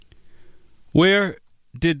Where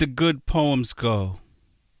did the good poems go?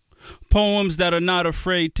 Poems that are not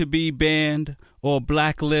afraid to be banned or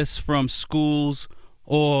blacklisted from schools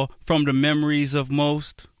or from the memories of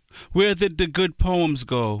most. Where did the good poems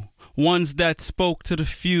go? Ones that spoke to the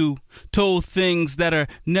few, told things that are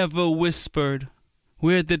never whispered.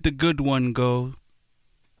 Where did the good one go?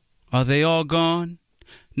 Are they all gone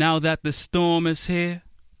now that the storm is here?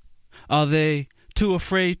 Are they too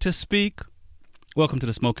afraid to speak? Welcome to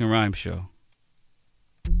the Smoking Rhyme Show.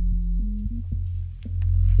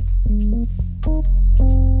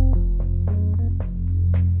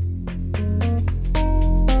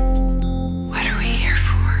 What are we here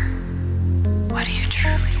for? What do you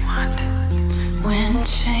truly want? When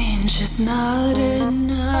change is not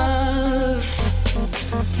enough,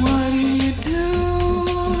 what do you do?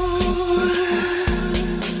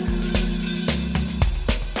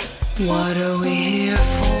 What are we here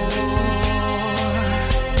for?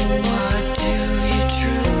 What do you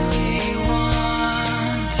truly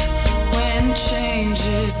want? When change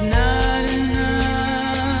is not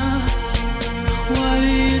enough, what do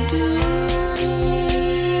you do?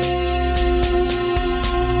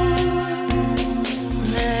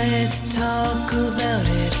 Let's talk about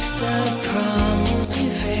it, the problems we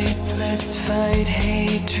face. Let's fight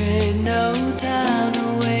hatred, no time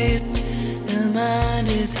to waste. The mind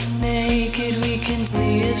is naked, we can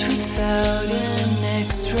see it without an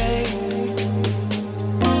X-ray.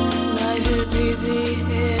 Life is easy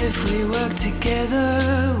if we work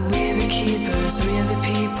together. We're the keepers, we're the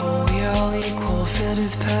people, we're all equal, filled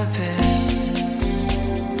with purpose.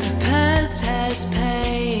 The past has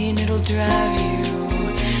pain, it'll drive you,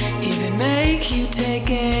 even make you take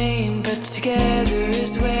aim. But together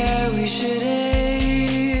is where we should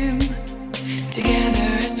aim.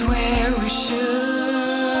 Together is where we should.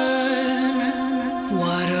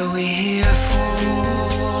 What are we here for?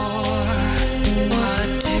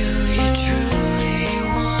 What do you truly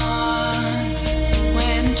want?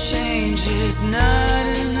 When change is not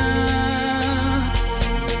enough,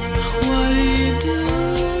 what do you do?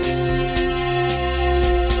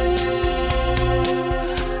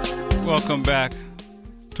 Welcome back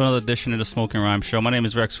to another edition of the Smoking Rhyme Show. My name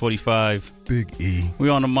is Rex45. Big E. We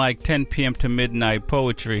on the mic 10 p.m. to midnight,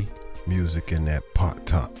 poetry. Music in that pot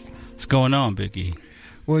top. What's going on, Big E?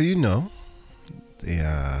 Well, you know,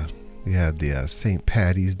 we had the St.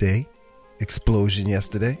 Patty's Day explosion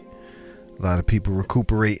yesterday. A lot of people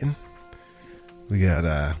recuperating. We got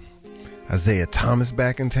Isaiah Thomas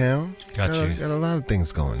back in town. Got a lot of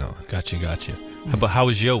things going on. Got you. But how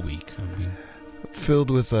was your week? I mean,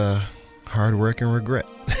 filled with hard work and regret.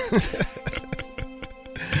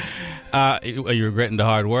 are you regretting the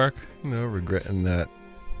hard work? No, regretting not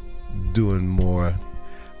doing more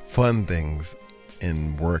fun things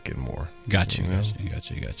and working more. Got you. That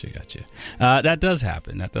does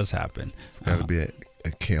happen. It's got to be a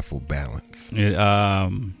careful balance. It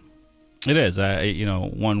is.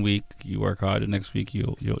 1 week you work hard, the next week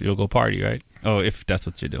you'll go party, right? Oh, if that's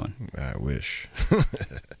what you're doing. I wish.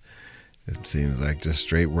 It seems like just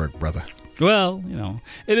straight work, brother. Well,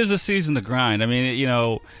 it is a season to grind. I mean,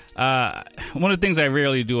 one of the things I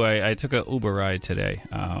rarely do, I took an Uber ride today,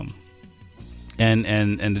 and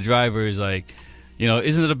the driver is like,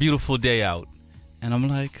 isn't it a beautiful day out? And I'm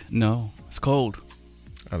like, no, it's cold.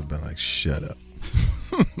 I'd have been like, shut up.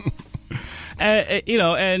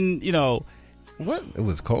 What? It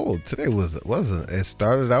was cold. Today wasn't. It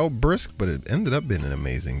started out brisk, but it ended up being an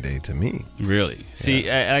amazing day to me. Really? Yeah. See,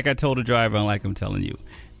 like I told the driver, and like I'm telling you,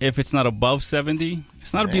 if it's not above 70,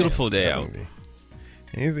 it's not a beautiful day 70. Out.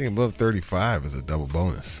 Anything above 35 is a double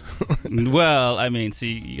bonus. Well, I mean,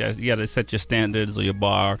 see, you got to set your standards or your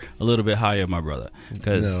bar a little bit higher, my brother.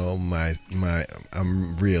 No,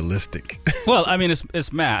 I'm realistic. Well, I mean,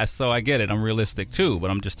 it's math, so I get it. I'm realistic too, but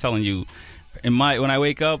I'm just telling you. When I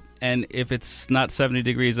wake up and if it's not 70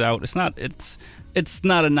 degrees out, it's not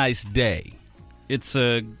a nice day. It's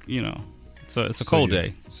a cold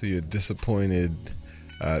day. So you're disappointed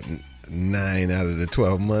 9 out of the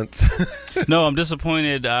 12 months? No, I'm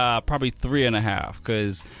disappointed probably 3.5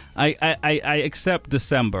 because I accept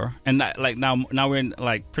December and now we're in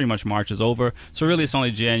pretty much March is over. So really it's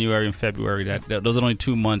only January and February that those are only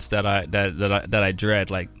 2 months that I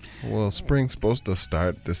dread. Well, spring's supposed to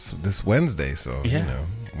start this Wednesday, so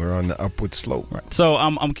we're on the upward slope. Right. So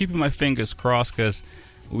I'm keeping my fingers crossed because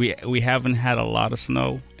we haven't had a lot of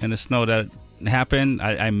snow, and the snow that happened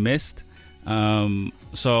I missed. So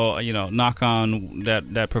knock on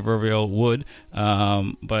that proverbial wood.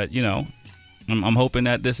 But I'm hoping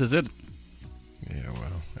that this is it. Yeah,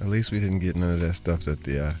 well, at least we didn't get none of that stuff that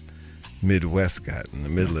the Midwest got in the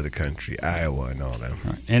middle of the country, Iowa and all them.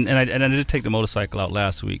 Right. And I did take the motorcycle out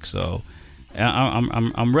last week, so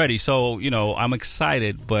I'm ready. So I'm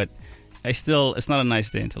excited, but it's not a nice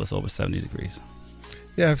day until it's over 70 degrees.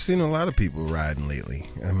 Yeah, I've seen a lot of people riding lately.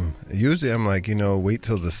 Usually I'm like, wait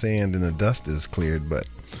till the sand and the dust is cleared, but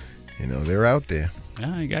they're out there.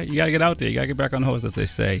 Yeah, you got to get out there. You got to get back on the horse, as they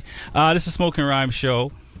say. This is Smoking Rhyme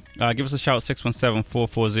Show. Give us a shout,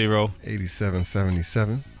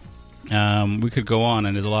 617-440-8777. We could go on,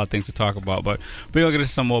 and there's a lot of things to talk about, but we're going to get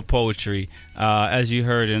into some more poetry. As you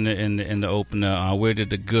heard in the opener, where did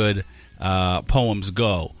the good poems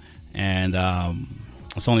go? And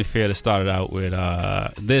it's only fair to start it out with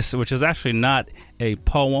this, which is actually not a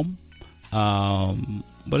poem,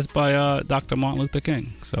 but it's by Dr. Martin Luther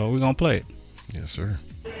King. So we're going to play it. Yes, sir.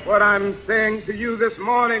 What I'm saying to you this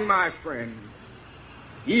morning, my friend,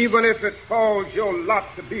 even if it falls your lot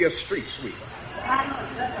to be a street sweeper,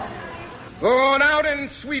 go on out and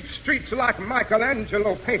sweep streets like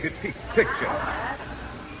Michelangelo painted pictures.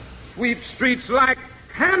 Sweep streets like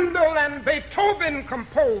Handel and Beethoven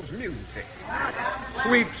composed music.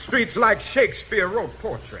 Sweep streets like Shakespeare wrote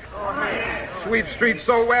poetry. Sweep streets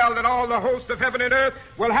so well that all the host of heaven and earth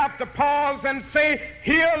will have to pause and say,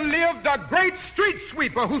 here lived a great street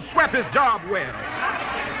sweeper who swept his job well.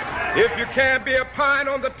 If you can't be a pine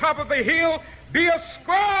on the top of the hill, be a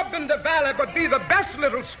scrub in the valley, but be the best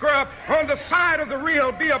little scrub on the side of the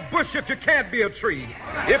reel. Be a bush if you can't be a tree.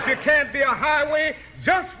 If you can't be a highway,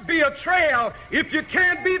 just be a trail. If you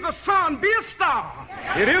can't be the sun, be a star.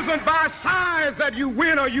 It isn't by size that you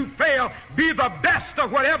win or you fail. Be the best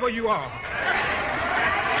of whatever you are.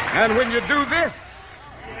 And when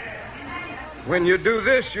you do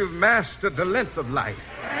this, you've mastered the length of life.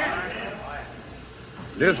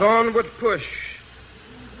 This onward push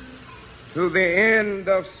to the end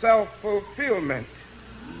of self-fulfillment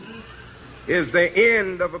is the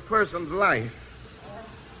end of a person's life.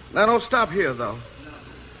 Now, don't stop here, though.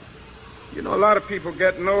 A lot of people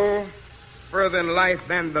get no further in life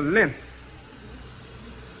than the length.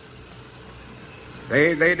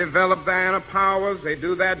 They develop their inner powers. They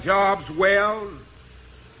do their jobs well.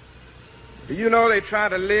 Do you know they try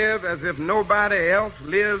to live as if nobody else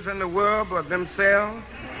lives in the world but themselves?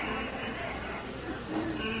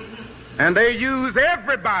 And they use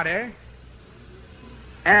everybody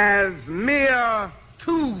as mere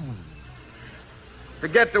tools to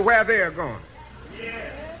get to where they're going.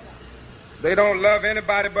 They don't love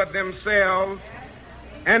anybody but themselves.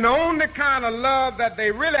 And the only kind of love that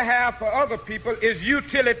they really have for other people is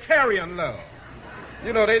utilitarian love.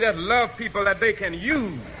 They just love people that they can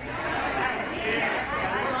use.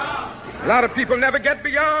 A lot of people never get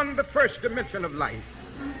beyond the first dimension of life.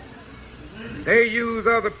 They use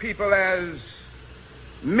other people as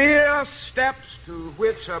mere steps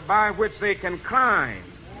by which they can climb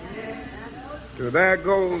to their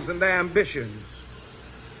goals and their ambitions.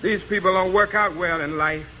 These people don't work out well in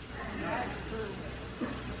life.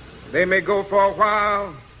 They may go for a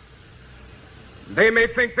while. They may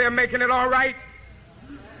think they're making it all right.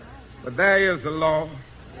 But there is a law.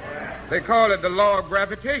 They call it the law of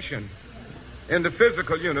gravitation in the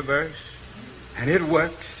physical universe. And it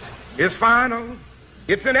works. It's final.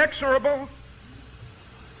 It's inexorable.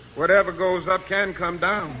 Whatever goes up can come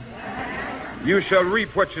down. You shall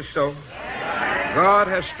reap what you sow. God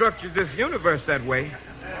has structured this universe that way.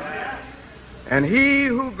 And he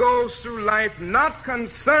who goes through life not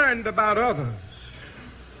concerned about others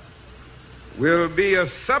will be a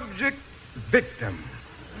subject victim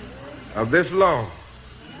of this law.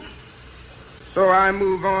 So I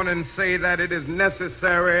move on and say that it is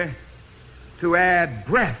necessary to add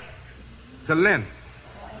breath to length.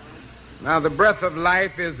 Now, the breath of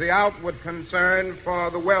life is the outward concern for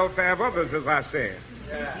the welfare of others, as I said.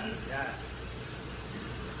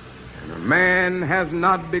 And a man has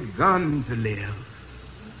not begun to live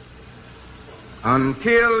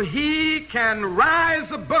until he can rise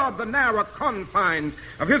above the narrow confines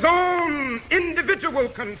of his own individual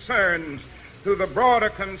concerns to the broader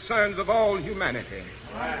concerns of all humanity.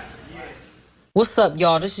 What's up,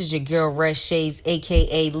 y'all? This is your girl, Red Shades,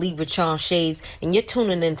 a.k.a. Libra Charm Shades, and you're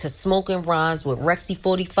tuning in to Smoking Rhymes with Rexy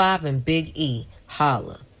 45 and Big E.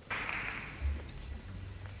 Holla.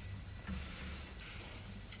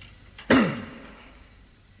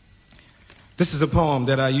 This is a poem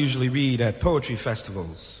that I usually read at poetry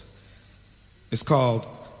festivals. It's called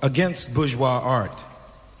Against Bourgeois Art.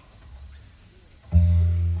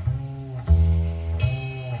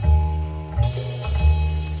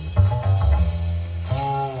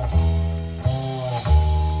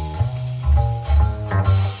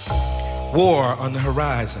 War on the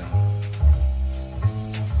horizon.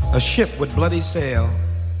 a ship with bloody sail.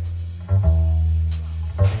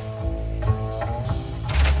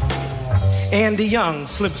 Andy Young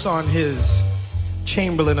slips on his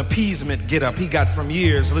Chamberlain appeasement get-up he got from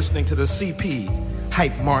years listening to the CP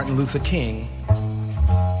hype Martin Luther King.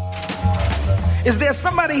 Is there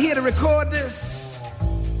somebody here to record this?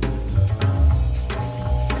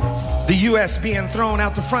 The U.S. being thrown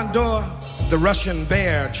out the front door, the Russian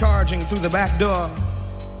bear charging through the back door.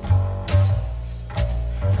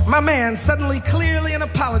 My man, suddenly clearly an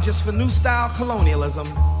apologist for new-style colonialism,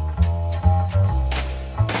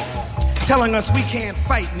 telling us we can't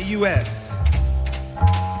fight in the U.S.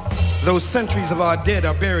 Those centuries of our dead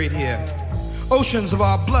are buried here. Oceans of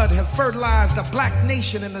our blood have fertilized a black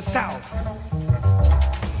nation in the South.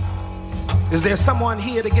 Is there someone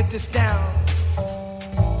here to get this down?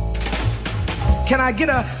 Can I get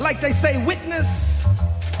a, like they say, witness?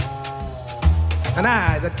 An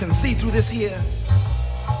eye that can see through this here.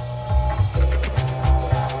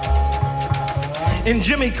 In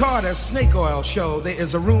Jimmy Carter's Snake Oil show, there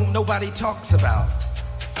is a room nobody talks about.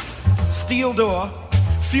 Steel door,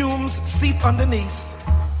 fumes seep underneath.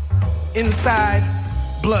 Inside,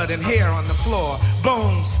 blood and hair on the floor,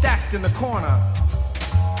 bones stacked in the corner.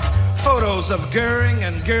 Photos of Goering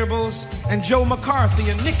and Goebbels and Joe McCarthy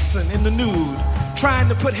and Nixon in the nude, trying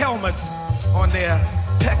to put helmets on their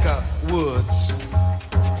Pekka Woods.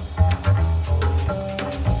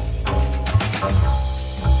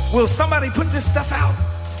 Will somebody put this stuff out?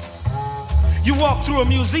 You walk through a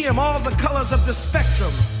museum, all the colors of the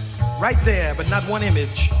spectrum, right there, but not one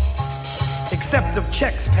image, except of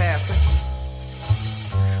checks passing.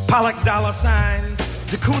 Pollock dollar signs,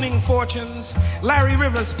 de Kooning fortunes, Larry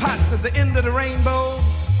Rivers pots at the end of the rainbow.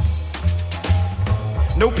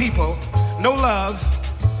 No people, no love,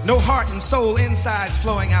 no heart and soul insides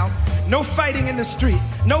flowing out, no fighting in the street,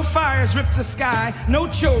 no fires rip the sky, no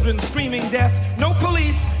children screaming death, no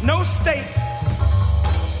police, no state,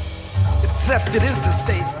 except it is the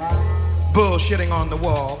state bullshitting on the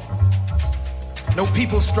wall. No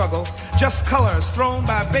people struggle, just colors thrown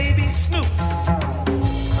by baby snoops,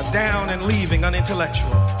 down and leaving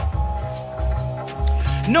unintellectual.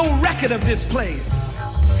 No record of this place.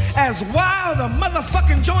 As wild a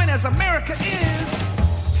motherfucking joint as America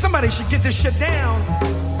is, somebody should get this shit down.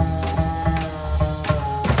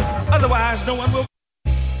 Otherwise, no one will.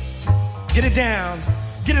 Get it down.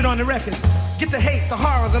 Get it on the record. Get the hate, the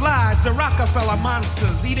horror, the lies, the Rockefeller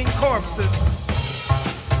monsters eating corpses.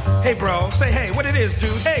 Hey, bro, say hey, what it is,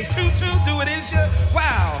 dude? Hey, toot, do it is ya?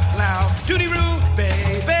 Wow, loud, doody-roo,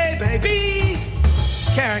 baby.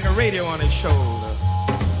 Carrying a radio on his shoulder.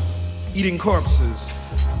 Eating corpses,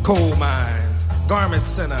 coal mines, garment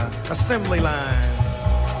center, assembly lines.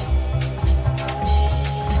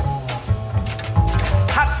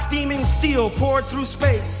 Hot steaming steel poured through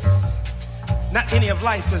space. Not any of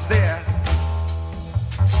life is there.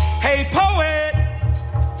 Hey, poet,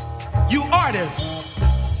 you artist.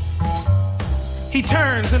 He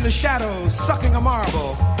turns in the shadows, sucking a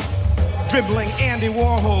marble, dribbling Andy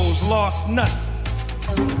Warhol's lost nut.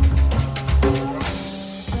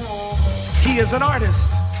 He is an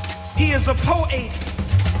artist. He is a poet,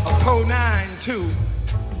 a po9 too.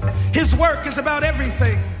 His work is about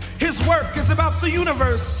everything. His work is about the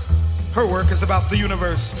universe. Her work is about the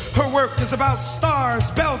universe. Her work is about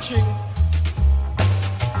stars belching.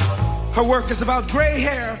 Her work is about gray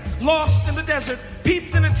hair, lost in the desert,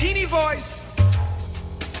 peeped in a teeny voice.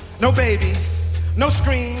 No babies, no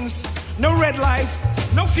screams, no red life,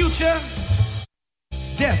 no future.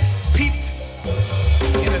 Death peeped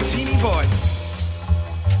in a teeny voice.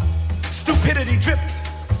 Stupidity dripped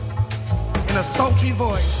in a sultry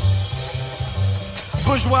voice.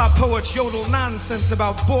 Bourgeois poets yodel nonsense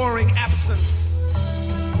about boring absence.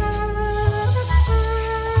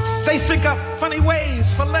 They think up funny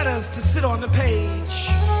ways for letters to sit on the page.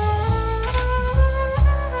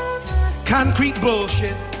 Concrete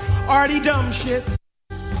bullshit. Arty dumb shit.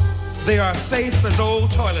 They are safe as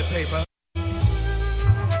old toilet paper.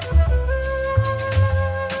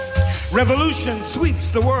 Revolution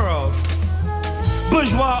sweeps the world.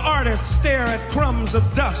 Bourgeois artists stare at crumbs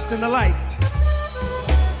of dust in the light.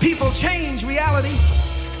 People change reality.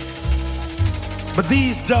 But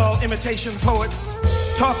these dull imitation poets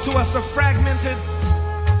talk to us of fragmented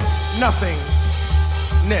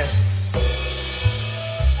nothingness.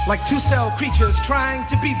 Like two-cell creatures trying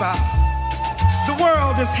to bebop. The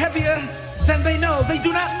world is heavier than they know. They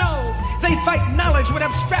do not know. They fight knowledge with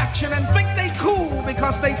abstraction and think they cool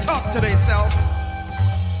because they talk to themselves.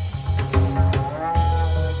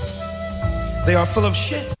 They are full of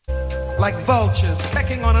shit, like vultures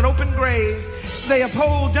pecking on an open grave, They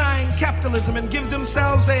uphold dying capitalism and give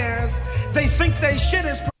themselves airs. They think they shit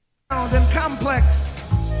is profound and complex.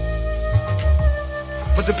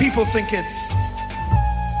 But the people think it's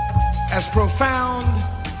as profound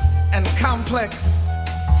and complex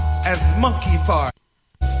as monkey farts.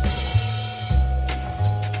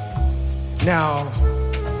 Now,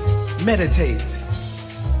 meditate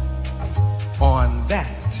on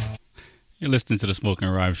that. You're listening to the Smoking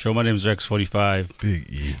Rhyme Show. My name is Rex45. Big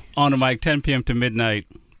E. On the mic, 10 p.m. to midnight.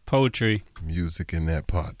 Poetry. Music in that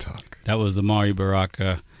pot talk. That was the Mari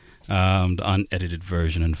Baraka, the unedited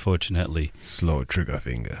version, unfortunately. Slow trigger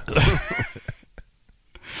finger.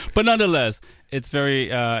 But nonetheless, it's very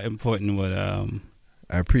important what...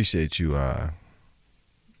 I appreciate you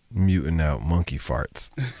muting out monkey farts.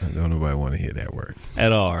 I don't nobody want to hear that word.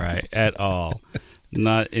 At all, right? At all.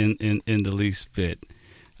 Not in the least bit.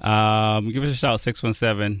 Give us a shout,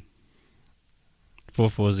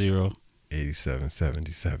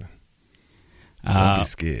 617-440-8777. Don't be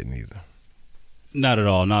scared neither. Not at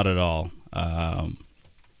all, not at all.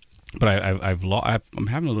 But I'm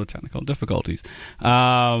having a little technical difficulties.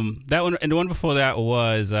 That one and the one before that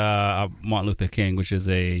was Martin Luther King, which is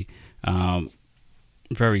a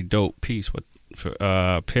very dope piece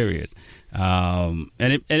period. And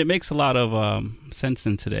it makes a lot of sense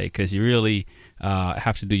in today because you really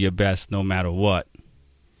have to do your best no matter what.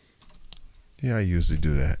 Yeah, I usually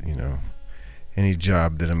do that, you know. Any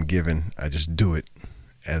job that I'm given, I just do it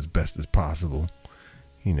as best as possible.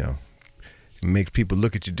 You know, it makes people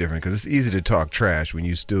look at you different because it's easy to talk trash when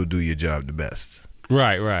you still do your job the best.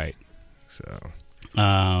 Right. So,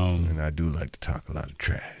 and I do like to talk a lot of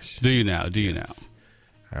trash. Do you now?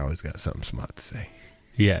 I always got something smart to say.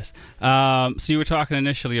 Yes. So you were talking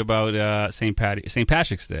initially about St.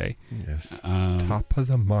 Patrick's Day. Yes. Top of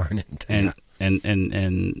the morning. And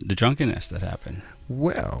the drunkenness that happened.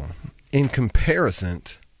 Well, in comparison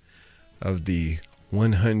of the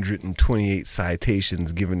 128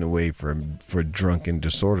 citations given away for drunk and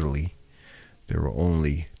disorderly, there were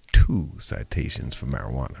only 2 citations for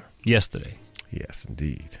marijuana. Yesterday. Yes,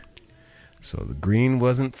 indeed. So the green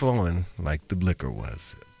wasn't flowing like the liquor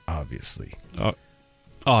was, obviously.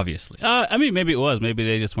 Obviously. I mean, maybe it was. Maybe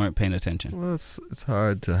they just weren't paying attention. Well, it's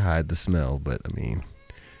hard to hide the smell, but I mean,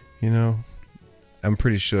 you know, I'm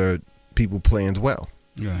pretty sure people planned well.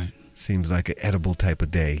 Right. Seems like an edible type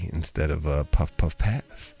of day instead of a puff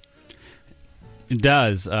pass. It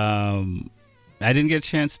does. I didn't get a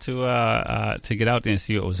chance to get out there and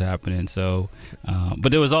see what was happening. So,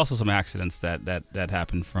 but there was also some accidents that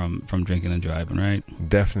happened from drinking and driving, right?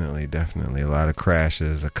 Definitely. A lot of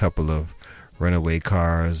crashes, a couple of runaway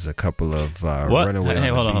cars, a couple of runaway Hey,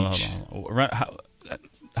 on hold the on. beach.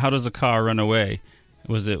 How does a car run away?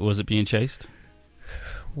 Was it being chased?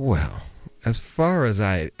 Well, as far as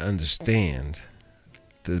I understand,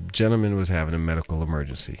 the gentleman was having a medical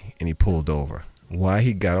emergency and he pulled over. Why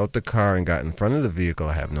he got out the car and got in front of the vehicle,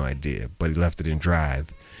 I have no idea, but he left it in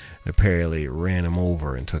drive. Apparently it ran him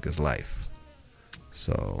over and took his life.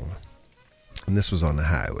 So, and this was on the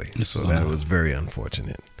highway, so that was very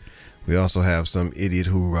unfortunate. We also have some idiot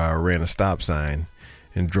who ran a stop sign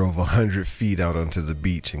and drove 100 feet out onto the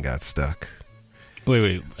beach and got stuck.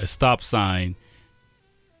 Wait, a stop sign.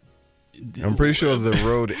 I'm pretty sure the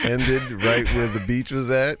road ended right where the beach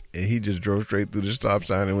was at, and he just drove straight through the stop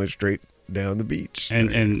sign and went straight down the beach.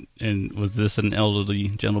 And was this an elderly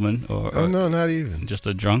gentleman or no, not even. Just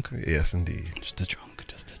a drunk? Yes, indeed. Just a drunk.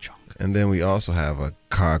 And then we also have a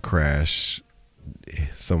car crash.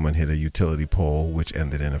 Someone hit a utility pole, which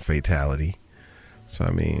ended in a fatality. So,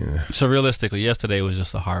 I mean... So, realistically, yesterday was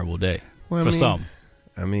just a horrible day for some.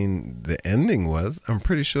 I mean, the ending was... I'm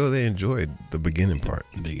pretty sure they enjoyed the beginning part.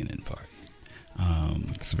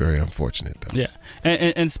 It's very unfortunate, though. Yeah.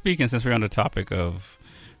 And speaking, since we're on the topic of,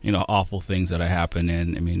 you know, awful things that are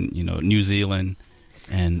happening, I mean, you know, New Zealand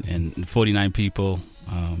and 49 people...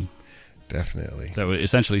 Definitely. That were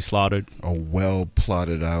essentially slaughtered. A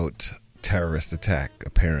well-plotted out terrorist attack,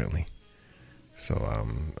 apparently. So,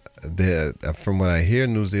 from what I hear,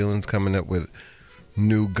 New Zealand's coming up with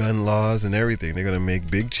new gun laws and everything. They're going to make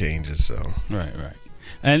big changes. So right.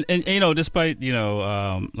 And you know, despite, you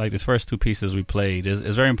know, like the first 2 pieces we played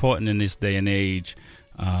is very important in this day and age.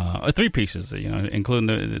 3 pieces, you know,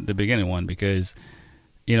 including the beginning one, because,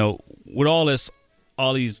 you know, with all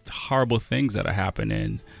these horrible things that are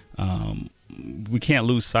happening, we can't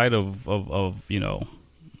lose sight of you know,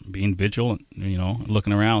 being vigilant, you know,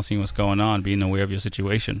 looking around, seeing what's going on, being aware of your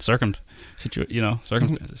situation,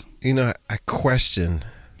 circumstances. You know, I question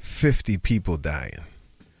 50 people dying.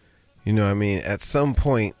 You know what I mean? At some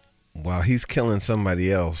point, while he's killing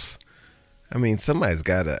somebody else, I mean, somebody's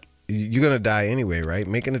got to, you're gonna die anyway, right?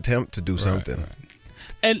 Make an attempt to do something. Right.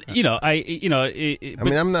 And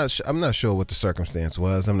I'm not sure what the circumstance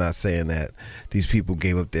was. I'm not saying that these people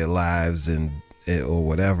gave up their lives or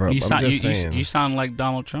whatever. I'm just saying. You sound like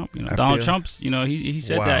Donald Trump. Donald Trump's. He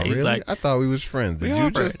said that. He's really? like, I thought we was friends. Did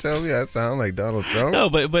you just tell me I sound like Donald Trump? No,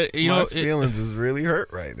 but my feelings is really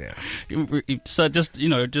hurt right now. So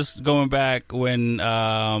just going back when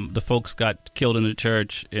the folks got killed in the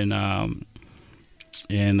church in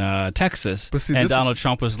Texas, and Donald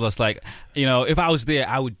Trump was just like, if I was there,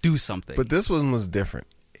 I would do something. But this one was different.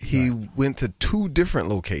 He went to 2 different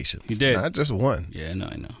locations. He did, not just one. Yeah, no,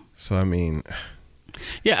 I know. So I mean,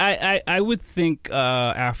 yeah, I would think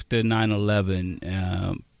after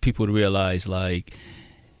 9/11, people would realize like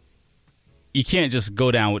you can't just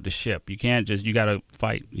go down with the ship. You got to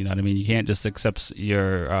fight. You know what I mean? You can't just accept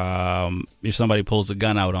if somebody pulls a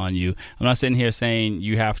gun out on you. I'm not sitting here saying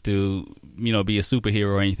you have to, be a superhero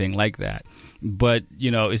or anything like that. But,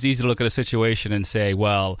 it's easy to look at a situation and say,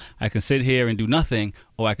 well, I can sit here and do nothing,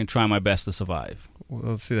 or I can try my best to survive.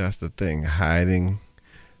 Well, see, that's the thing. Hiding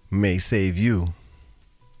may save you,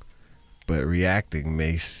 but reacting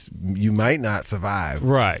you might not survive,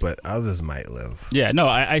 right? But others might live. Yeah, no,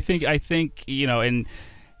 I think and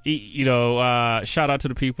shout out to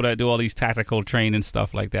the people that do all these tactical training and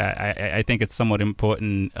stuff like that. I think it's somewhat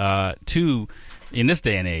important to in this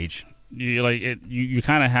day and age. You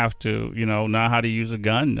kind of have to know how to use a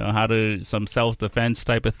gun, know how to some self-defense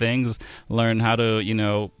type of things, learn how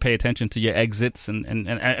to pay attention to your exits, and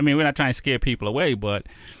I mean, we're not trying to scare people away, but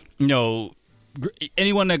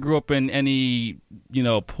anyone that grew up in any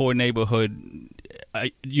poor neighborhood,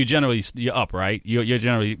 you're up, right?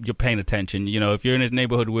 You're paying attention. If you're in a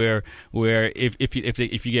neighborhood where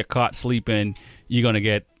if you get caught sleeping, you're gonna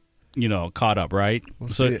get caught up, right? Well,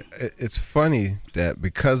 so it's funny that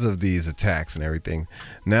because of these attacks and everything,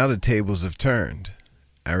 now the tables have turned.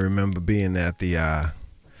 I remember being at the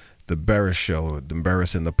Barris show, the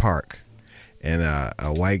Barris in the Park, and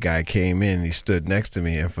a white guy came in. He stood next to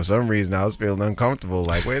me, and for some reason I was feeling uncomfortable.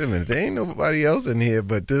 Like, wait a minute, there ain't nobody else in here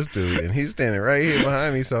but this dude, and he's standing right here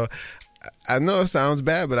behind me. So I know it sounds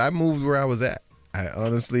bad, but I moved where I was at. I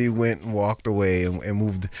honestly went and walked away and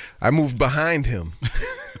moved. I moved behind him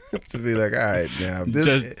to be like, all right, now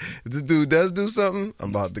if this dude does do something, I'm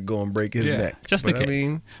about to go and break his neck. Just in case. I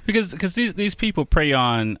mean, because these people prey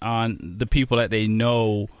on the people that they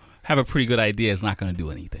know have a pretty good idea it's not going to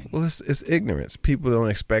do anything. Well, it's ignorance. People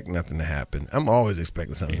don't expect nothing to happen. I'm always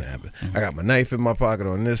expecting something to happen. Mm-hmm. I got my knife in my pocket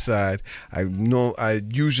on this side. I know I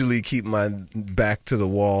usually keep my back to the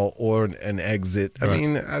wall or an exit. Right. I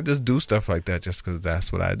mean, I just do stuff like that just because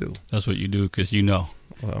that's what I do. That's what you do because you know.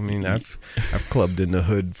 Well, I mean, I've clubbed in the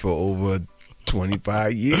hood for over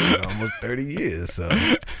 25 years, almost 30 years. So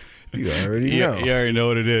you already know. You already know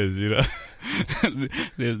what it is,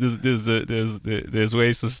 there's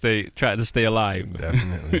ways to try to stay alive.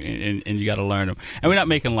 Definitely. and you got to learn them. And we're not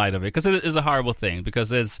making light of it because it's a horrible thing. Because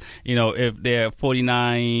there's, if there are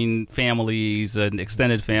 49 families and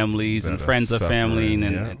extended families and friends of family,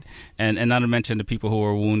 and not to mention the people who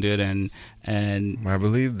are wounded and I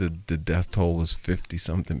believe the death toll was 50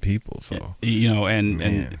 something people. So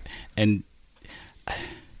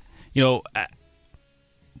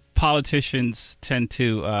politicians tend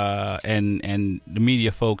to, and the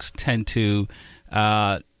media folks tend to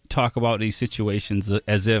talk about these situations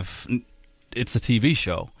as if it's a TV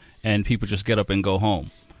show and people just get up and go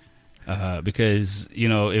home. Because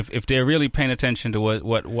if they're really paying attention to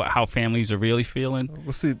what how families are really feeling.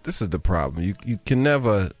 Well, see, this is the problem. You can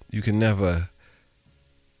never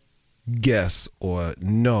guess or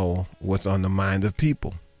know what's on the mind of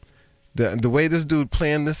people. The way this dude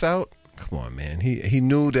planned this out. Come on, man. He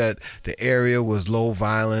knew that the area was low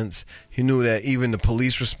violence. He knew that even the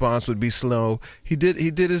police response would be slow. He did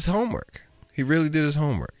his homework. He really did his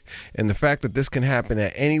homework. And the fact that this can happen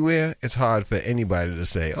at anywhere, it's hard for anybody to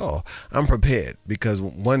say, oh, I'm prepared. Because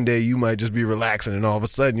one day you might just be relaxing and all of a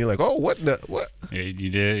sudden you're like, oh, what? Yeah,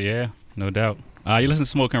 you did, yeah, no doubt. You listen to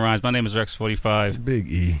Smoking Rhymes. My name is Rex45. Big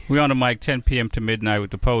E. We're on the mic 10 p.m. to midnight with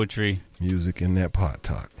the poetry. Music in that pot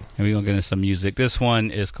talk. And we're going to get into some music. This one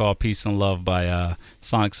is called Peace and Love by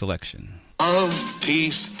Sonic Selection. Love,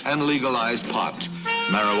 peace, and legalized pot.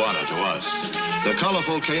 Marijuana to us. The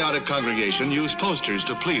colorful, chaotic congregation used posters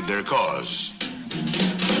to plead their cause.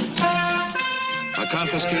 A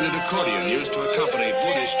confiscated accordion used to accompany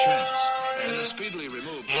Buddhist chants. And a speedily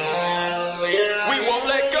removed... We won't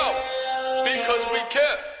let go. Because we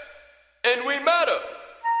care, and we matter.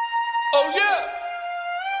 Oh yeah!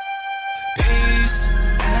 Peace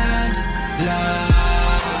and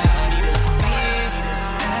love. Peace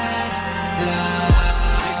and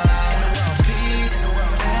love.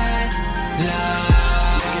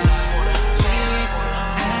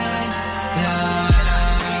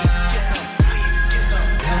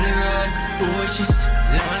 it's just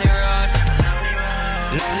lonely road.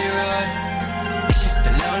 Lonely road. It's just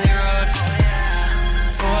a lonely road.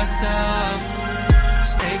 For us all,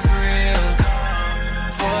 stay for real.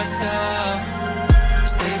 For us all,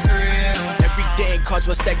 stay for real. Every day cards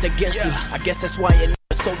were stacked against me. I guess that's why it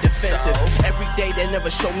so defensive. Every day they never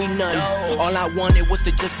showed me none. All I wanted was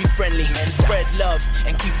to just be friendly, spread love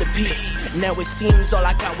and keep the peace. Now it seems all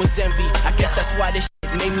I got was envy. I guess that's why this shit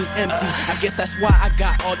made me empty. I guess that's why I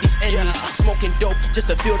got all these enemies. Smoking dope just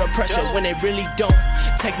to feel the pressure when it really don't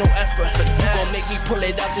take no effort. You gon' make me pull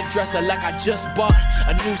it out the dresser like I just bought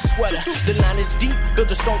a new sweater. The line is deep,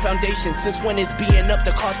 build a strong foundation. Since when it's being up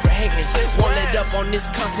the cause for hating? Won't let up on this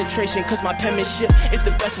concentration, cause my penmanship is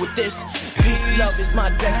the best with this. Peace, love is my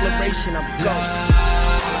declaration. I'm a ghost.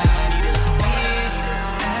 Peace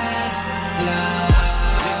and love.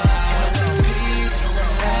 Peace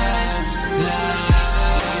and love.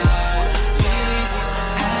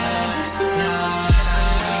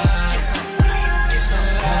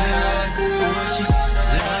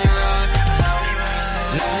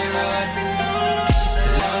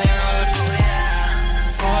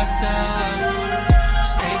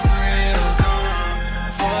 Stay for real.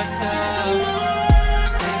 For some,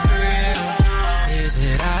 stay for real. Is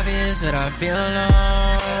it obvious that I feel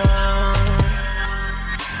alone?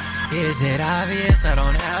 Is it obvious I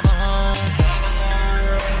don't have a home?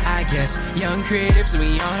 I guess young creatives,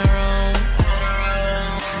 we on our own.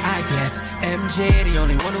 I guess MJ the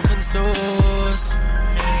only one who consoles.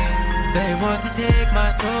 They want to take my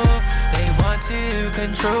soul, they want to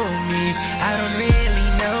control me. I don't really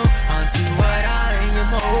know onto what I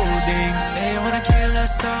am holding. They wanna kill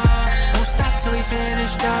us all, won't stop till we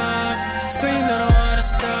finished off. Scream, I don't wanna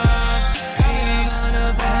stop. Peace and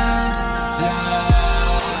love.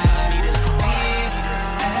 Peace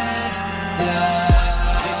and love.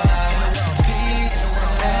 Peace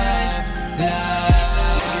and love.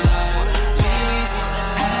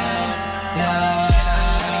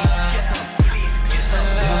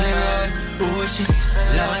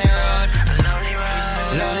 Lonely road,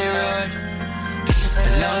 lonely road, it's just a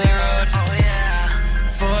lonely road.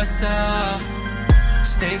 For us all,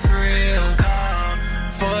 stay for real.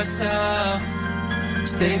 For us all,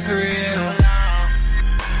 stay for real.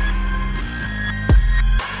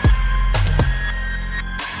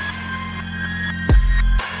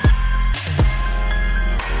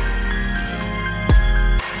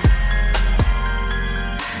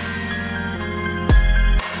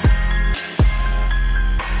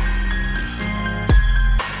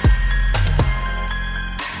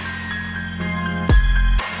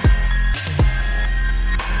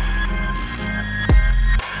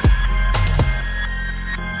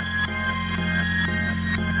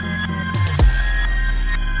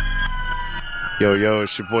 Yo,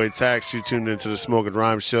 it's your boy Tax. You tuned into the Smoke and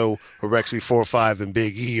Rhyme Show with Rexy 4-5 and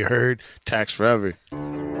Big E. You heard? Tax forever.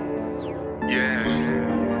 Yeah.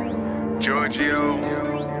 Giorgio,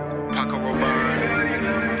 Paco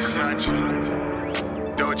Rabanne, Sachi,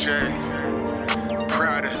 Dolce,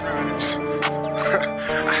 Prada.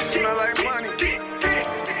 I smell like money.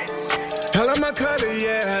 I love my color,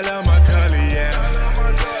 yeah. I love my color, yeah.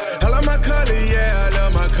 I love my color, yeah. I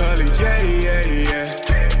love my color, yeah, yeah, yeah.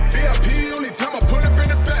 VIP, only time I put up in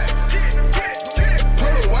the back.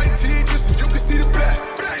 Polo white tee, just so you can see the black.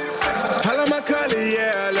 I love my color,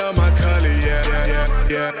 yeah. I love my color, yeah, yeah,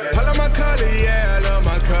 yeah. I love my color, yeah. I love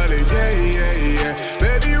my color, yeah, yeah, yeah.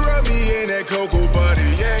 Baby, rub me in that cocoa butter,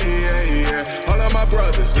 yeah, yeah, yeah. All of my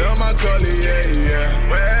brothers love my color, yeah, yeah.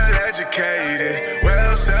 Well educated,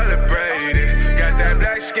 well celebrated. Got that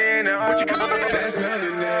black skin and all that's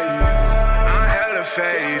melanated. I'm hella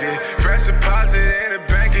faded, fresh deposit in the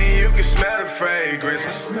bank and you can smell the fragrance.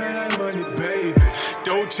 I smell like money, baby.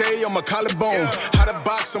 Dolce on my collarbone, hot a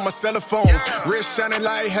box on my cell phone. Wrist shining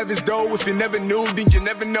like heaven's door. If you never knew, then you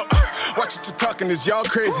never know. Watch what you're talking, is y'all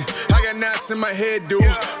crazy? I got knots in my head, dude.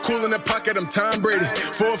 Cool in the pocket, I'm Tom Brady.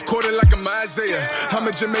 Fourth quarter like I'm Isaiah. I'm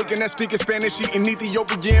a Jamaican that speaking Spanish, eating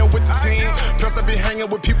Ethiopian with the team. Plus I be hanging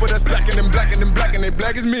with people that's blacker than black and black and they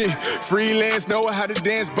black as me. Freelance, know how to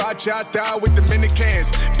dance, bachata with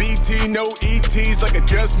Dominicans. BT, no ETs, like I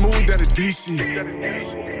just moved out of DC.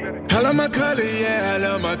 I love my color, yeah, I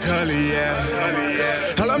love my color,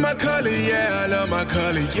 yeah. I love my color, yeah, I love my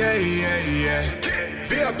color, yeah, yeah, yeah.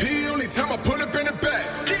 VIP, only time I pull up in the back.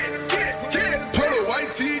 Polo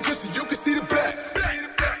white tee, just so you can see the black.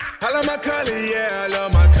 I love my color, yeah, I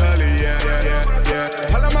love my color, yeah, yeah,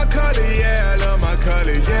 yeah. I love my color, yeah, I love my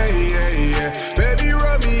color, yeah, yeah, yeah. Baby,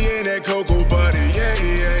 rub me in that cocoa butter, yeah,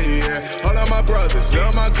 yeah, yeah. All of my brothers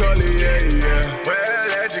love my color, yeah, yeah.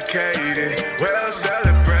 Well educated, well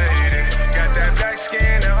celebrated. Got that black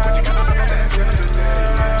skin and all that's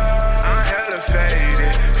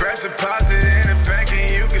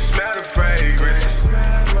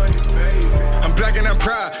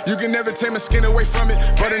You can never take my skin away from it.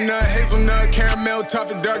 Butternut, hazelnut, caramel,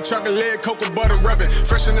 toffee, dark chocolate, cocoa butter rubbing.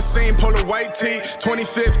 Fresh in the scene, polar white tee.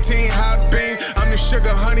 2015 hot bean. I'm the sugar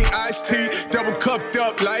honey iced tea. Double cupped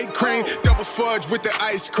up like cream. Double fudge with the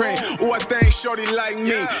ice cream. Ooh, I think shorty like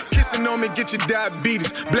me. Kissing on me, get your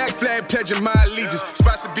diabetes. Black flag pledging my allegiance.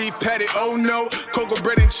 Spicy beef patty, oh no. Cocoa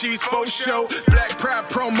bread and cheese, faux show. Black pride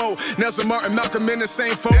promo. Nelson Martin, Malcolm in the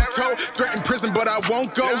same photo. Threatened prison, but I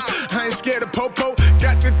won't go. I ain't scared of Popo.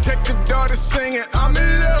 Got detective daughter singing, I'm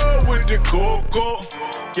in love with the cocoa.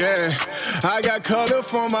 Yeah, I got color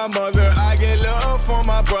for my mother. I get love for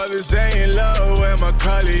my brothers. They in love with my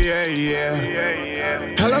color,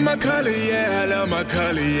 yeah. I love my color, yeah. I love my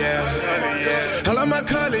color, yeah. I love my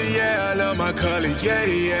color, yeah. I love my color,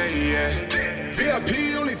 yeah.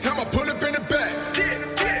 VIP, only time I pull up in the back.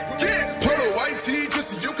 Polo white tee, just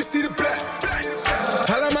so you can see the black.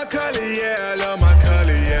 I love my color, yeah. I love my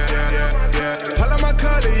color, yeah. I love my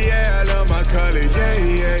color, yeah. I love my color,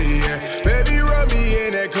 yeah. Baby, rub me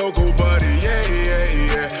in that cocoa butter,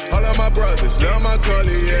 yeah. All of my brothers love my color,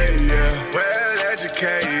 yeah. Well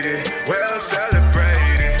educated, well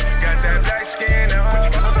celebrated. Got that black skin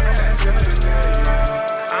on, that's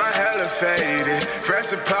I'm hella faded. Press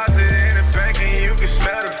deposit in the bank and you can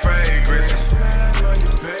smell the fragrance.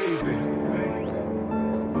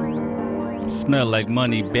 Smell like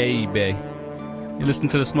money, baby. You listen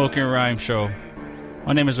to the Smoking Rhyme Show.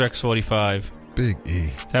 My name is Rex45. Big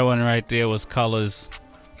E. That one right there was Colors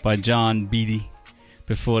by John Beatty.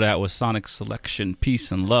 Before that was Sonic Selection,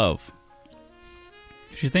 Peace and Love.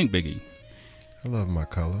 What you think, Big E? I love my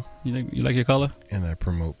color. You like your color? And I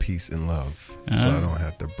promote peace and love. So I don't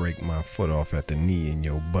have to break my foot off at the knee in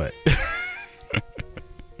your butt.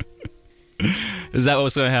 Is that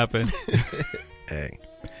what's going to happen? Hey.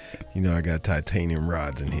 You know I got titanium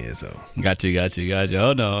rods in here, so. Got you. Oh,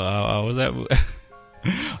 no. Was that?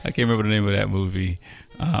 I can't remember the name of that movie.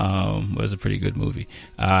 It was a pretty good movie.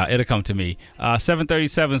 It'll come to me.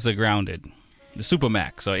 737s are grounded. The Super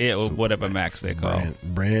Max, or whatever Max they call.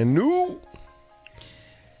 Brand new.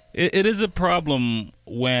 It is a problem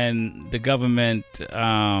when the government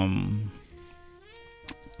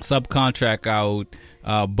subcontract out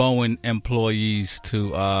Boeing employees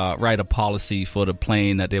to write a policy for the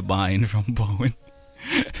plane that they're buying from Boeing.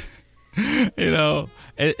 You know,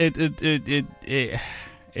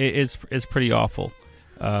 it's pretty awful.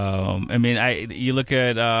 I mean, you look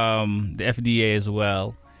at the FDA as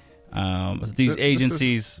well. These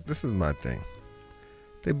agencies. This is my thing.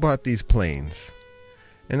 They bought these planes,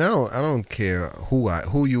 and I don't care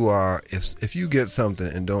who you are. If you get something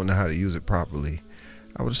and don't know how to use it properly,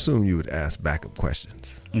 I would assume you would ask backup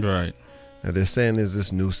questions. Right. Now they're saying there's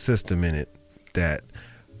this new system in it that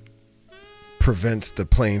prevents the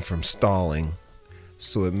plane from stalling,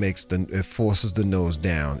 so it forces the nose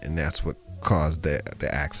down, and that's what caused the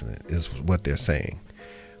accident, is what they're saying.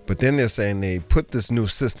 But then they're saying they put this new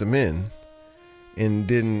system in and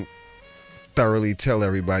didn't thoroughly tell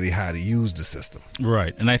everybody how to use the system.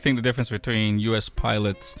 Right. And I think the difference between U.S.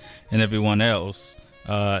 pilots and everyone else,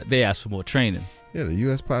 they ask for more training. Yeah, the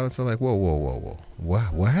U.S. pilots are like, whoa.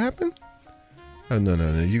 What happened? Oh, no.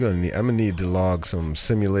 I'm gonna need to log some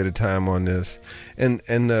simulated time on this. And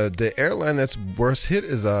the airline that's worst hit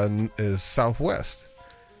is Southwest,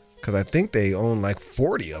 because I think they own like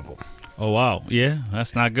 40 of them. Oh wow, yeah,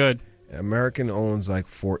 that's not good. American owns like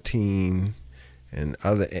 14, and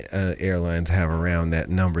other airlines have around that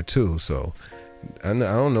number too. So I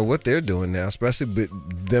don't know what they're doing now, especially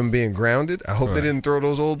with them being grounded. I hope they didn't throw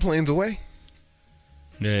those old planes away.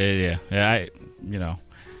 Yeah.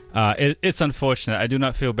 It's unfortunate. I do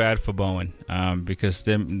not feel bad for Boeing because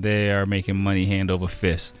they are making money hand over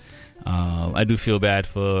fist. I do feel bad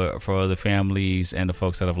for the families and the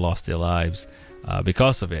folks that have lost their lives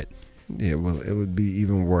because of it. Yeah, well, it would be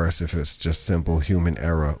even worse if it's just simple human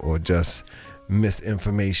error or just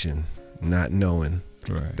misinformation, not knowing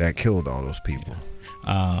that killed all those people.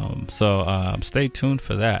 So stay tuned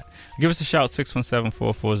for that. Give us a shout,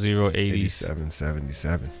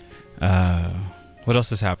 617-440-8777. What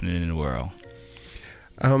else is happening in the world?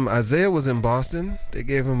 Isaiah was in Boston. They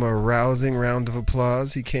gave him a rousing round of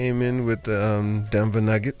applause. He came in with the Denver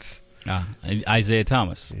Nuggets. Isaiah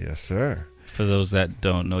Thomas. Yes, sir. For those that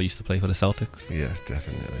don't know, used to play for the Celtics. Yes,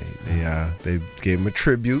 definitely. They gave him a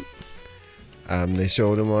tribute. They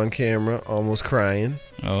showed him on camera, almost crying.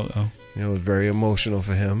 Oh. It was very emotional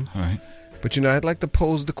for him. All right. But I'd like to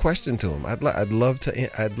pose the question to him. I'd love to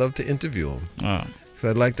interview him. Oh. Because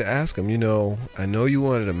I'd like to ask him. I know you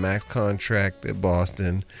wanted a max contract at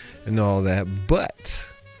Boston and all that, but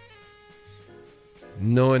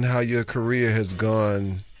knowing how your career has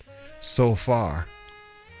gone so far,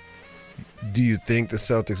 Do you think the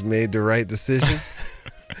Celtics made the right decision?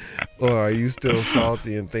 Or are you still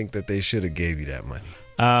salty and think that they should have gave you that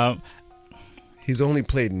money? He's only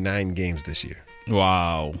played 9 games this year.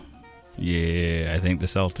 Wow. Yeah, I think the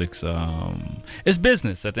Celtics, it's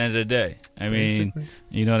business at the end of the day. I mean, Basically.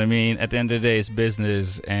 you know what I mean? At the end of the day, it's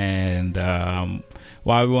business. And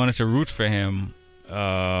while we wanted to root for him,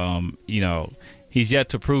 he's yet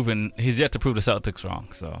to prove the Celtics wrong.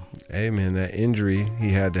 So, hey, man, that injury, he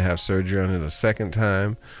had to have surgery on it a second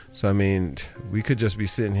time. So, I mean, we could just be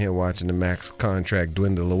sitting here watching the max contract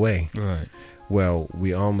dwindle away. Right. Well,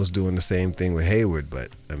 we almost doing the same thing with Hayward, but,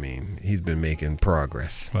 I mean, he's been making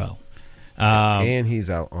progress. Well. And he's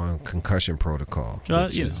out on concussion protocol,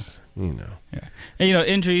 which is. Yeah. And,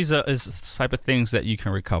 injuries is the type of things that you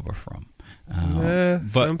can recover from.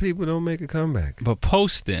 But some people don't make a comeback. But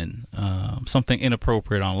posting something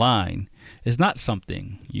inappropriate online is not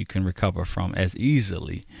something you can recover from as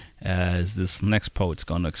easily as this next poet's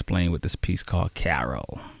going to explain with this piece called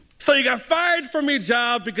Carol. So you got fired from your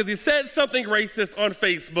job because you said something racist on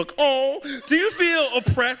Facebook. Oh, do you feel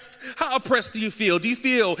oppressed? How oppressed do you feel? Do you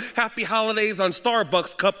feel happy holidays on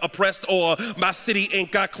Starbucks cup oppressed, or my city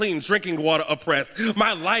ain't got clean drinking water oppressed?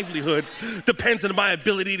 My livelihood depends on my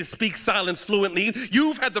ability to speak silence fluently.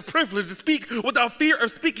 You've had the privilege to speak without fear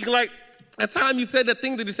of speaking like that time you said that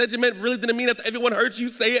thing that you said you meant really didn't mean after everyone heard you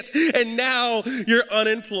say it, and now you're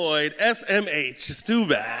unemployed. SMH. It's too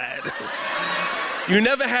bad. You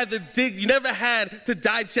never had to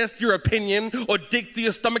digest your opinion or dig through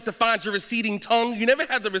your stomach to find your receding tongue. You never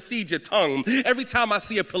had to recede your tongue. Every time I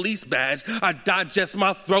see a police badge, I digest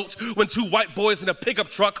my throat. When 2 white boys in a pickup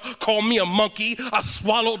truck call me a monkey, I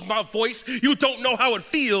swallowed my voice. You don't know how it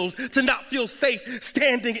feels to not feel safe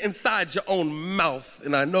standing inside your own mouth.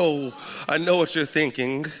 And I know what you're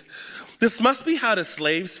thinking. This must be how the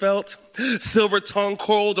slaves felt. Silver tongue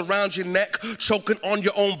coiled around your neck, choking on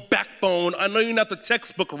your own backbone. I know you're not the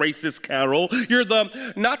textbook racist, Carol. You're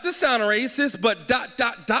the not to sound racist, but ...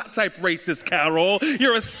 type racist, Carol.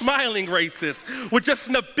 You're a smiling racist with just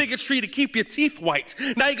enough bigotry to keep your teeth white.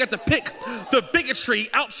 Now you got to pick the bigotry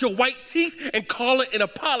out your white teeth and call it an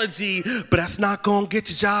apology, but that's not gonna get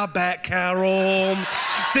your job back, Carol.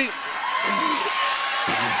 See,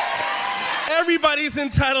 everybody's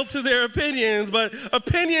entitled to their opinions, but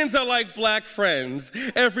opinions are like black friends.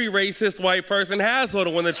 Every racist white person has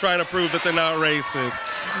one when they're trying to prove that they're not racist.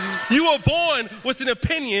 You were born with an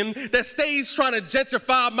opinion that stays trying to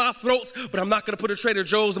gentrify my throat, but I'm not going to put a Trader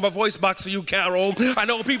Joe's in my voice box for you, Carol. I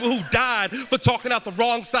know people who've died for talking out the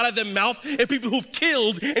wrong side of their mouth, and people who've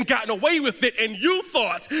killed and gotten away with it, and you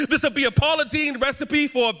thought this would be a Paula Deen recipe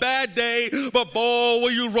for a bad day, but boy,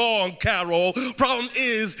 were you wrong, Carol. Problem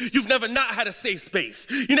is, you've never not had a safe space.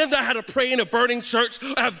 You never had to pray in a burning church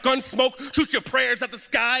or have gun smoke shoot your prayers at the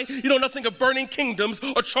sky. You know nothing of burning kingdoms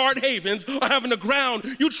or charred havens or having the ground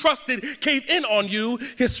you trusted cave in on you.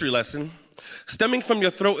 History lesson. Stemming from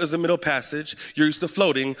your throat is a middle passage. You're used to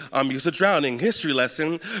floating. I'm used to drowning. History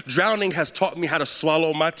lesson. Drowning has taught me how to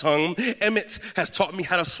swallow my tongue. Emmett has taught me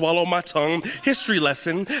how to swallow my tongue. History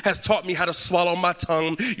lesson has taught me how to swallow my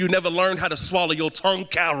tongue. You never learned how to swallow your tongue,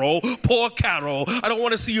 Carol. Poor Carol. I don't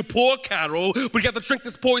want to see you poor, Carol, but you got to drink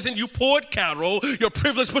this poison you poured, Carol. Your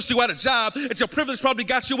privilege pushed you out of job, and your privilege probably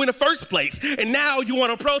got you in the first place. And now you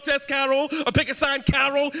want to protest, Carol? Or pick a sign,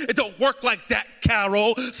 Carol? It don't work like that,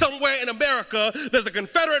 Carol. Somewhere in America, there's a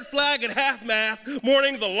Confederate flag at half-mast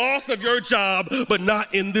mourning the loss of your job, but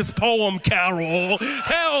not in this poem, Carol.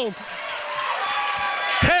 Hell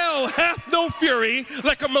hath no fury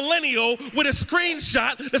like a millennial with a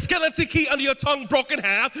screenshot, the skeleton key under your tongue broken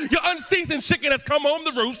half, your unseasoned chicken has come home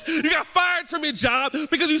to roost, you got fired from your job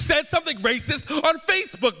because you said something racist on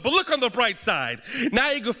Facebook, but look on the bright side.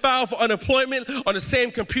 Now you can file for unemployment on the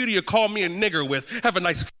same computer you call me a nigger with. Have a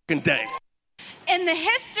nice fucking day. In the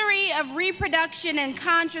history of reproduction and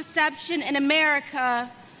contraception in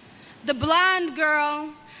America, the blonde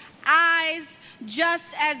girl, eyes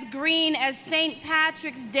just as green as St.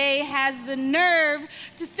 Patrick's Day, has the nerve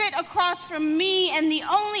to sit across from me and the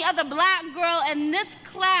only other black girl in this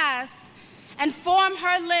class and form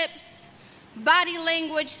her lips, body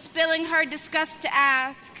language spilling her disgust to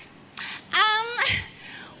ask,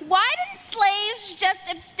 why didn't slaves just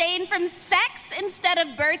abstain from sex instead of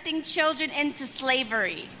birthing children into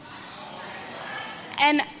slavery?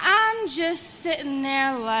 And I'm just sitting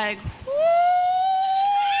there like,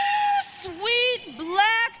 sweet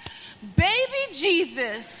black baby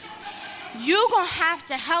Jesus, you gonna have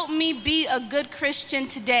to help me be a good Christian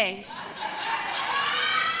today.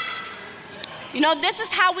 You know, this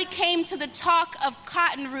is how we came to the talk of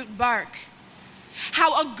cotton root bark.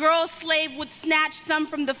 How a girl slave would snatch some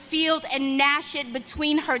from the field and gnash it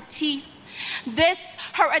between her teeth. This,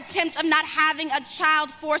 her attempt of not having a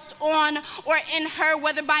child forced on or in her,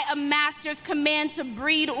 whether by a master's command to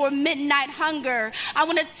breed or midnight hunger. I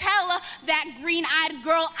want to tell that green-eyed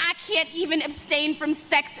girl I can't even abstain from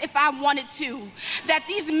sex if I wanted to. That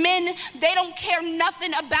these men, they don't care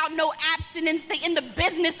nothing about no abstinence. They in the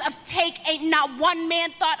business of take. Ain't not one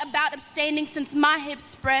man thought about abstaining since my hips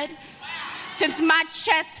spread. Since my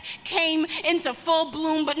chest came into full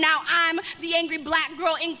bloom, but now I'm the angry black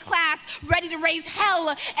girl in class, ready to raise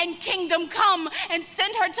hell and kingdom come and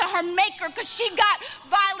send her to her maker, cause she got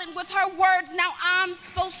violent with her words. Now I'm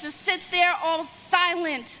supposed to sit there all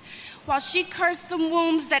silent while she cursed the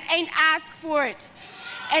wombs that ain't asked for it.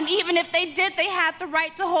 And even if they did, they had the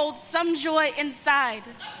right to hold some joy inside.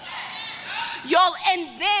 Y'all,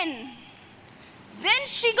 and then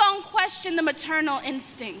she gon' question the maternal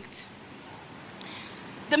instinct.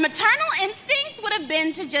 The maternal instinct would have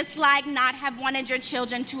been to just like not have wanted your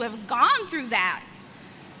children to have gone through that.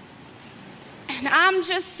 And I'm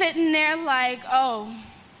just sitting there like, oh,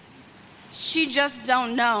 she just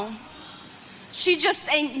don't know. She just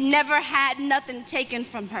ain't never had nothing taken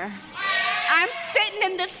from her. I'm sitting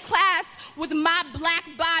in this class with my black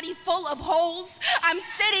body full of holes. I'm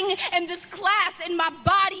sitting in this class and my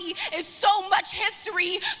body is so much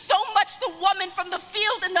history, so much the woman from the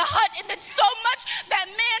field and the hut, and it's so much that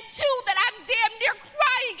man too that I'm damn near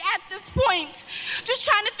crying at this point. Just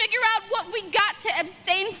trying to figure out what we got to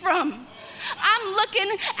abstain from. I'm looking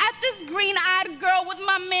at this green-eyed girl with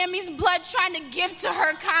my mammy's blood trying to give to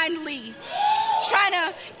her kindly. Trying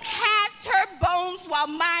to cast her bones while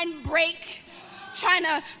mine break. Trying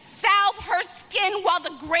to salve her skin while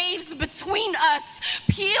the graves between us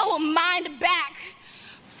peel mine back.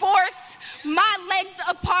 Force my legs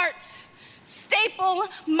apart. Staple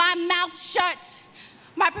my mouth shut.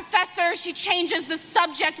 My professor, she changes the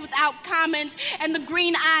subject without comment, and the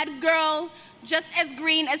green-eyed girl, just as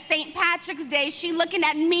green as St. Patrick's Day, she looking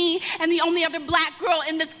at me and the only other black girl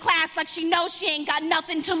in this class like she knows she ain't got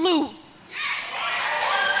nothing to lose.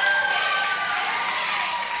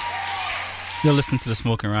 You're listening to the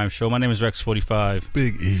Smoking Rhyme Show. My name is Rex45.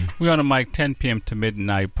 Big E. We're on the mic 10 p.m. to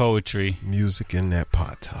midnight. Poetry. Music and that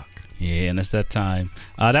pot talk. Yeah, and it's that time.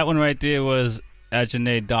 That one right there was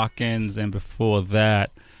Ajane Dawkins, and before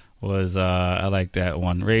that was, I like that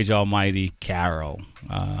one, Rage Almighty, Carol.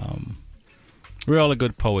 We're all the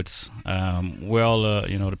good poets. We're all,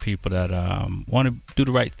 the people that want to do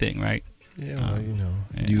the right thing, right? Yeah,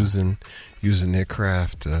 using their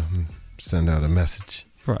craft to send out a message.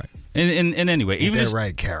 Right. And anyway, even that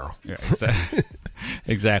right, Carol. Yeah, exactly.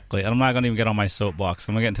 Exactly. And I'm not going to even get on my soapbox.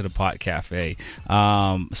 I'm going to get into the Pot Cafe.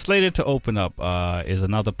 Slated to open up is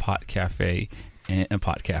another Pot Cafe,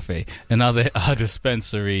 another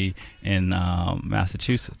dispensary in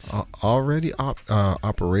Massachusetts. Already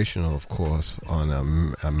operational, of course,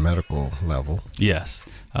 on a medical level. Yes.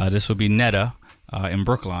 This will be Netta in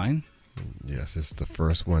Brookline. Yes, it's the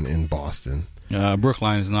first one in Boston.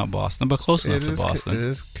 Brookline is not Boston, but close enough to Boston. It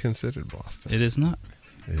is considered Boston. It is not.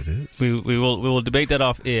 It is. We will debate that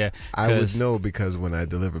off air. I would know because when I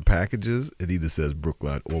deliver packages, it either says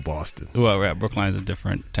Brookline or Boston. Well, right, Brookline is a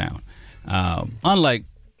different town, unlike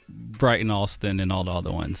Brighton, Alston, and all the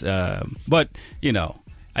other ones. But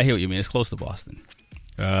I hear what you mean. It's close to Boston.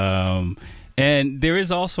 And there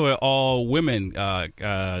is also an all-women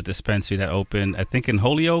dispensary that opened, I think, in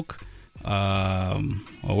Holyoke.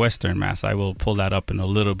 Or Western Mass. I will pull that up in a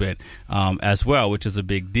little bit as well, which is a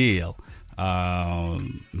big deal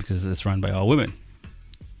because it's run by all women.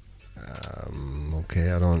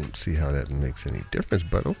 Okay, I don't see how that makes any difference,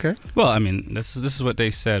 but okay. Well, I mean, this is what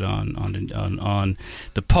they said on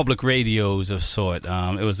the public radios of sort.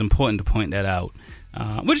 It was important to point that out,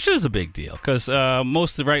 which is a big deal because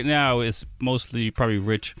most of right now is mostly probably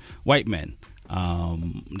rich white men.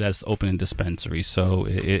 That's opening dispensaries, so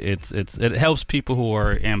it helps people who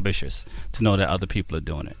are ambitious to know that other people are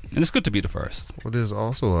doing it, and it's good to be the first. Well, there's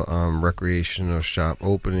also a recreational shop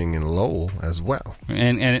opening in Lowell as well,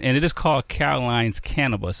 and it is called Caroline's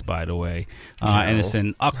Cannabis, by the way, and it's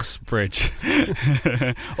in Uxbridge,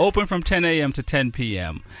 open from 10 a.m. to 10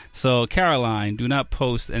 p.m. So Caroline, do not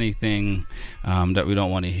post anything that we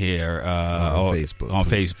don't want to hear on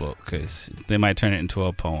Facebook because they might turn it into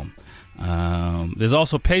a poem. There's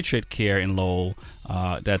also Patriot Care in Lowell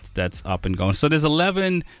that's up and going. So there's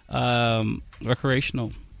 11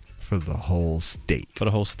 recreational for the whole state.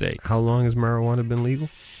 How long has marijuana been legal?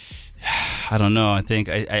 I don't know. I think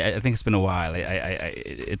it's been a while.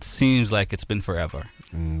 It seems like it's been forever.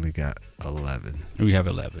 And we got 11. We have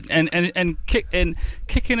 11, and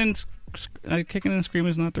kicking and kicking and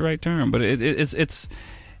screaming is not the right term, but it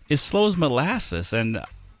slows molasses, and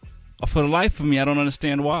for the life of me, I don't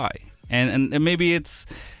understand why. And maybe it's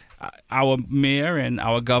our mayor and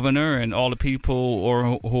our governor and all the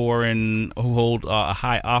people who hold a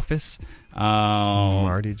high office.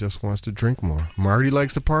 Marty just wants to drink more. Marty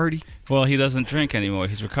likes to party. Well, he doesn't drink anymore.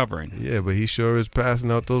 He's recovering. Yeah, but he sure is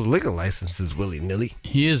passing out those liquor licenses willy-nilly.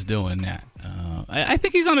 He is doing that. I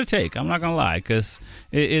think he's on a take. I'm not going to lie, because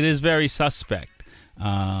it is very suspect.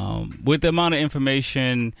 With the amount of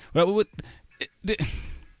information...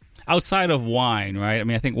 outside of wine, right? I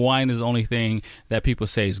mean, I think wine is the only thing that people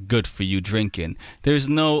say is good for you drinking. There's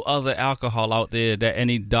no other alcohol out there that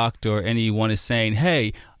any doctor or anyone is saying,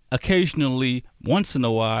 hey, occasionally, once in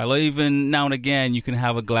a while, or even now and again, you can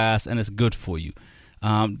have a glass and it's good for you.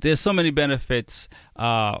 There's so many benefits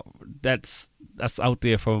that's out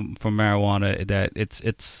there from marijuana that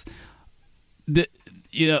it's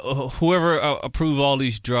whoever approved all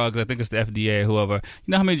these drugs, I think it's the FDA, whoever.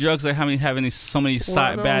 You know how many drugs are having so many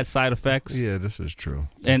bad side effects? Yeah, this is true.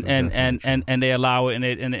 And they allow it,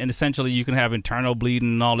 and essentially you can have internal bleeding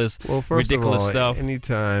and all this ridiculous stuff.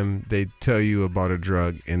 Anytime they tell you about a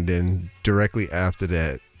drug, and then directly after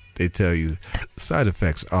that they tell you side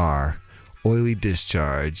effects are oily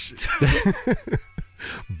discharge,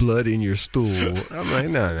 blood in your stool. I'm like,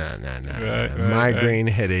 no. Migraine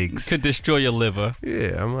headaches. Could destroy your liver.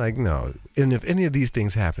 Yeah, I'm like, no. And if any of these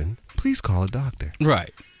things happen, please call a doctor.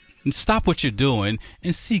 Right. And stop what you're doing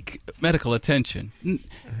and seek medical attention.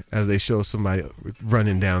 As they show somebody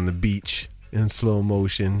running down the beach in slow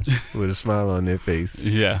motion with a smile on their face.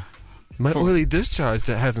 Yeah. My oily discharge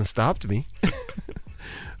that hasn't stopped me.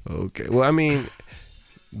 Okay. Well, I mean,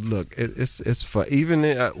 look, it's fun. Even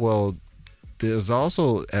there's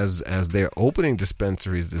also as they're opening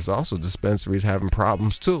dispensaries, there's also dispensaries having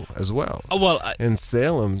problems too as well. Oh, well, in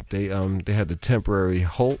Salem, they had the temporary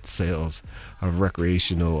halt sales of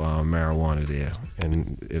recreational marijuana there,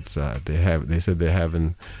 and it's they said they're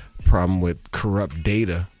having a problem with corrupt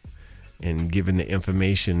data and giving the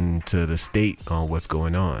information to the state on what's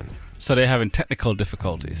going on. So they're having technical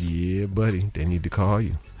difficulties. Yeah, buddy, they need to call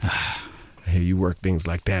you. Hey, you work things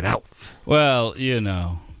like that out. Well,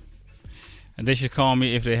 and they should call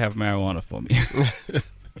me if they have marijuana for me.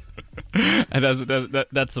 And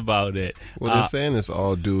that's about it. Well, they're saying it's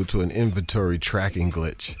all due to an inventory tracking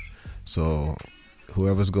glitch. So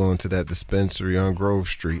whoever's going to that dispensary on Grove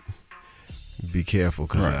Street, be careful,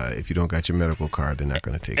 because if you don't got your medical card, they're not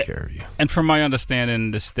going to take care of you. And from my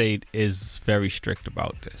understanding, the state is very strict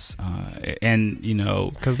about this.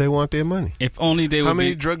 Because they want their money. If only they would. How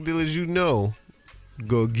many drug dealers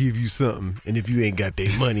go give you something, and if you ain't got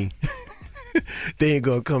their money... they ain't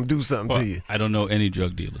gonna come do something to you. I don't know any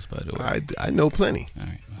drug dealers, by the way. I know plenty. All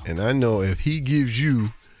right, and I know if he gives you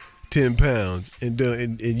 10 pounds and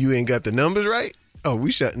you ain't got the numbers right,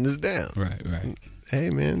 we shutting this down. Right. Hey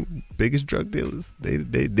man, biggest drug dealers,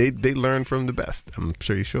 they learn from the best. I'm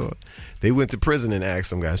pretty sure. They went to prison and asked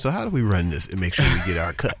some guys, so how do we run this and make sure we get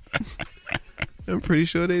our cut? I'm pretty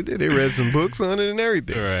sure they did. They read some books on it and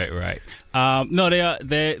everything. Right. No,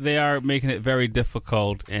 they are making it very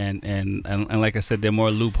difficult, and like I said, there are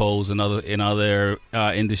more loopholes in other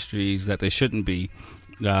industries that they shouldn't be,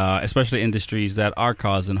 especially industries that are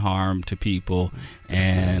causing harm to people.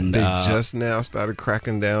 And they just now started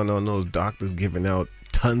cracking down on those doctors giving out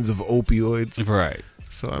tons of opioids. Right.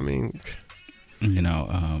 So I mean,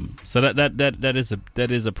 so that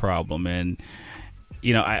is a problem, and.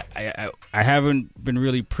 I haven't been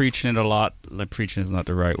really preaching it a lot. Like, preaching is not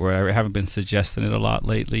the right word. I haven't been suggesting it a lot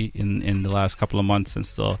lately in the last couple of months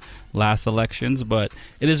since the last elections. But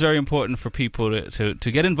it is very important for people to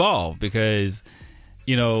get involved because,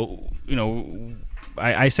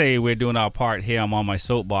 I say we're doing our part here. I'm on my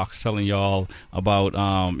soapbox telling y'all about,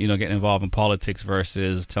 getting involved in politics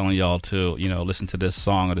versus telling y'all to, listen to this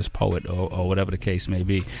song or this poet or whatever the case may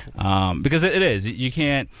be. Because it is. You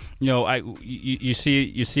can't, you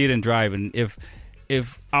see it in driving.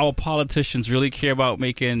 If our politicians really care about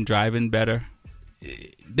making driving better,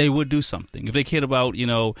 they would do something. If they cared about,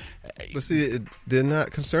 But see, they're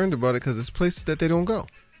not concerned about it because it's places that they don't go.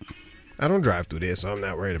 I don't drive through there, so I'm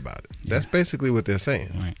not worried about it. Yeah. That's basically what they're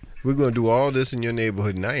saying. Right. We're going to do all this in your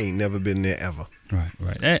neighborhood, and I ain't never been there ever. Right.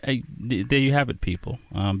 There you have it, people.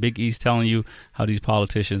 Big E's telling you how these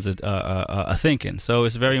politicians are thinking. So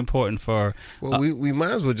it's very important for... Well, we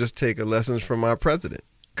might as well just take a lessons from our president.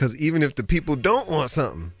 Because even if the people don't want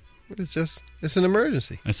something, it's an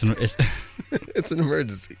emergency. It's an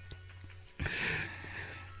emergency.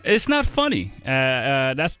 It's not funny.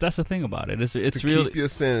 That's the thing about it. It's to really keep your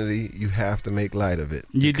sanity. You have to make light of it.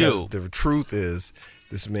 You do. The truth is,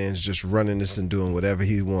 This man's just running this and doing whatever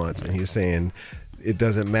he wants, and he's saying it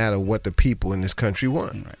doesn't matter what the people in this country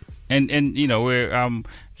want. Right. And you know, we're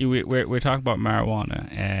talking about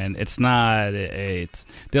marijuana, and it's not. There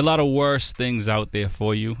are a lot of worse things out there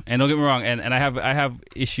for you. And don't get me wrong. And I have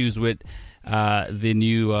issues with the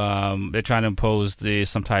new. They're trying to impose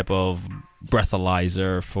some type of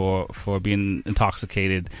breathalyzer for being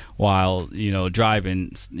intoxicated while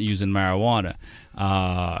driving using marijuana.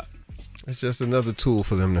 It's just another tool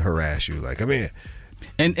for them to harass you. Like, come here.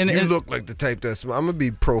 And you look like the type that's. I'm gonna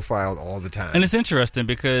be profiled all the time. And it's interesting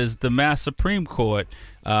because the Mass Supreme Court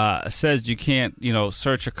says you can't,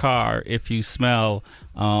 search a car if you smell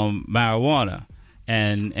marijuana.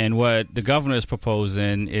 And what the governor is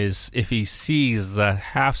proposing is if he sees a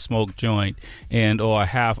half-smoked joint and or a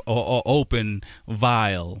half or open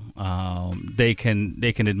vial, they can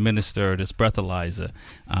administer this breathalyzer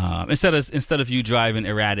instead of you driving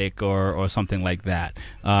erratic or something like that,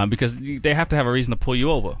 because they have to have a reason to pull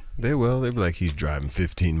you over. They will. They'll be like, he's driving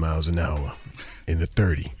 15 miles an hour in the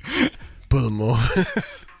 30. Pull him over.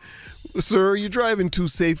 Sir, you're driving too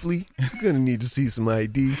safely. You're gonna need to see some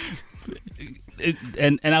ID.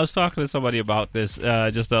 And I was talking to somebody about this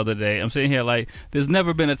just the other day. I'm sitting here like, there's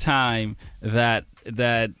never been a time that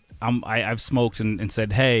I've smoked and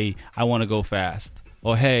said, hey, I want to go fast,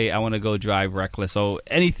 or hey, I want to go drive reckless, or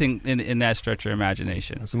anything in that stretch of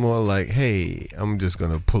imagination. It's more like, hey, I'm just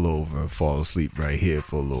gonna pull over and fall asleep right here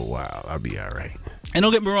for a little while. I'll be all right. And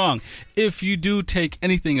don't get me wrong, if you do take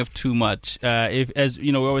anything of too much, as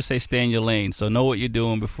you know, we always say, stay in your lane. So know what you're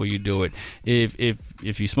doing before you do it.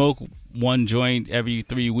 If you smoke one joint every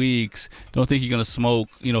 3 weeks, don't think you're gonna smoke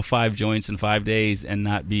 5 joints in 5 days and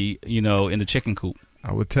not be in the chicken coop.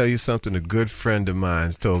 I will tell you something a good friend of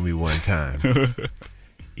mine's told me one time.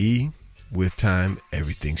 With time,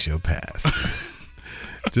 everything shall pass.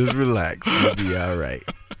 Just relax, you'll be all right.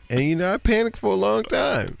 And I panicked for a long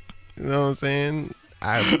time. You know what I'm saying?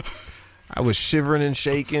 I was shivering and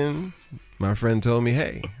shaking. My friend told me,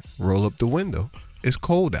 hey, roll up the window. It's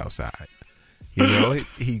cold outside.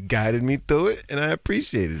 He guided me through it, and I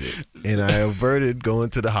appreciated it. And I averted going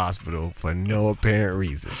to the hospital for no apparent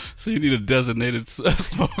reason. So you need a designated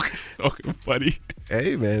smoking buddy.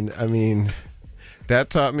 Hey, man, I mean, that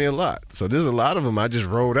taught me a lot. So there's a lot of them I just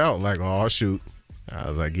rolled out like, oh, shoot. I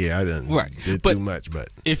was like, yeah, I did too much, but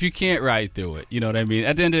if you can't ride through it, you know what I mean?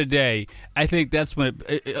 At the end of the day, I think that's when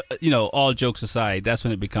all jokes aside, that's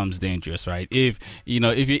when it becomes dangerous, right? If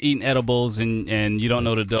you're eating edibles and you don't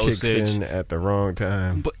know the dosage, kicks in at the wrong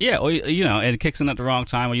time. But yeah, or and it kicks in at the wrong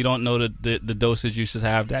time, or you don't know the dosage you should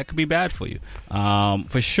have, that could be bad for you,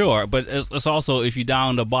 for sure. But it's also, if you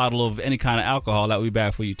downed a bottle of any kind of alcohol, that would be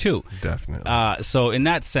bad for you too. Definitely. So in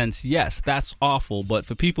that sense, yes, that's awful. But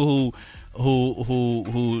for people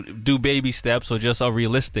who do baby steps or just are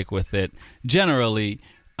realistic with it, generally,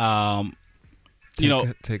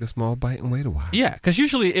 take a small bite and wait a while. Yeah, because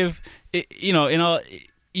usually if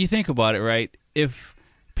you think about it, right? If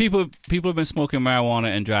people have been smoking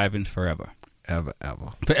marijuana and driving forever, ever,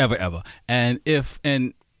 and if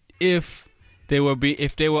they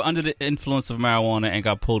were under the influence of marijuana and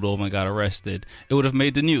got pulled over and got arrested, it would have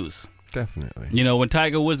made the news. Definitely. When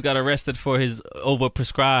Tiger Woods got arrested for his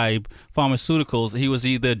overprescribed pharmaceuticals, he was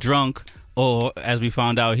either drunk or, as we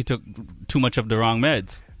found out, he took too much of the wrong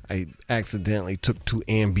meds. I accidentally took too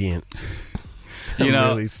Ambient. I'm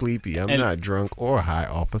really sleepy. I'm not drunk or high,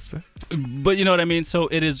 officer. But you know what I mean? So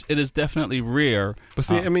it is definitely rare. But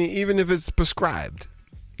see, I mean, even if it's prescribed,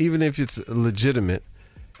 even if it's legitimate,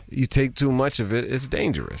 you take too much of it, it's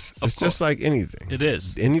dangerous. It's just like anything. It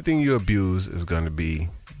is. Anything you abuse is going to be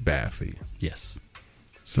bad for you. Yes.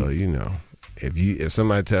 So if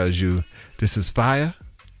somebody tells you this is fire,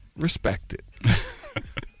 respect it.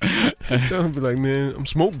 Don't be like, man, I'm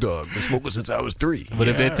smoke dog. I've been smoking since I was 3. But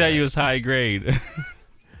if they tell you it's high grade,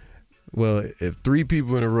 well, if 3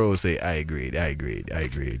 people in a row say I agree,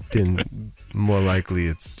 then more likely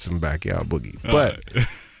it's some backyard boogie. But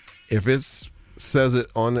if it's says it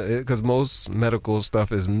on because most medical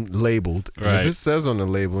stuff is labeled, and if it says on the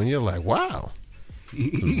label and you're like, wow,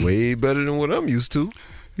 way better than what I'm used to,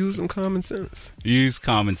 use some common sense. Use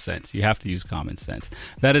common sense. You have to use common sense.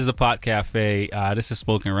 That is the Pot Cafe. This is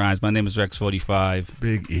Smoking Rhymes. My name is Rex45.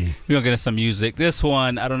 Big E. We're gonna get into some music. This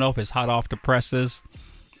one, I don't know if it's hot off the presses,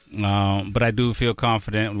 but I do feel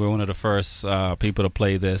confident we're one of the first people to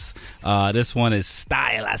play this. This one is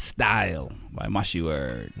Style a Style by Mashi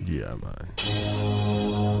Word. Yeah, man.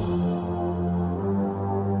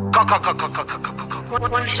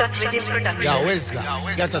 Yo, Whistler,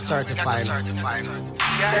 get a certified.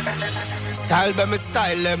 Style by me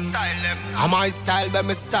style them. I'm my style by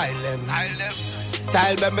me style them.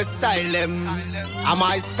 Style be me style them. I'm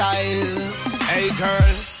my style. Hey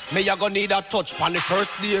girl, me a gonna need a touch on the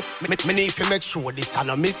first date. Me need to make sure this ain't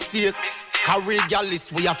a mistake. Carry gal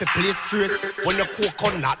list we have to play straight. When you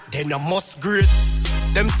coconut, then you must grate.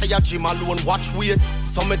 Them say a gym alone, watch weight.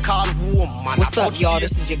 So me call home, man. What's up, y'all?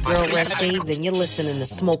 This is your girl, Red Shades, and you're listening to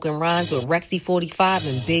Smoking Rhymes with Rexy 45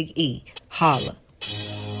 and Big E. Holla.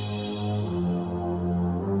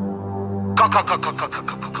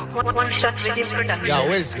 Yo,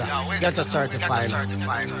 Whistler, get a certified.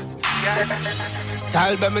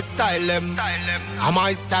 Style be me style them. I'm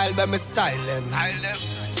my style be me style them.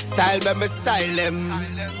 Style be me style them.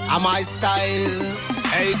 I'm my style.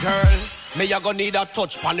 Hey girl, me a gonna need a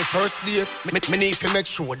touch on the first date. Me need to make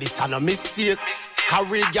sure this ain't a mistake.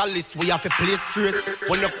 Carry gal list we have to play straight.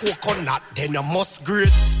 When you coconut, then you must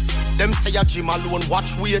grate. Them say a gym alone,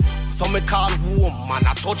 watch weight. So me call home, man,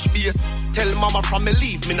 I touch base. Tell mama from me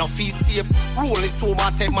leave, me no feel safe. Rolling so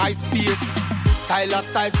I take my space. Style a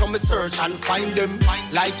style, so me search and find them.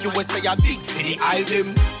 Like you will say a dig for the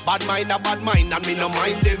album. Bad mind, and me no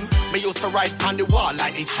mind them. Me used to write on the wall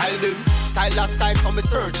like the child them. Style a style, so me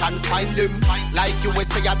search and find them. Like you will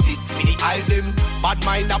say a dig for the album. Bad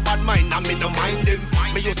mind, and me no mind them.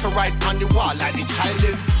 Me used to write on the wall like the child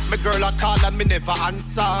them. Me girl a call and me never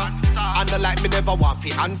answer. And I like me never want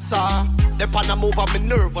to answer. Them pan a move and me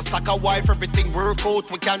nervous like a wife. Everything work out,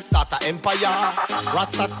 we can start an empire.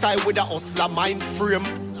 Rasta style with a hustler mind frame.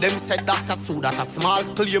 Them said Dr. Sue that a small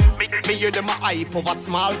claim. Me hear them a hype of a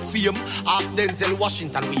small fame. Ask Denzel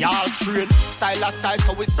Washington, we all train. Style a style,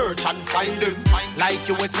 so we search and find them. Like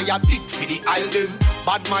you will say a big for the island.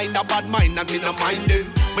 Bad mind, and me no mind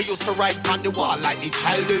them. Me used to write on the wall like the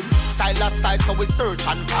child them. Style a style, so we search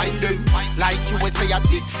and find them. Like you will say a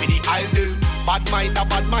big for the island. Bad mind,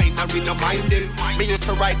 and we no mind them. Me used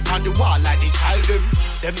to write on the wall like the child them.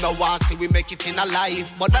 Them no want see we make it in a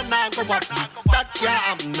life, but that not go up. That can't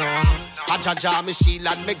happen, no. I jaja me shield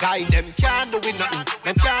and me guide them. Can't do it nothing,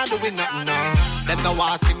 them can't do it nothing, no. Them no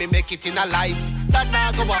want see me make it in a life, that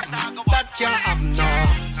not go up. That can't happen, no.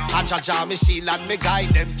 I jaja me shield and me guide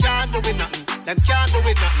them. Can't do it nothing, them can't do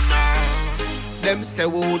it nothing, no. Them say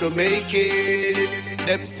would make it.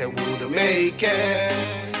 Them say would make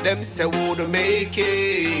it. Them say would make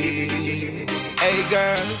it. Hey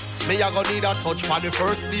girl, me a gonna need a touch for the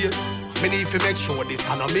first date. Me need to make sure this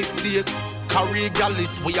ain't a mistake. Carry gal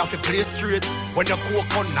list we have to play straight. When you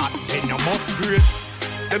coconut, then you must grate.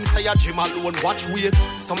 Them say a gym alone, watch weight.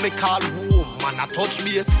 So me call home, man, I touch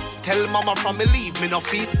base. Tell mama from me leave, me no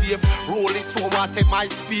feel safe. Rolling so I take my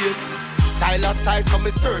space. Style a style, so me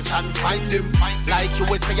search and find them. Like you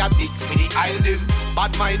will say a big for the island.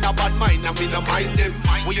 Bad mind, and me no mind them.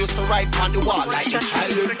 We used to write on the wall like the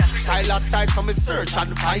child them. Style a style, so me search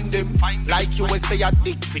and find them. Like you will say a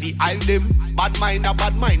dick for the island. Bad mind,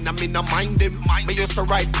 and me no mind them. Me used to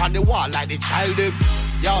write on the wall like the child them.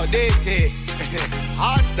 Yo, DT.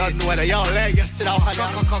 I don't know whether y'all leg you sit down.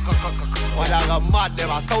 When I got mad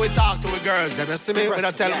them, so we talk to the girls. You see me? We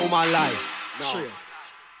don't tell woman lie. No.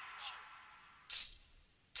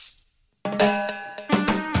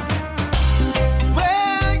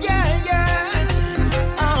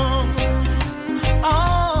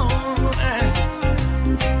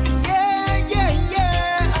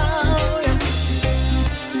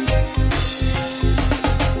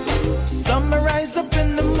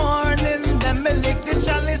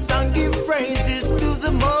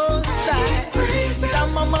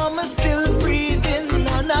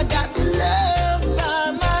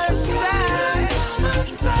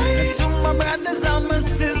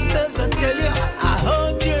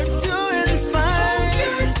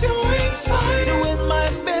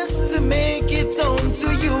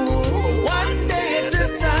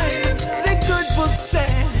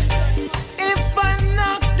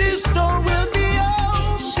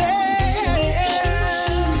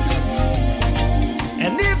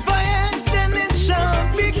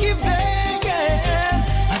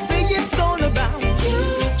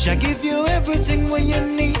 I give you everything when you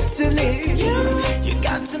need to live. You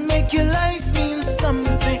got to make your life mean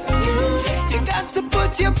something. You got to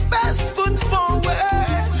put your best foot forward.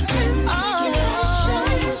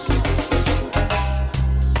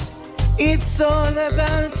 It's all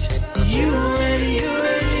about you and you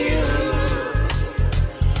and you.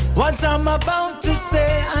 What I'm about to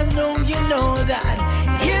say, I know you know that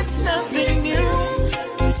it's nothing new.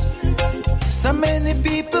 So many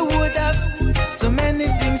people would have so many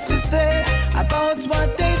things to say about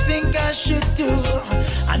what they think I should do.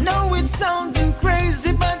 I know it's sounding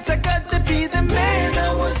crazy, but I got to be the man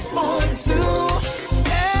I was born to.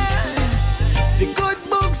 Yeah. The good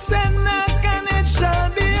book said knock and it shall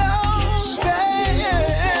be open.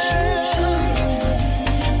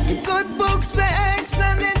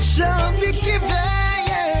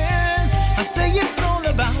 I say it's all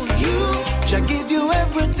about you. Jah give you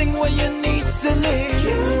everything what you need to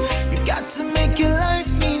live. You got to make your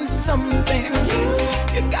life mean something.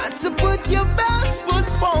 You got to put your best foot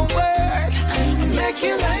forward. Make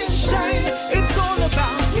your life shine. It's all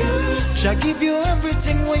about you. Jah give you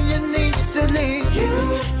everything what you need to live.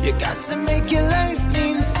 You got to make your life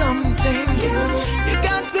mean something. You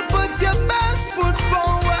got to put your best foot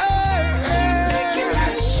forward. Make your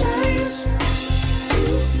life shine.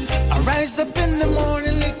 I rise up in the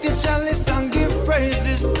morning, lick the chalice and give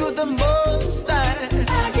praises to the Most High.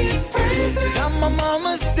 I give praises. And my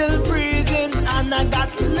mama's still breathing and I got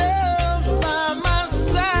love by my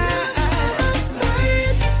side.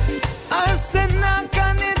 I said knock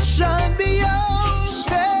and it shall be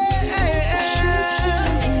open.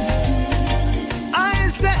 I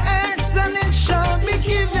say ask and it shall be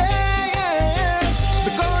given.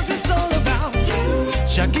 Because it's all about you.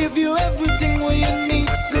 Shall give you everything what you need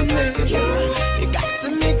to live. You got to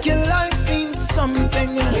make your life mean something.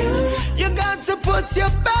 You got to put your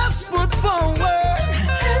best foot forward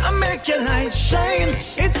and make your light shine.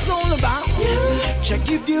 It's all about you. Shall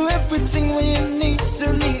give you everything what you need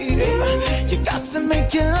to live. You got to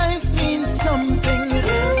make your life mean something.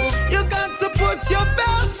 You got to put your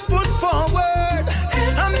best foot forward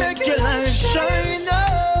and make your life shine.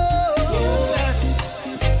 Oh,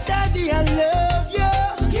 Daddy, I love you.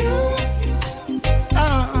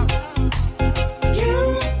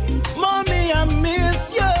 Mommy, I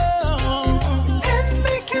miss you. And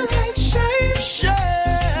make your light shine, shine.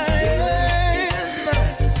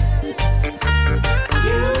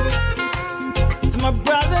 To my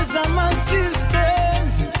brothers and my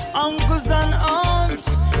sisters, uncles and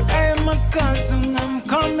aunts, hey, my cousin, I'm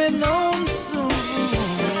coming home soon.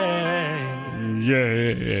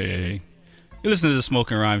 Yeah. You listen to the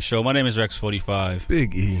Smoking Rhyme Show. My name is Rex45.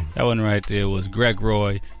 Big E. That one right there was Greg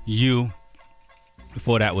Roy, You.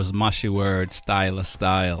 Before that was Mushy Word, Style of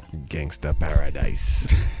Style. Gangsta Paradise.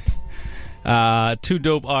 Two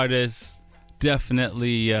dope artists.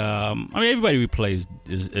 Definitely. I mean, everybody we play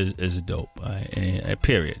is dope.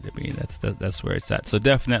 Period. I mean, that's where it's at. So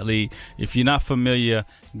definitely, if you're not familiar,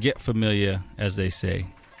 get familiar, as they say.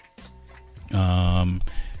 Send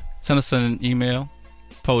us an email,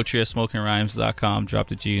 poetry@smokingrhymes.com. Drop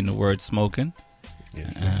the G in the word smoking.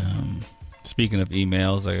 Yes, speaking of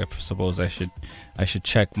emails, I suppose I should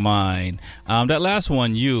check mine. That last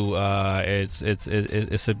one, You, it's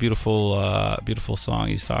a beautiful song.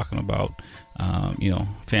 He's talking about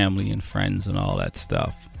family and friends and all that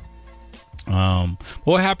stuff.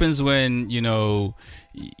 What happens when you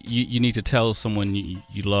need to tell someone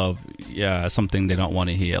you love something they don't want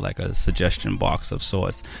to hear, like a suggestion box of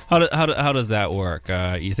sorts? How does that work?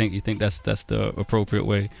 You think that's the appropriate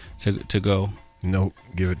way to go? Nope,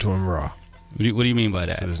 give it to them raw. What do you mean by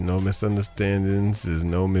that? So there's no misunderstandings, there's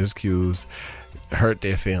no miscues. Hurt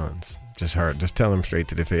their feelings. Just tell them straight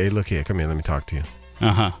to their face. Hey, look here, come here, let me talk to you.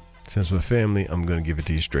 Since we're family, I'm gonna give it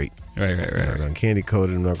to you straight. Right. I'm not gonna candy coat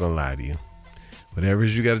it. I'm not gonna lie to you. Whatever it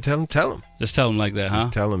is you got to tell them. Just tell them like that, huh?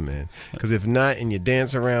 Just tell them, man. Because if not, and you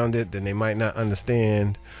dance around it, then they might not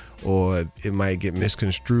understand, or it might get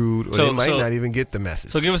misconstrued, or they might not even get the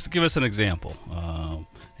message. So give us an example.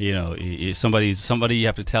 Somebody you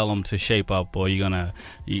have to tell them to shape up, or you're gonna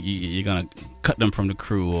cut them from the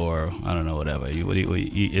crew, or I don't know, whatever.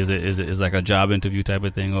 Is it like a job interview type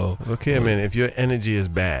of thing, or? Look here, man. If your energy is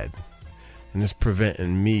bad, and it's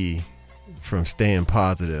preventing me from staying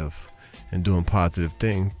positive and doing positive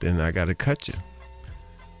things, then I gotta cut you.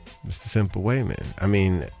 It's the simple way, man. I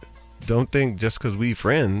mean, don't think just because we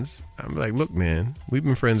friends, I'm like, look, man, we've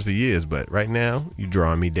been friends for years, but right now you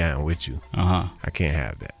drawing me down with you. I can't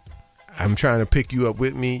have that. I'm trying to pick you up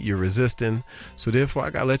with me. You're resisting, so therefore I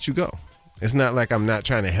gotta let you go. It's not like I'm not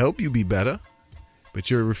trying to help you be better, but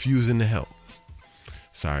you're refusing to help.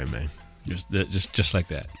 Sorry, man. Just like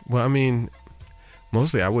that. Well, I mean,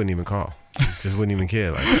 mostly I wouldn't even call. Just wouldn't even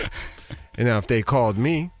care. Like. And now if they called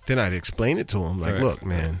me, then I'd explain it to them. Like, look,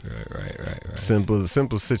 man. Right. Simple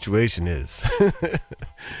situation is,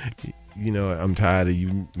 I'm tired of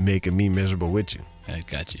you making me miserable with you. I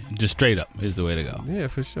got you. Just straight up is the way to go. Yeah,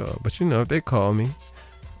 for sure. But if they call me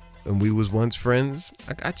and we was once friends,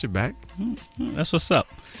 I got your back. That's what's up.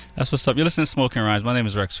 You're listening to Smoking Rhymes. My name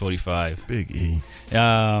is Rex45. Big E.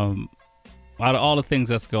 Out of all the things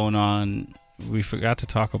that's going on, we forgot to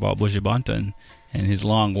talk about Buju Banton and his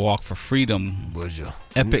long walk for freedom. Buju.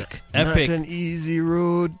 Epic. Not an easy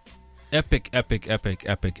road. Epic.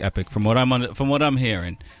 From what I'm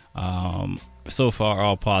hearing, so far,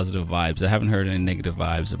 all positive vibes. I haven't heard any negative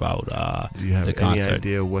vibes about Do you have the concert. any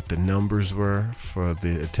idea what the numbers were for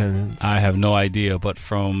the attendance? I have no idea, but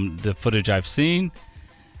from the footage I've seen,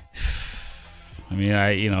 I mean,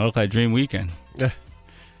 it looked like Dream Weekend. Yeah.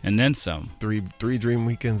 And then some. Three Dream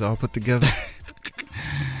Weekends all put together.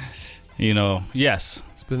 Yes.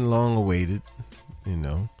 It's been long awaited,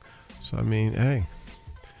 So, I mean, hey.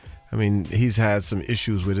 I mean, he's had some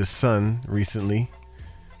issues with his son recently.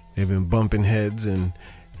 They've been bumping heads, and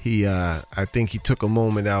I think he took a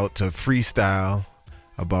moment out to freestyle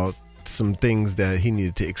about some things that he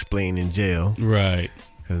needed to explain in jail. Right.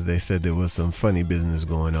 Because they said there was some funny business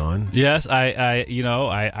going on. Yes, I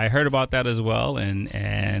heard about that as well,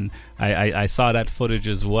 and I saw that footage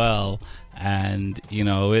as well, and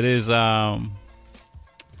it is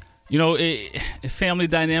family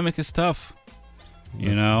dynamic is tough,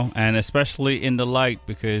 and especially in the light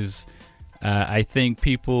because I think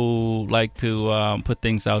people like to put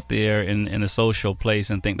things out there in a social place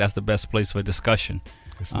and think that's the best place for discussion.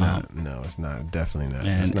 It's not. No, it's not. Definitely not.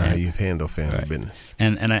 That's not how you handle family business.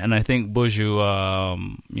 And I think Buju,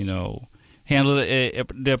 handled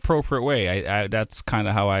it the appropriate way. That's kind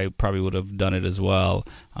of how I probably would have done it as well.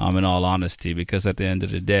 In all honesty, because at the end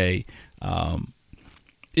of the day,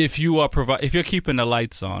 if you're keeping the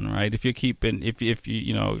lights on, right? If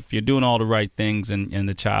you're doing all the right things, and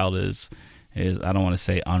the child is I don't want to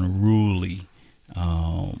say unruly.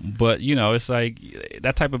 But it's like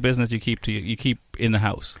that type of business you keep in the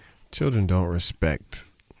house. Children don't respect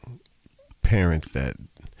parents that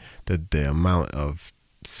the amount of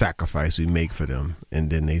sacrifice we make for them, and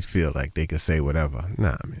then they feel like they can say whatever.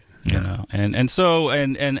 Nah, man.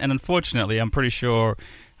 And unfortunately, I'm pretty sure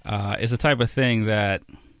it's the type of thing that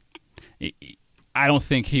I don't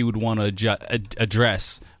think he would want to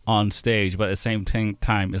address on stage. But at the same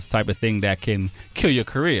time, it's the type of thing that can kill your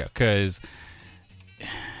career because.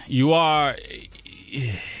 You are,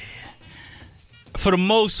 for the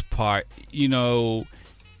most part,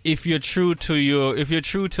 if you're true to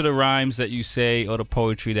the rhymes that you say or the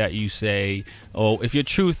poetry that you say, or if you're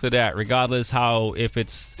true to that, regardless if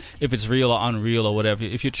it's real or unreal or whatever,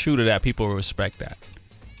 if you're true to that, people will respect that.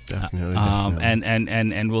 Definitely.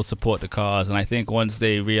 And will support the cause. And I think once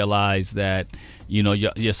they realize that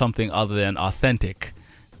you're something other than authentic.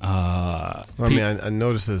 I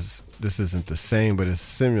noticed this isn't the same, but it's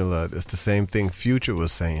similar. It's the same thing Future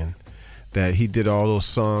was saying, that he did all those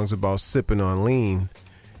songs about sipping on lean,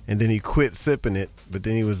 and then he quit sipping it, but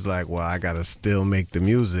then he was like, well, I gotta still make the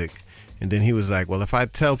music. And then he was like, well, if I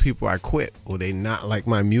tell people I quit, will they not like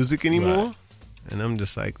my music anymore? Right. And I'm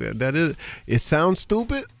just like, it sounds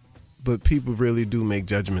stupid, but people really do make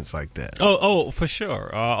judgments like that. Oh, for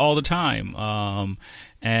sure. All the time.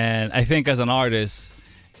 And I think as an artist,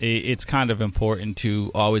 it's kind of important to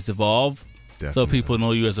always evolve. Definitely. So people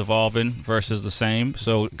know you as evolving versus the same.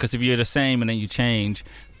 So, because if you're the same and then you change,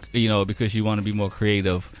 because you want to be more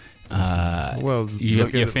creative,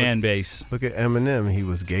 your fan base. Look at Eminem. He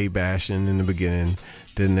was gay bashing in the beginning.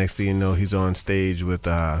 Then next thing you know, he's on stage with,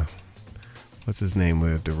 what's his name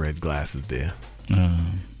with the red glasses there?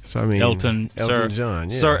 So, I mean, Elton John.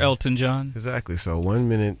 Yeah. Sir Elton John. Exactly. So 1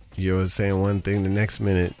 minute you're saying one thing, the next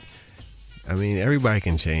minute, I mean, everybody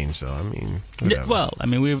can change. So I mean, whatever. Yeah, well, I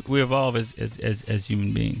mean, we evolve as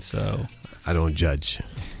human beings. So I don't judge.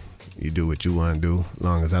 You do what you want to do, as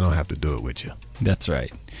long as I don't have to do it with you. That's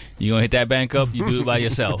right. You gonna hit that bank up? You do it by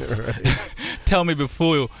yourself. Tell me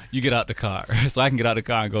before you get out the car, so I can get out the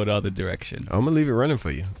car and go the other direction. I'm gonna leave it running for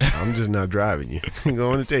you. I'm just not driving you. I'm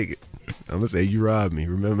going to take it. I'm gonna say you robbed me.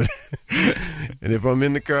 Remember that? And if I'm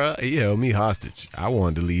in the car, he held me hostage. I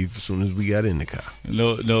wanted to leave as soon as we got in the car.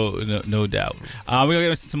 No doubt. We're gonna get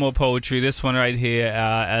into some more poetry. This one right here,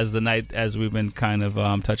 as we've been kind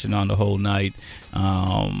of touching on the whole night,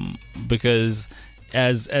 because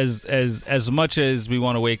as much as we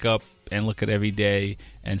want to wake up and look at every day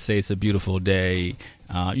and say it's a beautiful day,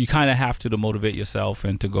 you kind of have to motivate yourself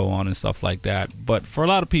and to go on and stuff like that. But for a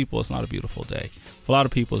lot of people, it's not a beautiful day. For a lot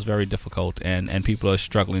of people, it's very difficult, and people are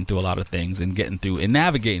struggling through a lot of things and getting through and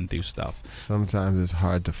navigating through stuff. Sometimes it's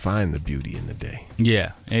hard to find the beauty in the day.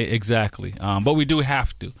 Yeah, exactly. But we do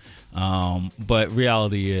have to. But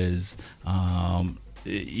reality is,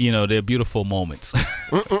 they're beautiful moments.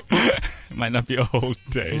 It might not be a whole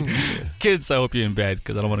day. Yeah. Kids, I hope you're in bed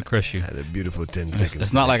because I don't want to crush you. I had a beautiful 10 seconds.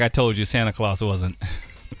 It's not like I told you Santa Claus wasn't.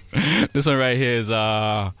 This one right here is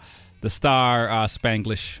the Star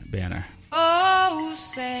Spanglish Banner. Oh,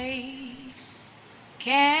 say,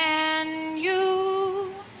 can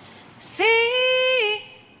you see?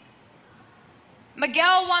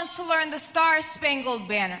 Miguel wants to learn the Star Spangled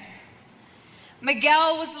Banner.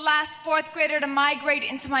 Miguel was the last fourth grader to migrate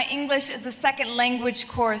into my English as a second language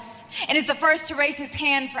course and is the first to raise his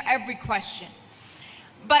hand for every question.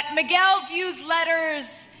 But Miguel views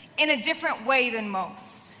letters in a different way than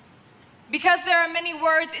most. Because there are many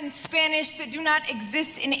words in Spanish that do not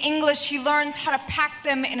exist in English, he learns how to pack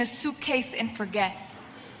them in a suitcase and forget.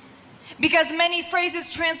 Because many phrases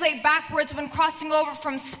translate backwards when crossing over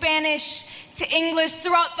from Spanish to English,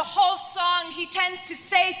 throughout the whole song, he tends to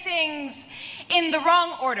say things in the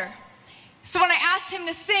wrong order. So when I asked him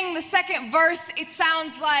to sing the second verse, it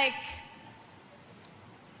sounds like,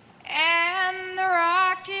 and the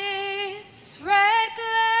rocket's red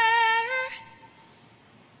glare,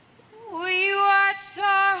 we watched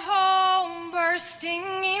our home bursting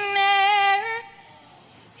in air.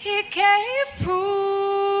 It gave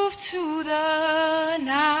proof to the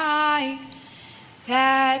night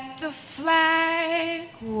that the flag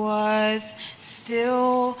was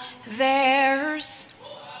still theirs.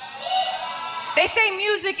 They say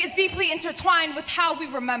music is deeply intertwined with how we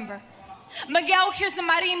remember. Miguel hears the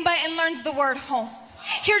marimba and learns the word home.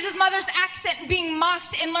 Hears his mother's accent being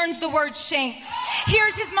mocked and learns the word shame.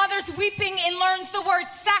 Hears his mother's weeping and learns the word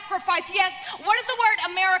sacrifice. Yes, what does the word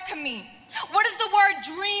America mean? What does the word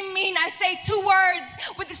dream mean? I say two words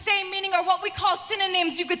with the same meaning or what we call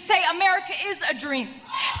synonyms. You could say America is a dream.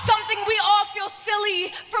 Something we all feel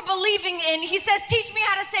silly for believing in. He says, teach me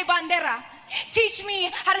how to say bandera. Teach me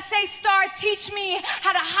how to say star. Teach me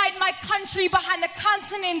how to hide my country behind the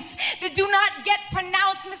consonants that do not get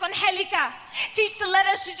pronounced, Miss Angelica. Teach the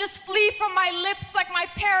letters to just flee from my lips like my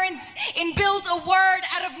parents and build a word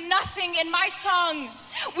out of nothing in my tongue.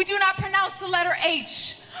 We do not pronounce the letter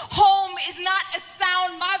H. Home is not a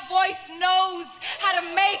sound my voice knows how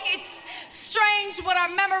to make. It's strange what our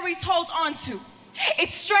memories hold on to.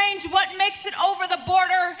 It's strange what makes it over the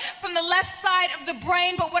border from the left side of the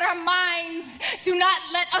brain, but what our minds do not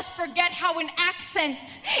let us forget how an accent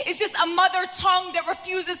is just a mother tongue that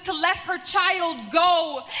refuses to let her child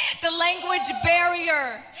go. The language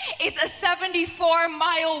barrier is a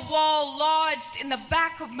 74-mile wall lodged in the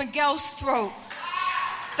back of Miguel's throat.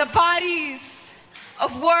 The bodies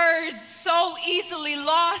of words so easily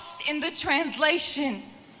lost in the translation.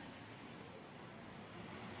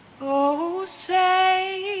 Oh,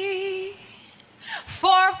 say,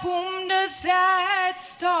 for whom does that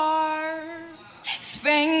star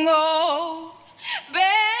spangled banner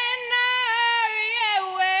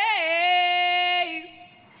wave?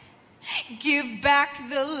 Give back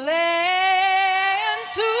the land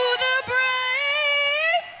to the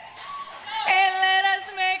brave and let us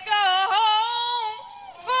make a home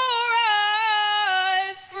for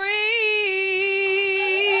us free.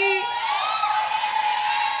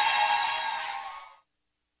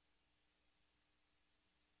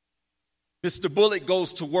 Mr. Bullet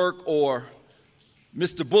goes to work, or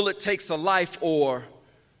Mr. Bullet takes a life, or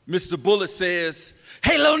Mr. Bullet says,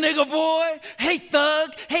 hey, little nigga boy, hey,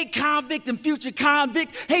 thug, hey, convict and future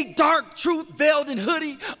convict, hey, dark truth veiled in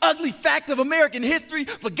hoodie, ugly fact of American history,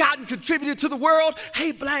 forgotten contributor to the world,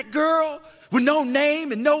 hey, black girl with no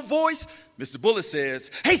name and no voice. Mr. Bullet says,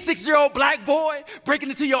 hey, 6-year-old black boy, breaking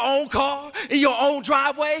into your own car, in your own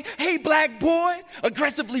driveway. Hey, black boy,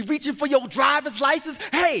 aggressively reaching for your driver's license.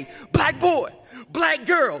 Hey, black boy, black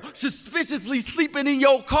girl, suspiciously sleeping in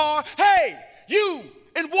your car. Hey, you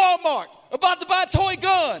in Walmart, about to buy a toy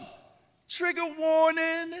gun. Trigger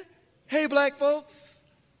warning. Hey, black folks,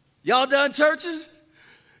 y'all done churching?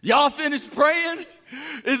 Y'all finished praying?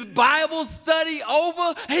 Is Bible study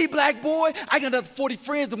over? Hey, black boy, I got another 40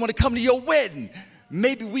 friends that want to come to your wedding.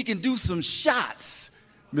 Maybe we can do some shots.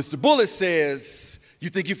 Mr. Bullet says, you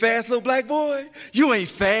think you fast, little black boy? You ain't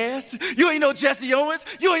fast. You ain't no Jesse Owens.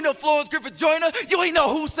 You ain't no Florence Griffith Joyner. You ain't no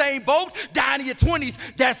Usain Bolt. Dying in your 20s,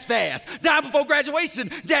 that's fast. Dying before graduation,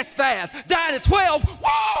 that's fast. Dying at 12,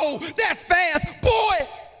 whoa, that's fast. Boy,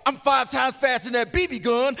 I'm 5 times faster than that BB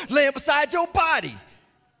gun laying beside your body.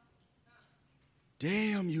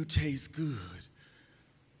 Damn, you taste good.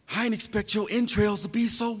 I didn't expect your entrails to be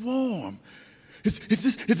so warm. Is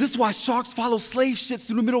this why sharks follow slave ships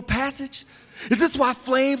through the Middle Passage? Is this why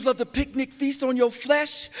flames love to picnic feast on your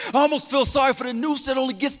flesh? I almost feel sorry for the noose that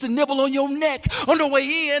only gets to nibble on your neck. On the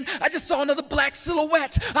way in, I just saw another black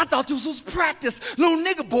silhouette. I thought this was practice. Little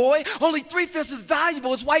nigga boy, only 3/5 as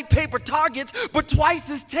valuable as white paper targets, but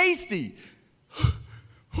twice as tasty.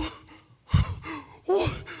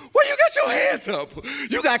 Why you got your hands up?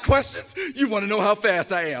 You got questions? You want to know how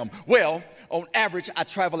fast I am? Well, On average, I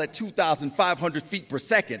travel at 2,500 feet per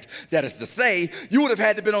second. That is to say, you would have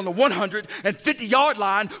had to been on the 150-yard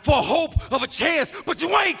line for a hope of a chance, but you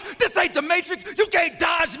ain't. This ain't the Matrix. You can't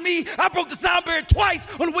dodge me. I broke the sound barrier twice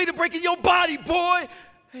on the way to breaking your body, boy.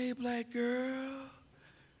 Hey, black girl.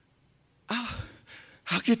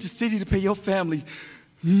 I'll get the city to pay your family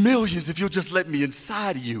millions if you'll just let me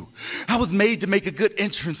inside of you. I was made to make a good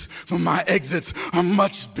entrance, but my exits are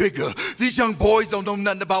much bigger. These young boys don't know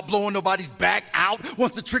nothing about blowing nobody's back out.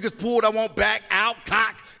 Once the trigger's pulled, I won't back out.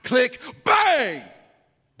 Cock, click, bang!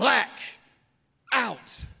 Black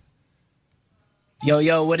out.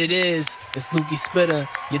 Yo, what it is? It's Lukey Spitter.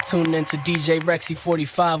 You're tuning into DJ Rexy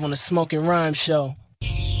 45 on the Smoking Rhyme Show.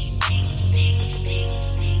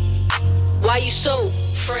 Why you so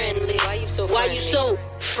friendly? Why you so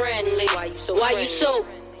friendly? Why you so friendly?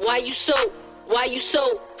 Why you so friendly? Why you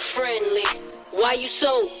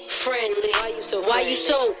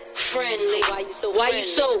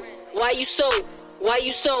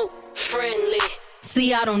so friendly?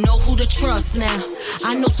 See, I don't know who to trust now.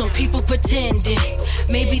 I know some people pretending.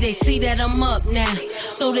 Maybe they see that I'm up now,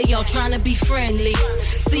 so they all trying to be friendly.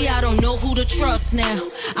 See, I don't know who to trust now.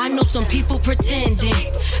 I know some people pretending.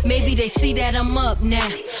 Maybe they see that I'm up now,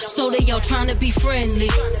 so they all trying to be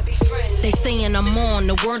friendly. They saying I'm on,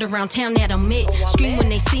 the word around town that I'm it. Scream when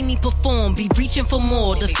they see me perform, be reaching for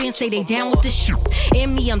more. The fans say they down with the shit.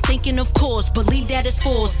 And me, I'm thinking of course, believe that it's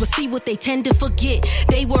forced. But see what they tend to forget,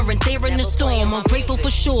 they weren't there in the storm. I'm grateful for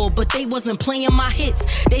sure, but they wasn't playing my hits.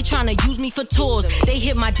 They tryna use me for tours. They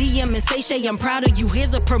hit my DM and say, Shay, I'm proud of you.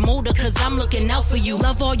 Here's a promoter, cause I'm looking out for you.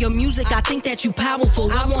 Love all your music, I think that you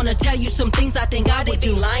powerful. I wanna tell you some things I think I would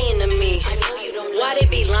do. Lying to me. Why they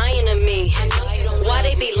be lying to me? Why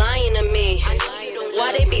they be lying to me?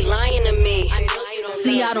 Why they be lying to me?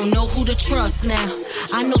 See, I don't know who to trust now.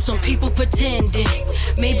 I know some people pretending.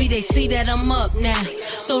 Maybe they see that I'm up now,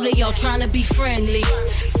 so they all trying to be friendly.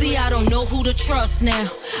 See, I don't know who to trust now.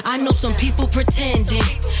 I know some people pretending.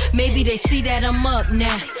 Maybe they see that I'm up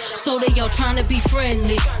now, so they all trying to be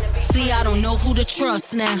friendly. See, I don't know who to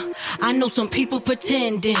trust now. I know some people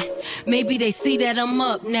pretending. Maybe they see that I'm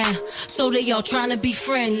up now, so they all trying to be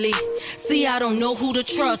friendly. See, I don't know who to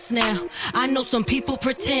trust now. I know some people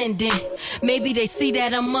pretending. Maybe they see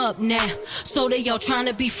that I'm up now, so they all trying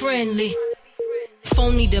to be friendly.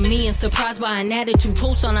 Phony to me and surprised by an attitude.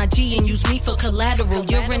 Post on IG and use me for collateral.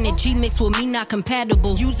 You're in the G mix with me, not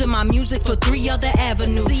compatible. Using my music for 3 other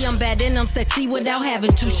avenues. See, I'm bad and I'm sexy without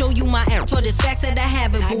having to show you my app for this facts that I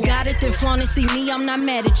haven't. Boo. Got it, then flaunt it. See me, I'm not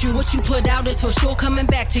mad at you. What you put out is for sure coming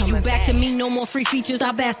back to you. Back to me, no more free features.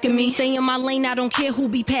 Stop asking me. Stay in my lane, I don't care who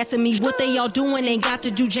be passing me. What they all doing ain't got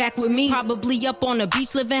to do jack with me. Probably up on the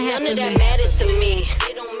beach living happily. None of that matters to me.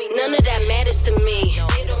 None of that matters to me.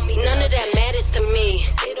 None of that matters to me.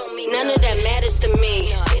 None of that matters to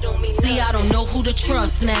me. See, I don't know who to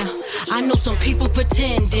trust now. I know some people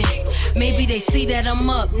pretending. Maybe they see that I'm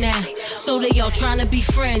up now, so they all trying to be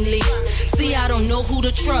friendly. See, I don't know who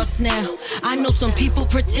to trust now. I know some people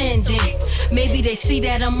pretending. Maybe they see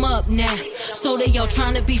that I'm up now, so they all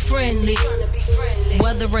trying to be friendly.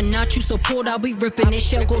 Whether or not you support, I'll be ripping. This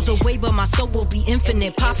shell goes away, but my soul will be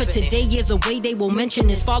infinite. Papa today is away, they will mention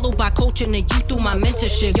this. Followed by coaching the youth through my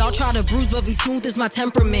mentorship. Y'all try to bruise, but be smooth as my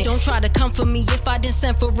temperament. Don't try to come for me if I didn't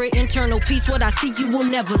send for it. Internal peace, what I see you will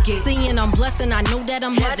never get. Seeing I'm blessed and I know that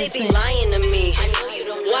I'm heaven sent. Why they be lying to me?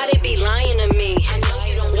 Why they be lying to me?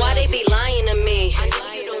 Why they be lying to me?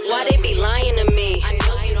 Why they be lying to me?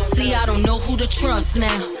 See, I don't know who to trust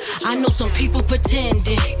now. I know some people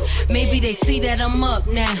pretending. Maybe they see that I'm up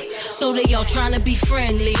now, so they all trying to be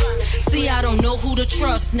friendly. See, I don't know who to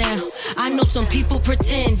trust now. I know some people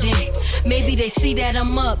pretending. Maybe they see that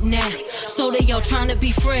I'm up now, so they all trying to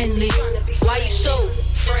be friendly. Why you so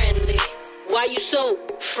friendly? Why you so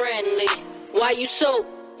friendly? Why you so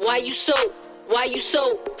friendly? Why you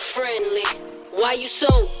so friendly? Why you so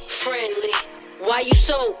friendly? Why you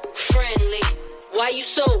so friendly?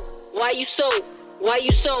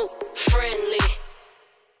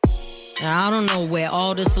 Now, I don't know where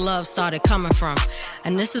all this love started coming from.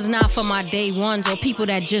 And this is not for my day ones or people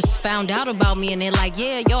that just found out about me and they're like,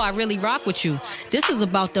 yeah, yo, I really rock with you. This is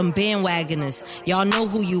about them bandwagoners. Y'all know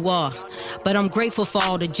who you are. But I'm grateful for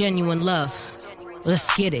all the genuine love.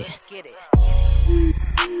 Let's get it.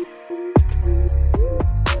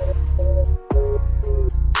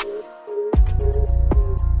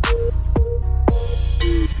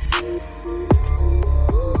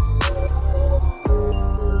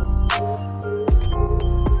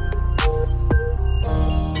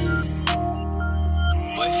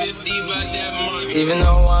 Even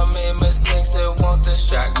though I made mistakes, it won't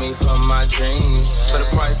distract me from my dreams. Put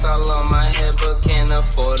a price price all on my head, but can't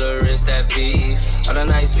afford to risk that beef. All the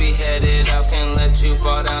nights we headed out, can't let you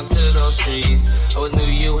fall down to those streets. Always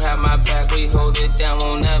knew you had my back, we hold it down,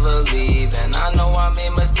 won't never leave. And I know I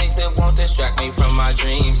made mistakes that won't distract me from my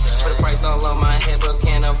dreams. Put a price all on my head, but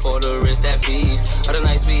can't afford to risk that beef. All the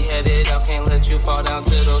nights we headed out, can't let you fall down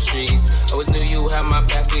to those streets. Always knew you had my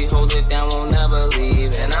back, we hold it down, won't never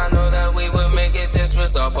leave. And I know that we would make it, this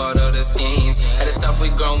was all part of the schemes. Had it tough, we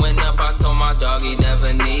growing up, I told my dog he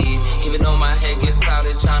never need. Even though my head gets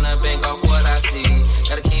clouded, tryna bank off what I see.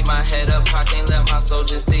 Gotta keep my head up, I can't let my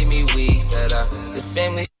soldiers see me weak. Said this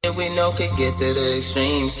family shit we know could get to the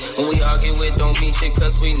extremes. When we argue, it don't mean shit,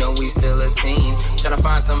 cause we know we still a team. Tryna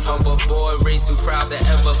find some help, but boy, race through crowds that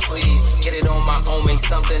ever plead. Get it on my own, make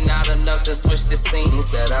something out enough to switch the scene.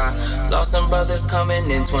 Said I lost some brothers coming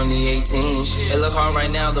in 2018. It look hard right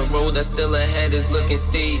now, the road that's still ahead is looking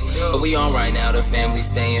steep. But we on right now, the family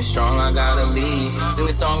staying strong, I gotta lead. Sing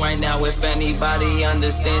this song right now if anybody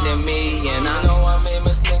understanding me. And I know I made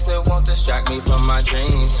mistakes that won't distract me from my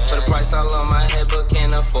dreams. Put a price all on my head, but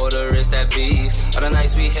can't afford to risk that beef. All the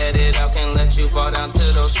nights we headed out, can't let you fall down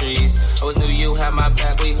to those streets. Always knew you had my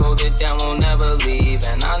back, we hold it down, won't never leave.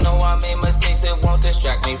 And I know I made mistakes that won't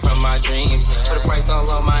distract me from my dreams. Put a price all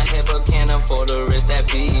on my head, but can't afford to risk that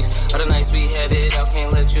beef. All the nights we headed out,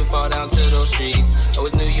 can't let you fall down to those streets.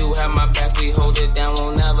 Always knew you had my back, we hold it down,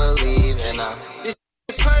 won't never leave. And this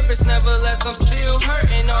purpose, nevertheless, I'm still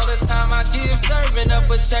hurting. All the time I give, serving up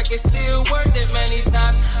a check, it's still worth it. Many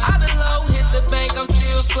times I've been low, hit the bank, I'm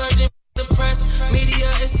still splurging. The press, media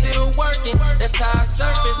is still working, that's how I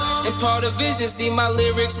surface. And part of vision, see my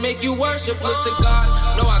lyrics make you worship. Look to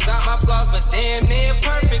God, know I got my flaws, but damn near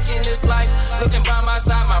perfect in this life. Looking by my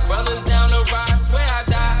side, my brother's down the ride, swear I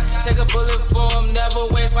die. Take a bullet for him, never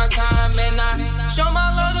waste my time. And I show my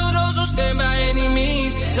love to those who stand by any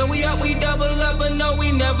means. No, we up, we double up, but no,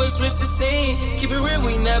 we never switch the scene. Keep it real,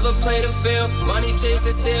 we never play the field. Money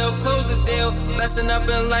chasing still, close the deal. Messing up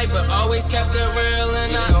in life, but always kept it real.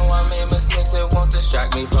 And I know I made mistakes that won't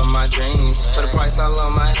distract me from my dreams. Put a price all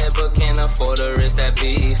on my head, but can't afford to risk that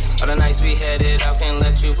beef. All the nights we headed out, can't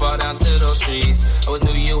let you fall down to those streets. Always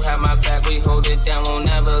knew you had my back, we hold it down, won't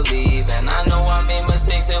never leave. And I know I made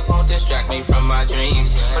mistakes that won't distract me from my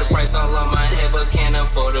dreams. Put a price all on my head, but can't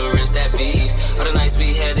afford to risk that beef. All the nights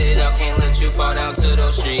we headed out, can't let you fall down to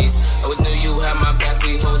those streets. Always knew you had my back,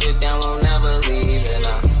 we hold it down, won't never leave. And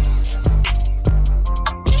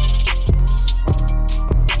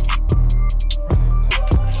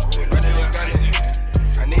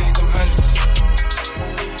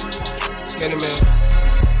Get him in.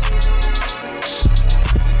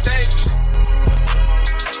 The tapes.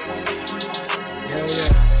 Yeah.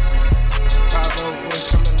 5 old boys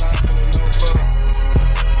coming live in the notebook.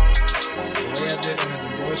 The way I did it, I had the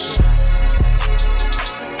bullshit.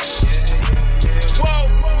 Yeah. Whoa.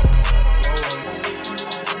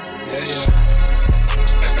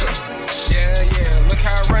 Yeah. Look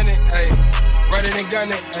how I run it, ayy. Run it and gun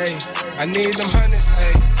it, ayy. I need them hundreds,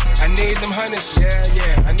 ayy. I need them hundreds, yeah.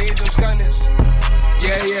 I need them stunners,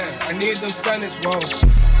 yeah. I need them stunners, whoa.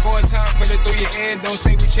 4 times, put it through your ear. Don't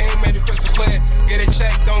say we changed, made it crystal clear. Get a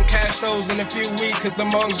check, don't cash those in a few weeks, cause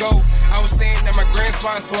I'm on go. I was staying at my grand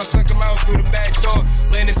spot, so I snuck him out through the back door.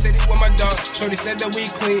 Lay in the city with my dog. Shorty said that we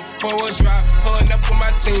clean. 4-wheel drive, pulling up with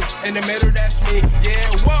my team. In the middle, that's me, yeah,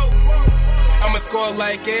 whoa. I'ma score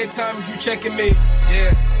like every time if you checking me,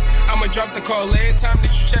 yeah. I'ma drop the call every time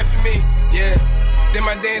that you check for me, yeah. Then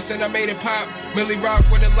my dance and I made it pop. Millie Rock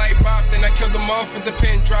with a light bop. Then I killed them off with the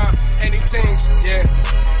pin drop. Anything, yeah.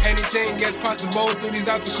 Anything gets possible through these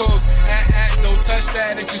obstacles. Don't touch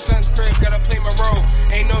that at your son's crib. Gotta play my role.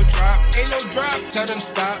 Ain't no drop. Tell them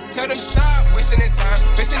stop. Wasting their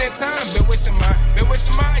time. Been wasting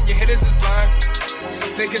mine. Your hitters is blind.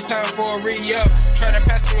 Think it's time for a re-up. Try to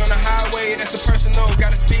pass me on the highway. That's a personal.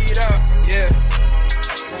 Gotta speed up, yeah.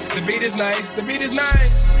 The beat is nice.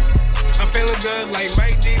 I'm feeling good like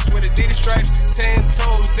Mike Deeks with Adidas stripes. 10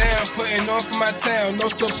 toes down, putting on for my town. No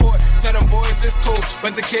support, tell them boys it's cool,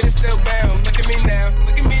 but the kid is still bound. Look at me now.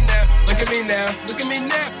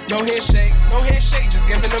 No handshake, just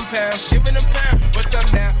giving them pound. What's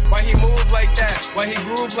up now? Why he move like that? Why he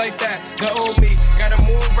groove like that? The old me, gotta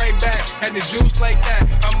move right back. Had the juice like that.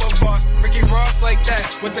 I'm a boss, Ricky Ross like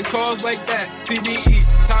that. With the calls like that. TDE,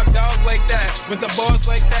 top dog like that. With the boss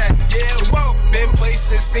like that. Yeah, whoa. Been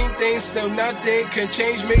places, seen things, so nothing can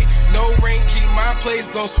change me. No rain, keep my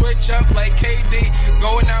place, don't switch up like KD.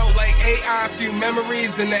 Going out like AI, few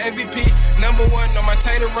memories in the MVP. Number 1 on my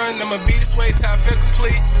title run, I'ma be this way till I feel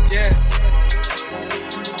complete, yeah.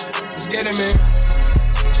 Let's get it, man.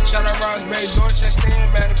 Shout out Rosberry, Dorchester,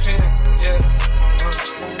 and Mattapan, yeah.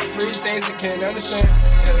 three things you can't understand.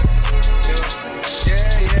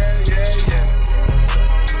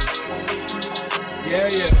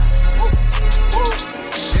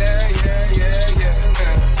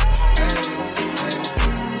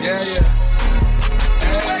 Yeah.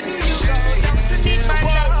 Where do you go? Don't you need my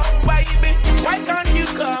love, baby? Why can't you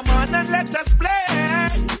come on and let us play?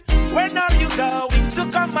 When are you going to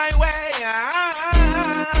come my way?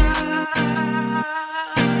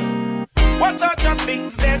 What sort of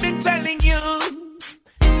things they've been telling you?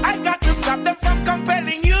 I got to stop them from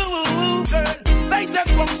compelling you, girl. They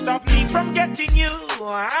just won't stop me from getting you.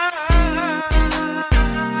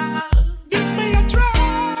 Give me a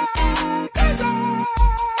try, 'cause I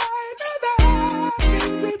know that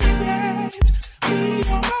things will be great. Be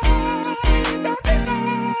your mind, don't be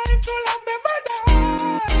mine. True love never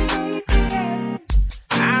dies, only creates.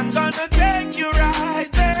 I'm gonna take you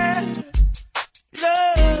right there,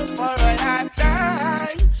 love for a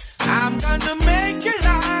lifetime. I'm gonna make your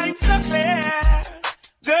life so clear,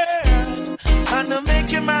 girl. Gonna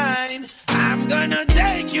make you mine. I'm gonna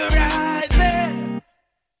take you right there,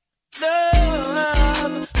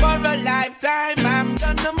 love for a lifetime. I'm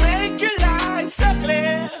gonna make your life so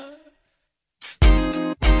clear.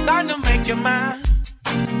 Gonna make you mine.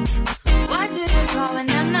 Why do you call when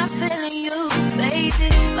I'm not feeling you, baby?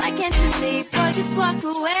 Why can't you leave or just walk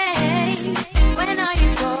away? When are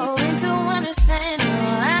you going to understand?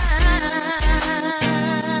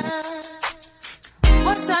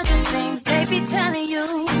 What sort of things they be telling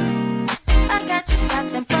you? I got to stop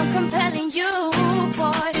them from compelling you,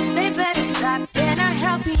 boy. They better stop, they're not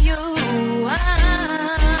helping you.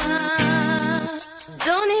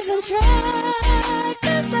 Don't even try,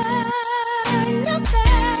 'cause I know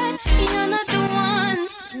that you're not the one.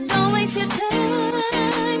 Don't waste your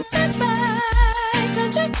time, goodbye.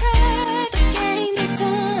 Don't you cry, the game is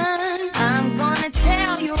done. I'm gonna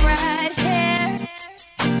tell you right here,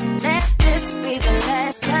 let this be the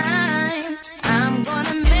last time. I'm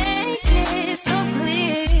gonna make it so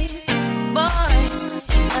clear, boy,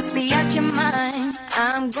 you must be out your mind.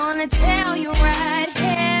 I'm gonna tell you right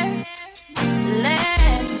here,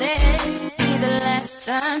 let this be the last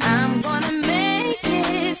time. I'm gonna make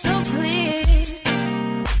it so clear, you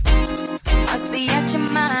must be out your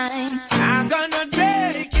mind. I'm gonna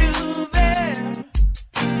take you there.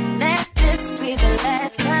 Let this be the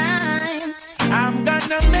last time. I'm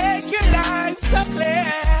gonna make your life so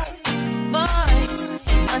clear, boy,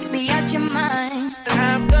 you must be out your mind.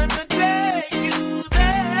 I'm gonna take you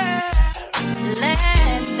there.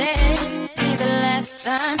 Let this be the last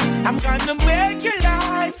time. I'm gonna make your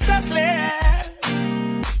life so clear.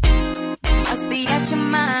 You must be out your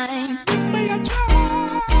mind. Give me a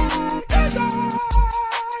try, 'cause I know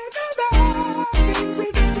that things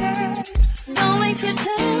will be great. Don't waste your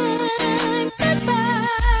time, goodbye.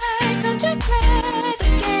 Don't you cry, the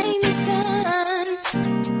game is done.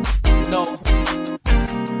 No.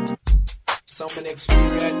 So many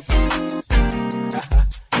experiences.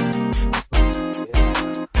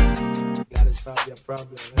 Gotta solve your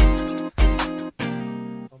problem, man.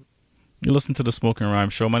 You listen to the Smoking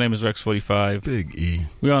Rhyme Show. My name is Rex45. Big E.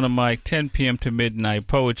 We're on the mic, 10 p.m. to midnight.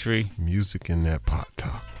 Poetry. Music in that pot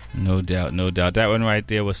talk. No doubt, no doubt. That one right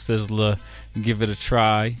there was Sizzler, Give It a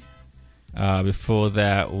Try. Before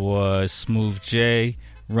that was Smooth J,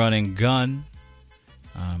 Running Gun.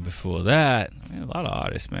 Before that, a lot of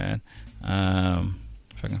artists, man.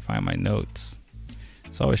 If I can find my notes.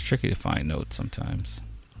 It's always tricky to find notes sometimes.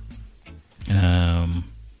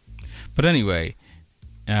 But anyway,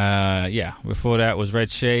 yeah, before that was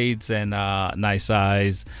Red Shades and Nice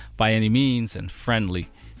Eyes, By Any Means, and Friendly.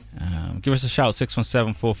 Give us a shout,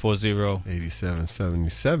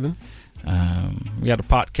 617-440-8777. We got a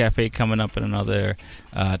Pot Cafe coming up in another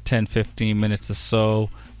 10-15 minutes or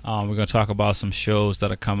so. We're going to talk about some shows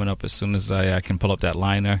that are coming up as soon as I can pull up that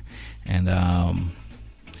liner, and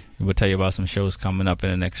we'll tell you about some shows coming up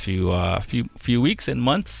in the next few weeks and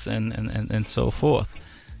months and so forth.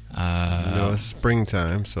 It's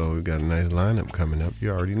springtime, so we got a nice lineup coming up.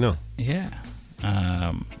 You already know. Yeah.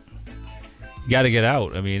 You got to get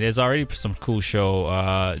out. I mean, there's already some cool show.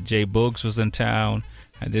 Jay Boogs was in town.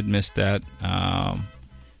 I did miss that.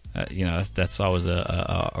 That's always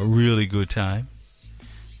a really good time.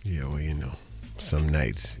 Yeah, well, some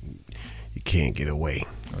nights you can't get away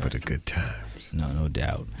for the good times. No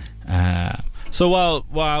doubt. So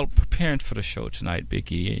while preparing for the show tonight,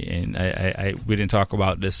 Biggie, and we didn't talk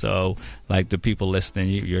about this, so like the people listening,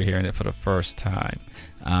 you're hearing it for the first time.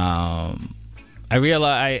 I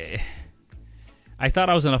realized I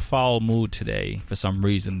thought I was in a foul mood today for some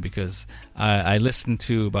reason, because I listened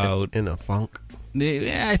to about in a funk.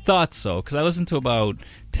 Yeah, I thought so, because I listened to about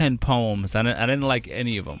 10 poems, and I didn't like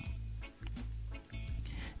any of them.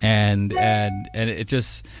 And it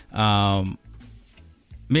just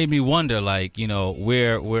made me wonder, like, you know,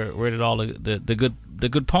 where did all the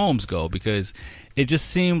good poems go? Because it just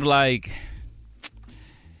seemed like,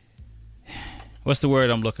 what's the word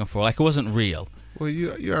I'm looking for? Like, it wasn't real. Well,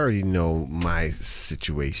 you already know my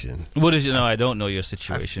situation. What is I don't know your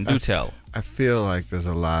situation. Do tell. I feel like there's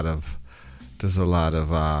a lot of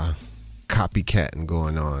copycatting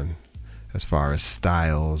going on as far as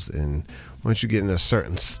styles, and once you get in a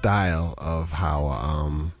certain style of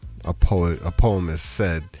how a poem is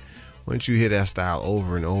said, once you hear that style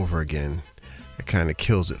over and over again, it kind of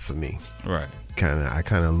kills it for me. Right. I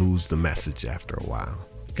kind of lose the message after a while.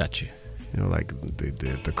 Got you. You know, like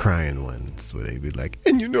the crying ones, where they be like,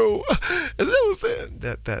 and you know, as I was saying,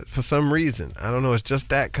 that for some reason, I don't know, it's just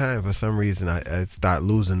that kind. For some reason, I start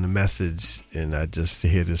losing the message, and I just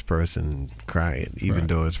hear this person crying, even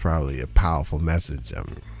though it's probably a powerful message.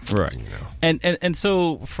 Right. You know. And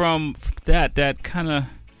so from that kind of,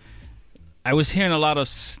 I was hearing a lot of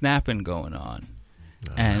snapping going on,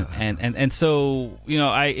 and so, you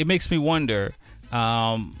know, it makes me wonder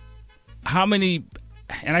how many.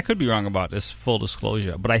 And I could be wrong about this, full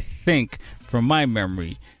disclosure, but I think, from my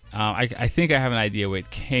memory, I think I have an idea where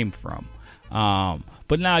it came from.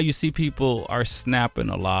 But now you see people are snapping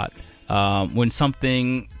a lot when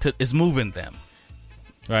something is moving them,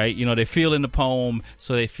 right? You know, they feel in the poem,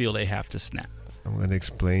 so they feel they have to snap. I'm going to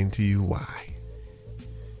explain to you why.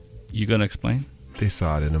 You going to explain? They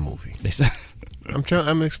saw it in a movie. They saw. I'm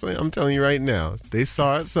telling you right now. They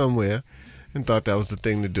saw it somewhere and thought that was the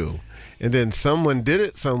thing to do. And then someone did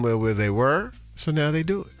it somewhere where they were, so now they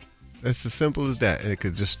do it. It's as simple as that. And it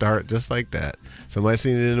could just start just like that. Somebody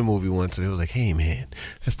seen it in a movie once, and they were like, hey, man,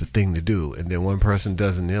 that's the thing to do. And then one person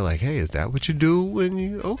does it, and they're like, hey, is that what you do when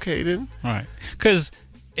you... Okay, then. All right. Because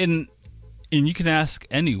and you can ask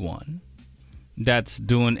anyone that's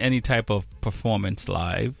doing any type of performance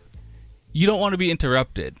live, you don't want to be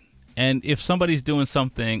interrupted. And if somebody's doing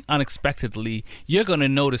something unexpectedly, you're going to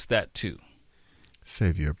notice that too.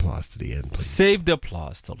 Save your applause to the end, please. Save the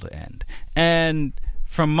applause till the end. And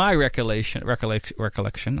from my recollection,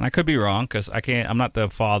 and I could be wrong because I'm not the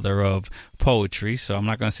father of poetry, so I'm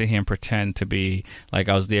not going to sit here and pretend to be like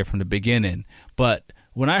I was there from the beginning. But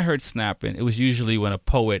when I heard snapping, it was usually when a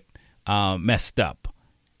poet messed up.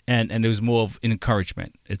 And it was more of an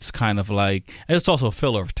encouragement. It's kind of like, and it's also a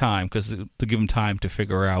filler of time, because to give them time to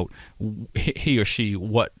figure out he or she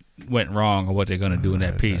what went wrong or what they're going to do in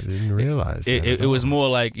that piece. I didn't realize that. It was more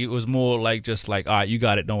like just like, all right, you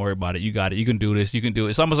got it, don't worry about it, you got it, you can do this, you can do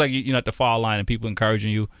it. It's almost like you're at the foul line and people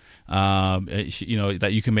encouraging you, you know,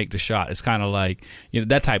 that you can make the shot. It's kind of like, you know,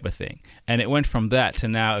 that type of thing. And it went from that to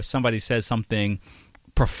now, if somebody says something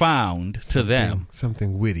profound to them,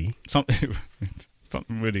 something witty, something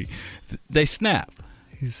witty, they snap.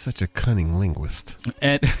 He's such a cunning linguist,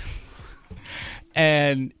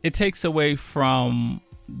 and it takes away from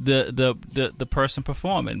the person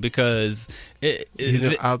performing, because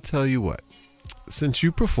I'll tell you what, since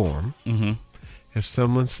you perform, if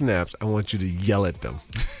someone snaps, I want you to yell at them.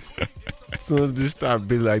 As soon as they start,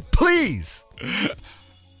 be like, please,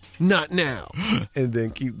 not now, and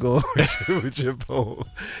then keep going with your poem,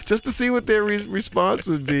 just to see what their response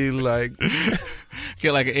would be like.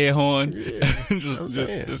 Get like an air horn. Yeah,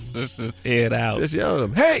 just air it out. Just yell at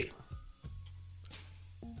them, hey.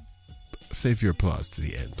 Save your applause to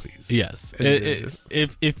the end, please. Yes.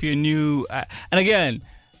 If you're new, and again,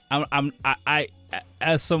 I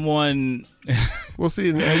as someone. Well, see,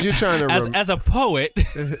 as you're trying to as a poet,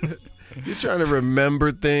 you're trying to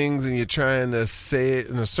remember things, and you're trying to say it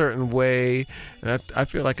in a certain way, and I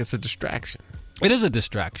feel like it's a distraction. It is a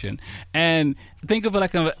distraction, and think of it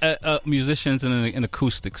like a musicians in an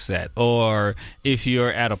acoustic set, or if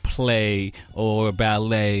you're at a play or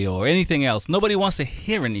ballet or anything else. Nobody wants to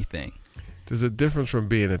hear anything. There's a difference from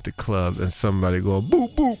being at the club and somebody going boo,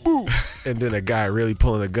 boo, boo, and then a guy really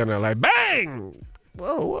pulling a gun out like bang.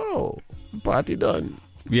 Whoa, party done.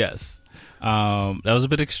 Yes, that was a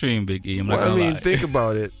bit extreme, Big E. I'm not gonna lie. Think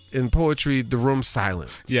about it. In poetry, the room's silent.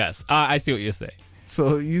 Yes, I see what you're saying.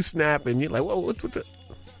 So you snap and you're like, whoa, what the?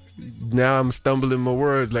 Now I'm stumbling my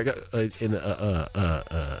words like Right.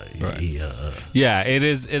 Yeah, it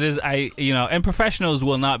is. And professionals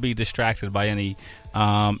will not be distracted by any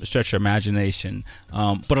stretch of imagination.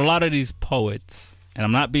 But a lot of these poets, and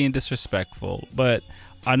I'm not being disrespectful, but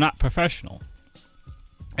are not professional.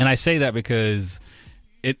 And I say that because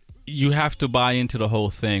you have to buy into the whole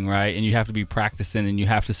thing, right? And you have to be practicing, and you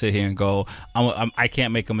have to sit here and go, I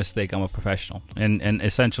can't make a mistake. I'm a professional, and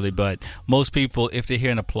essentially. But most people, if they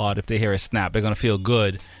hear an applaud, if they hear a snap, they're gonna feel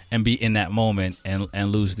good and be in that moment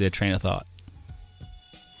and lose their train of thought.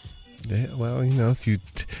 Yeah, well, if you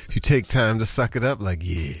take time to suck it up, like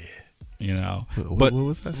What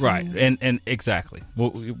was that saying? Right, and exactly.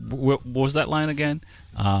 What was that line again?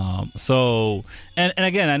 So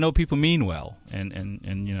again, I know people mean well, and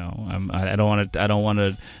I don't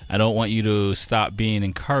want you to stop being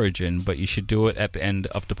encouraging, but you should do it at the end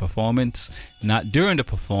of the performance, not during the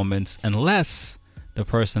performance, unless the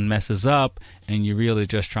person messes up and you're really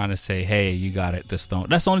just trying to say, hey, you got it, just don't.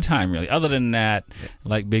 That's the only time, really. Other than that,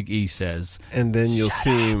 like Big E says, and then you'll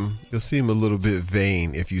seem a little bit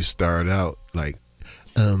vain if you start out like,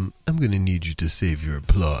 I'm gonna need you to save your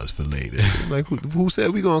applause for later. Like, who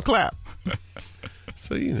said we gonna clap?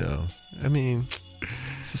 So I mean,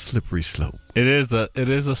 it's a slippery slope. It is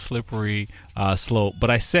a slippery slope, but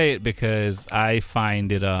I say it because I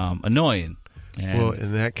find it annoying. Well,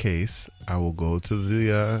 in that case, I will go to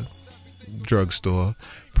the drugstore,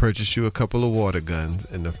 purchase you a couple of water guns,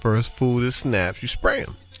 and the first fool that snaps, you spray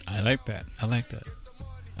them. I like that.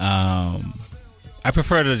 I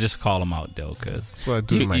prefer to just call them out, though, because that's what I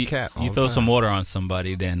do to my cat all You the throw time. some water on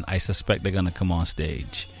somebody, then I suspect they're going to come on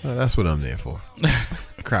stage. Well, that's what I'm there for.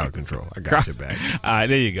 Crowd control. I got your back. All right,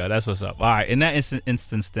 there you go. That's what's up. All right, in that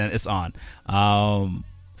instance, then, it's on.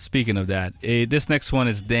 Speaking of that, this next one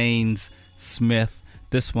is Danes Smith.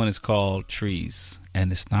 This one is called Trees,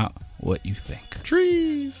 and it's not what you think.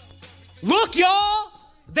 Trees. Look, y'all!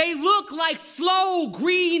 They look like slow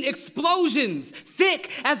green explosions,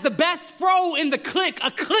 thick as the best fro in the clique, a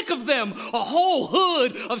clique of them, a whole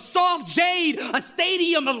hood of soft jade, a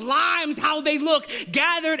stadium of limes, how they look,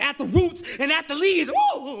 gathered at the roots and at the leaves.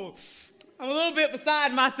 Woo! I'm a little bit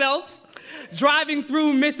beside myself. Driving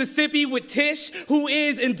through Mississippi with Tish, who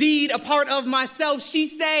is indeed a part of myself, she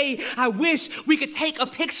say, I wish we could take a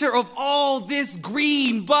picture of all this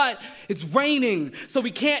green, but it's raining, so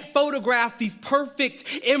we can't photograph these perfect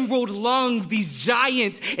emerald lungs, these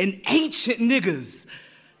giant and ancient niggas.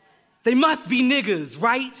 They must be niggas,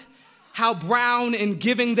 right? How brown and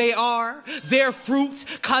giving they are. Their fruit,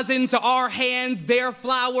 cousin to our hands, their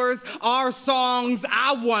flowers, our songs.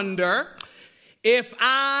 I wonder if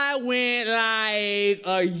I went like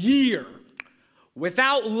a year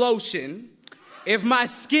without lotion, if my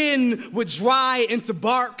skin would dry into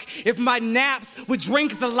bark, if my naps would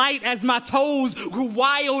drink the light as my toes grew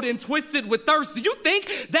wild and twisted with thirst. Do you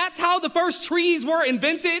think that's how the first trees were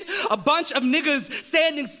invented? A bunch of niggas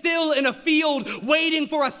standing still in a field waiting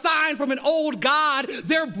for a sign from an old god,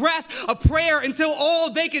 their breath a prayer until all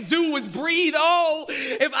they could do was breathe. Oh,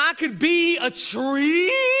 if I could be a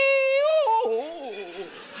tree.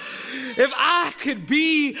 If I could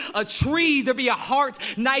be a tree, there'd be a heart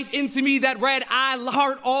knife into me that read, I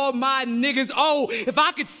heart all my niggas. Oh, if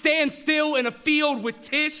I could stand still in a field with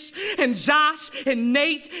Tish and Josh and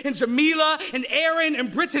Nate and Jamila and Aaron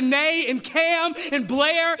and Brittany and Cam and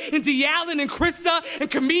Blair and De'Allen and Krista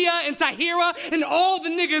and Kamia and Tahira and all the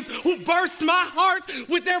niggas who burst my heart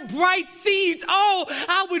with their bright seeds. Oh,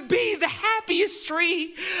 I would be the happiest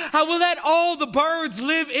tree. I will let all the birds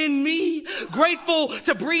live in me, grateful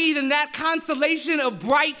to breathe in that constellation of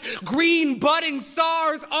bright green budding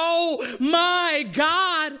stars. Oh my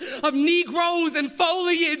God, of Negroes and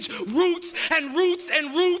foliage, roots and roots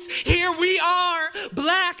and roots. Here we are,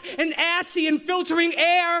 black and ashy and filtering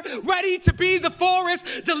air, ready to be the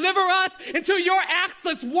forest. Deliver us into your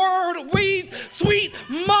axis word. Weeds, sweet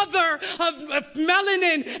mother of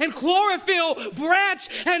melanin and chlorophyll, branch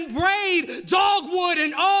and braid, dogwood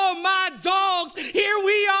and all my dogs. Here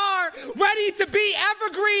we are, ready to be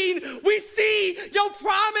evergreen. We see your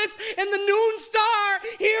promise in the noon star,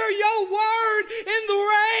 hear your word in the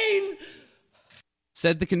rain.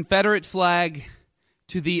 Said the Confederate flag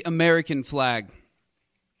to the American flag.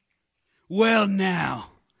 Well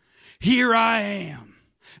now, here I am.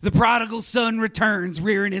 The prodigal son returns,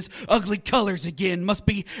 rearing his ugly colors again. Must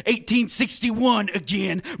be 1861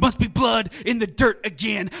 again. Must be blood in the dirt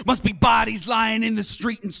again. Must be bodies lying in the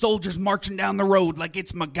street and soldiers marching down the road like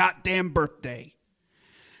it's my goddamn birthday.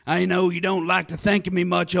 I know you don't like to think of me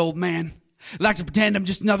much, old man. Like to pretend I'm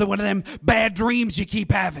just another one of them bad dreams you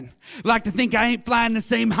keep having. Like to think I ain't flying the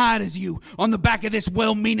same height as you on the back of this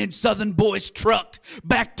well-meaning southern boy's truck,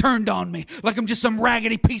 back turned on me like I'm just some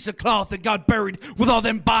raggedy piece of cloth that got buried with all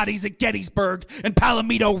them bodies at Gettysburg and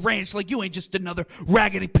Palomito Ranch, like you ain't just another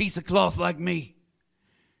raggedy piece of cloth like me.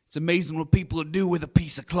 It's amazing what people will do with a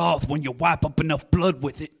piece of cloth when you wipe up enough blood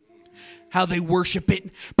with it. How they worship it,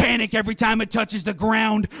 panic every time it touches the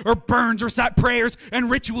ground or burns, recite prayers and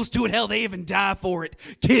rituals to it. Hell, they even die for it,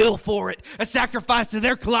 kill for it, a sacrifice to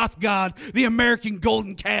their cloth god, the American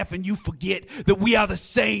golden calf. And you forget that we are the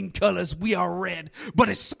same colors. We are red, but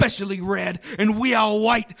especially red, and we are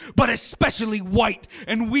white, but especially white,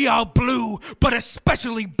 and we are blue, but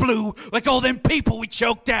especially blue, like all them people we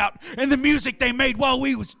choked out and the music they made while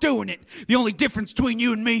we was doing it. The only difference between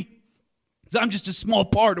you and me, I'm just a small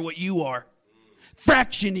part of what you are.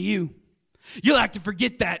 Fraction of you. You like to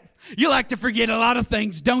forget that. You like to forget a lot of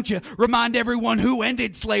things, don't you? Remind everyone who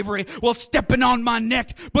ended slavery while stepping on my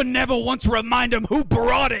neck, but never once remind them who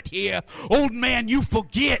brought it here. Old man, you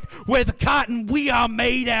forget where the cotton we are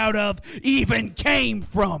made out of even came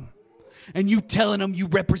from. And you telling them you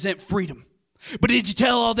represent freedom. But did you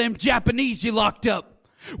tell all them Japanese you locked up?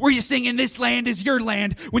 Were you singing this land is your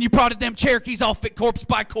land when you prodded them Cherokees off it corpse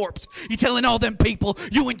by corpse? You telling all them people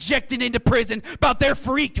you injected into prison about their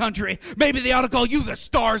free country. Maybe they ought to call you the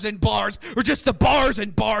stars and bars or just the bars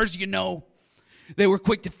and bars, you know. They were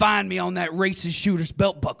quick to find me on that racist shooter's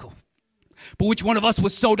belt buckle. But which one of us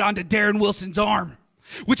was sewed onto Darren Wilson's arm?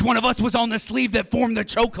 Which one of us was on the sleeve that formed the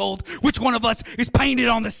chokehold? Which one of us is painted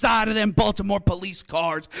on the side of them Baltimore police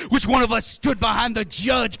cars? Which one of us stood behind the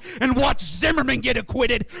judge and watched Zimmerman get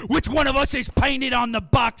acquitted? Which one of us is painted on the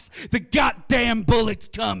box the goddamn bullets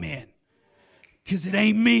come in? 'Cause it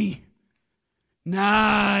ain't me.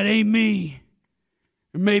 Nah, it ain't me.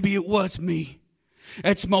 Or maybe it was me.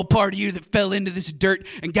 That small part of you that fell into this dirt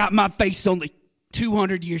and got my face only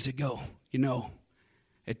 200 years ago, you know,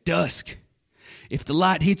 at dusk. If the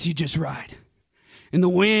light hits you just right, and the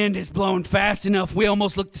wind is blowing fast enough, we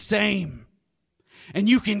almost look the same. And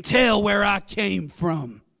you can tell where I came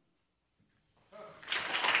from.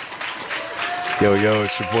 Yo,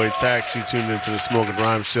 it's your boy Tax. You tuned into the Smoking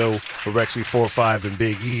Rhyme Show with Rexley 4-5 and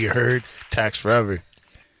Big E. You heard? Tax forever.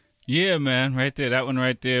 Yeah, man, right there. That one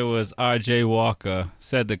right there was R.J. Walker,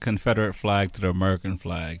 said the Confederate flag to the American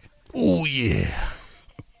flag. Oh, yeah.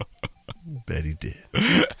 Bet he did.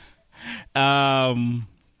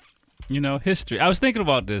 You know, history. I was thinking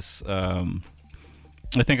about this. I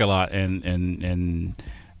think a lot, and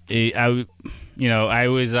I'm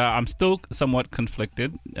still somewhat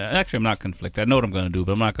conflicted. Actually, I'm not conflicted. I know what I'm going to do,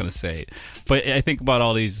 but I'm not going to say it. But I think about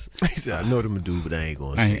all these. He said, I know what I'm going to do, but I ain't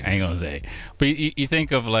going to say it. I ain't going to say it. But you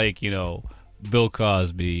think of, like, you know, Bill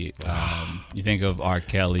Cosby. You think of R.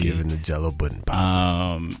 Kelly. Giving the Jello pudding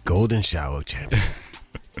pop. Golden shower champion.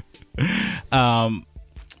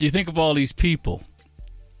 You think of all these people,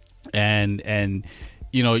 and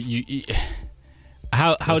you know,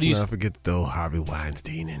 how do you not forget though Harvey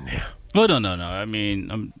Weinstein in there? Oh no. I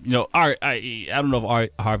mean, you know, I don't know if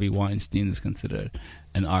Harvey Weinstein is considered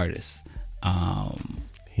an artist.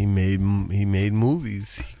 He made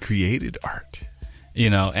movies. He created art. You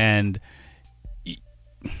know, and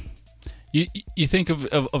you think of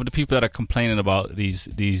the people that are complaining about these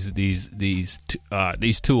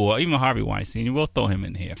two, or even Harvey Weinstein. You will throw him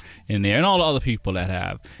in there, and all the other people that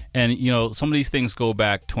have. And you know, some of these things go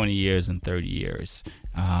back 20 years and 30 years,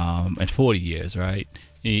 and 40 years, right?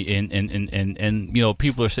 And you know,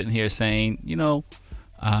 people are sitting here saying, you know,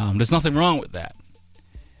 there's nothing wrong with that.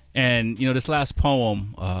 And you know, this last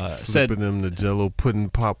poem said them the Jello pudding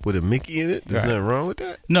pop with a Mickey in it. There's nothing wrong with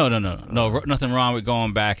that. No. Nothing wrong with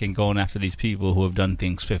going back and going after these people who have done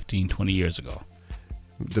things 15, 20 years ago.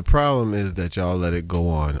 The problem is that y'all let it go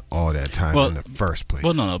on all that time in the first place.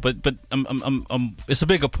 Well, no, but it's a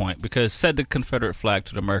bigger point, because said the Confederate flag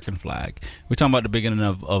to the American flag. We're talking about the beginning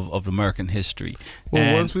of American history. Well,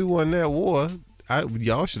 and once we won that war,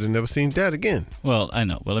 y'all should have never seen that again. Well, I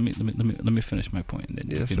know. Well, let me finish my point.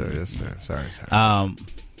 Yes, sir. Sorry.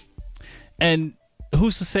 And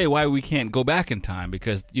who's to say why we can't go back in time?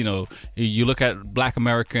 Because, you know, you look at Black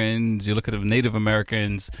Americans, you look at the Native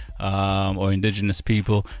Americans, or indigenous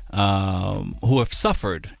people who have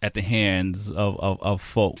suffered at the hands of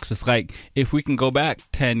folks. It's like, if we can go back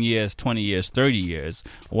 10 years, 20 years, 30 years,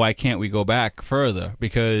 why can't we go back further?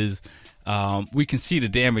 Because we can see the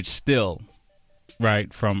damage still.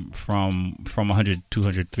 Right, from 100,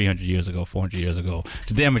 200, 300 years ago, 400 years ago,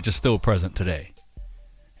 the damage is still present today.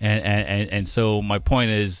 And so my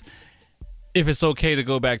point is, if it's okay to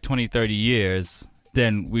go back 20, 30 years,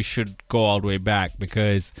 then we should go all the way back,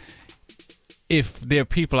 because if there are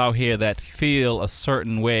people out here that feel a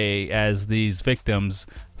certain way as these victims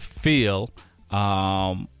feel,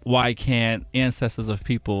 why can't ancestors of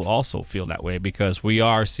people also feel that way? Because we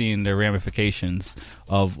are seeing the ramifications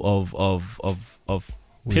of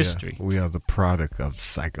history. We are the product of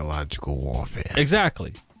psychological warfare.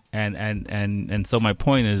 Exactly. And so my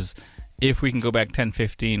point is, if we can go back 10,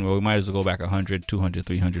 15, well, we might as well go back 100, 200,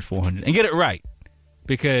 300, 400 and get it right.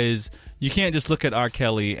 Because you can't just look at R.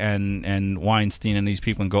 Kelly and Weinstein and these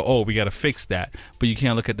people and go, oh, we got to fix that. But you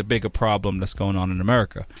can't look at the bigger problem that's going on in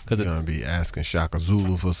America. Because you're going to be asking Shaka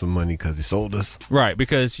Zulu for some money because he sold us. Right,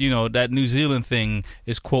 because, you know, that New Zealand thing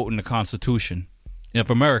is quoting the Constitution of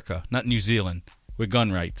America, not New Zealand, with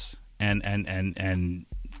gun rights and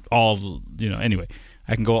all, you know, anyway.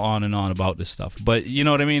 I can go on and on about this stuff. But you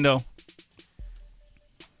know what I mean, though?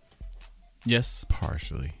 Yes?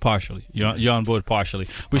 Partially. You're on board partially.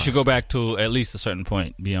 We should go back to at least a certain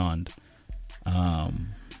point beyond.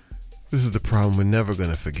 This is the problem. We're never going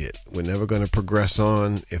to forget. We're never going to progress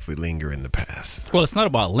on if we linger in the past. Well, it's not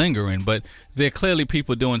about lingering, but there are clearly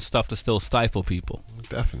people doing stuff to still stifle people.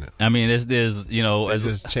 Definitely. I mean, there's you know... They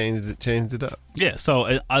just changed it up. Yeah, so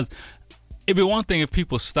it'd be one thing if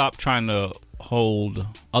people stopped trying to hold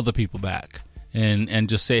other people back and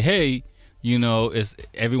just say, hey, you know,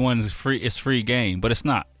 everyone's free. It's free game, but it's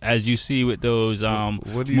not. As you see with those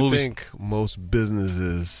what do you movies, think most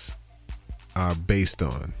businesses are based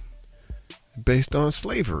on? Based on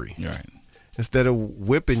slavery. Right. Instead of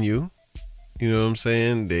whipping you, you know what I'm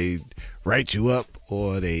saying? They write you up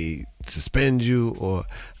or they suspend you, or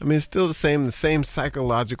I mean, it's still the same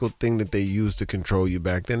psychological thing that they used to control you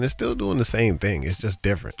back then. They're still doing the same thing. It's just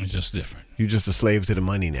different. You're just a slave to the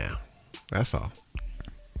money now. That's all.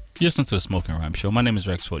 You listen to the Smoking Rhyme Show. My name is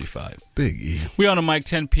Rex45. Big E. We on the mic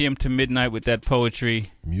 10 p.m. to midnight with that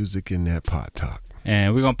poetry. Music in that pot talk.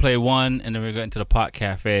 And we're going to play one, and then we're going to the Pot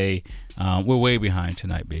Cafe. We're way behind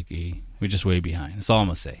tonight, Big E. We're just way behind. That's all I'm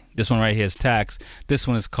going to say. This one right here is Tax. This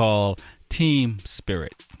one is called Team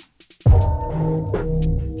Spirit. You should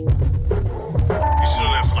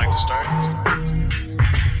have left like to start.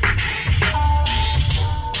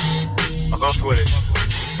 I'll go with it.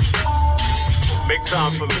 Make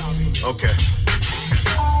time for me. Okay.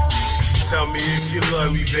 Tell me if you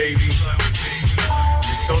love me, baby.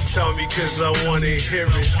 Just don't tell me cause I wanna hear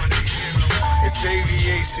it. It's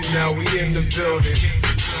aviation, now we in the building.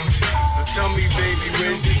 So tell me, baby,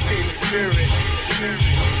 where's your team spirit?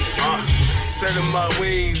 Set in my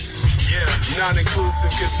ways. Yeah.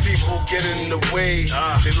 Non-inclusive cause people get in the way.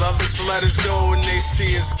 They love us to let us go when they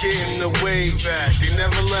see us get in the way. They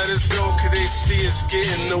never let us go cause they see us get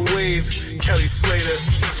in the wave. Kelly Slater,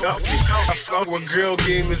 I fuck with girl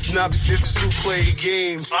game, it's not bitches who play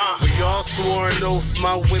games. We all swore an oath,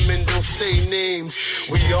 my women don't say names.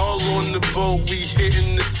 We all on the boat, we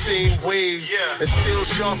hitting the same waves. And still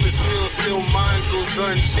sharp as still mine goes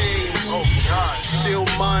unchanged. Still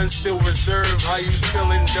mine, still reserved, how you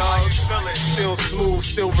feeling, dog? Still smooth,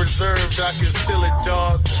 still reserved, I can still it,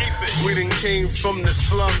 dog. We done came from the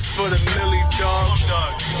slums for the millie, dog.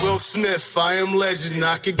 Will Smith, I am legend,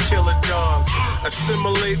 I can kill a dog.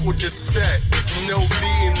 Assimilate with the set, there's no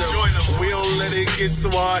beating them. We don't let it get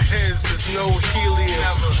to our heads, there's no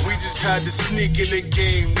helium. We just had to sneak in the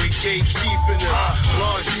game, they gatekeeping them.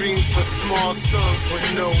 Large dreams for small sons with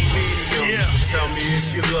no medium. Tell me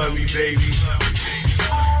if you love me, baby.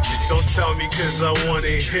 Just don't tell me cause I wanna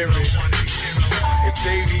hear it. It's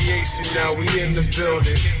aviation, now we in the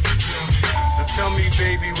building. So tell me,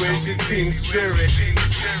 baby, where's your team spirit?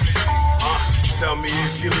 Tell me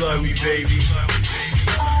if you love me, baby.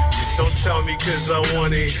 Just don't tell me cause I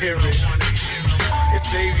wanna hear it.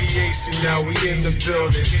 It's aviation, now we in the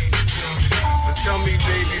building. So tell me,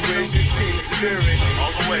 baby, where's your team spirit?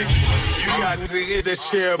 All the way. You got niggas that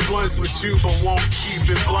share blunts with you, but won't keep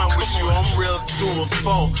it blunt with you. I'm real to a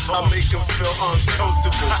fault. I make them feel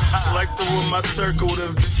uncomfortable. Selected with my circle,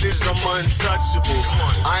 the bitch, I'm untouchable.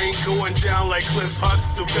 I ain't going down like Cliff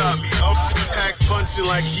Huxtable. Got me. Tax punching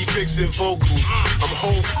like he fixing vocals. I'm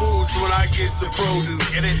Whole Foods when I get to produce.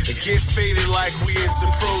 And get faded like we into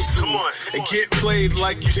Pro Tools. And get played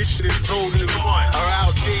like your shit is old news or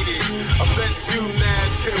outdated. I bet you mad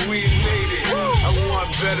that we made it. I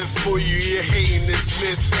want better for you, you're hating this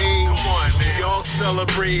Miss Aim. Come on, man. We all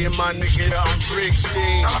celebrating, my nigga, I'm Rick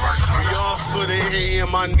James. We all for the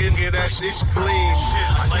hating, my nigga, that shit's clean.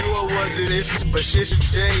 I knew it wasn't this, but shit should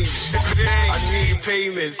change. I need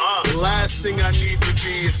payments. The last thing I need to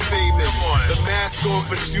be is famous. The mask on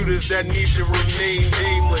for shooters that need to remain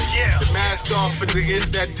nameless. The mask off for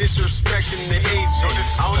niggas that disrespecting the agent.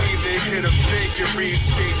 I don't even hit a bank and read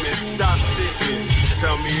statements. Stop stitching.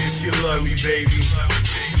 Tell me if you love me, baby.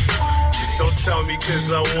 Just don't tell me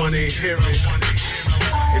cause I wanna hear it.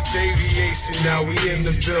 It's aviation, now we in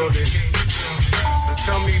the building. So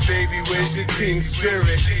tell me, baby, where's your team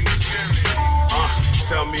spirit?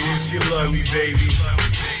 Tell me if you love me, baby.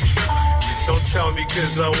 Just don't tell me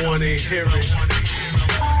cause I wanna hear it.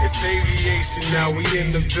 It's aviation, now we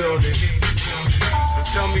in the building. So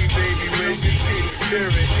tell me, baby, where's your team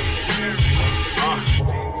spirit?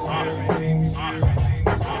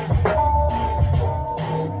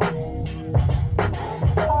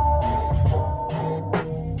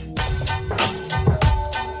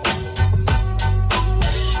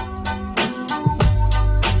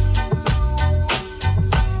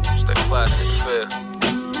 It's that classic feel.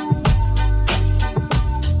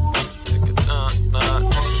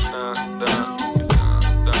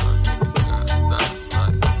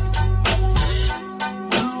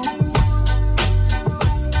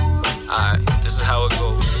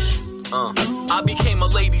 I became a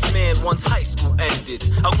ladies' man once high school ended.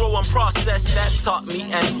 A growing process that taught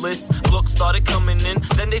me endless. Looks started coming in,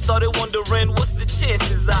 then they started wondering what's the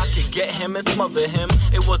chances I could get him and smother him.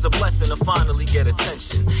 It was a blessing to finally get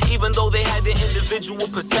attention. Even though they had their individual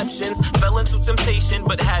perceptions, fell into temptation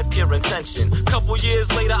but had pure intention. Couple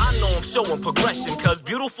years later I know I'm showing progression, cause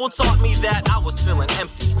beautiful taught me that I was feeling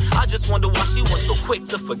empty. I just wonder why she was so quick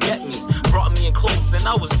to forget me. Brought me in close and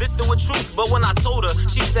I was distant with truth, but when I told her,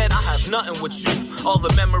 she said I have nothing with you. All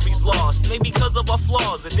the memories lost, maybe because of our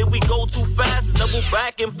flaws. And did we go too fast, double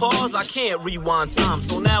back and pause? I can't rewind time,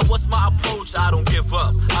 so now what's my approach? I don't give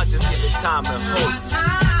up, I just give it time and hope.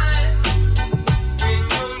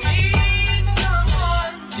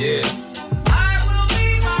 Yeah. I will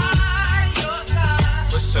be by your side.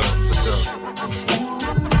 For sure, for sure.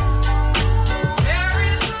 There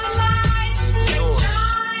is a light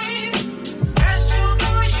that shines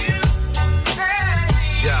for you.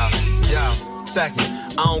 Yeah, second.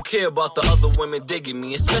 I don't care about the other women digging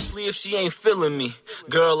me, especially if she ain't feeling me.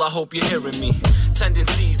 Girl, I hope you're hearing me.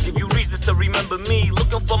 Tendencies give you reasons to remember me.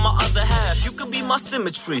 Looking for my other half, you could be my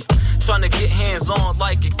symmetry. Trying to get hands-on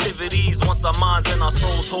like activities. Once our minds and our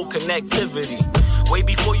souls hold connectivity. Way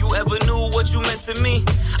before you ever knew what you meant to me,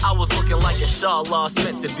 I was looking like inshallah it's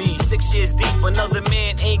meant to be. 6 years deep, another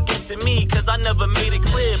man ain't get to me, cause I never made it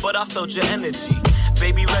clear, but I felt your energy.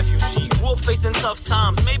 Baby refugee, grew up facing tough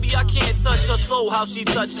times. Maybe I can't touch her soul how she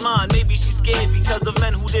touched mine. Maybe she's scared because of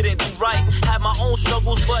men who didn't do right. Had my own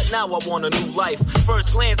struggles, but now I want a new life.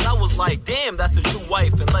 First glance, I was like, damn, that's a true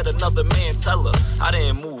wife. And let another man tell her I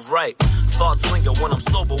didn't move right. Thoughts linger when I'm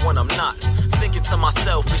sober, when I'm not. Thinking to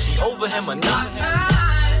myself, is she over him or not?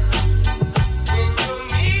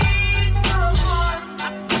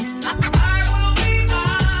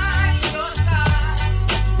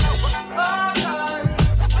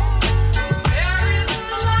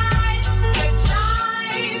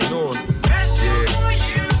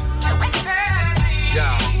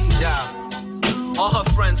 All her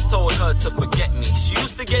friends told her to forget me. She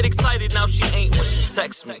used to get excited, now she ain't when she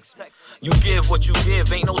texts me. You give what you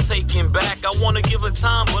give, ain't no taking back. I wanna give her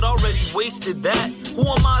time, but already wasted that. Who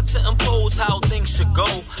am I to impose how things should go?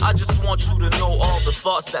 I just want you to know all the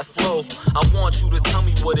thoughts that flow. I want you to tell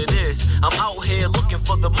me what it is. I'm out here looking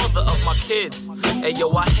for the mother of my kids. Hey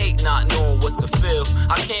yo, I hate not knowing what to feel.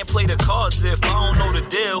 I can't play the cards if I don't know the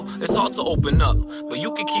deal. It's hard to open up, but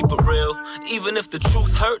you can keep it real. Even if the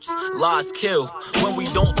truth hurts, lies kill. When we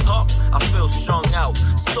don't talk, I feel strung out.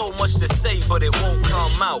 So much to say, but it won't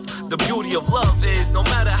come out. The beauty of love is no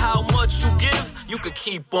matter how much you give, you could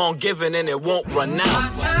keep on giving and it won't run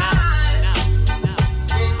out.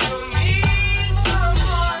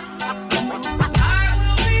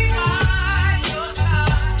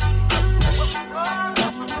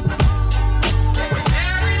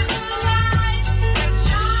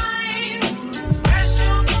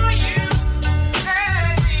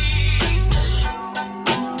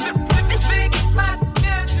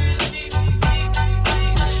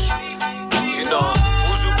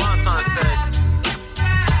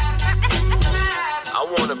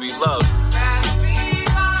 Be loved,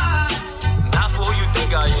 not for who you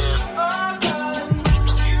think I am,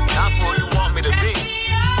 not for who you want me to be,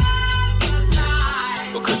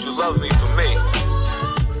 but could you love me for me?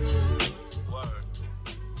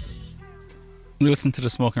 Listen to the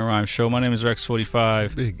Smoking Rhyme Show. My name is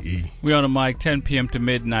Rex45. Big E. We on the mic 10 p.m. to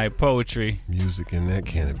midnight. Poetry, music, and that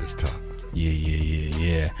cannabis talk.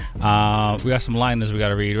 Yeah. We got some liners we got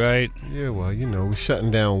to read, right? Yeah, well, you know, we shutting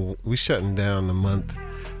down the month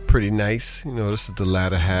pretty nice. You know, this is the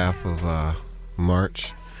latter half of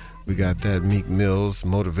March. We got that Meek Mill's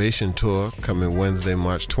Motivation Tour coming Wednesday,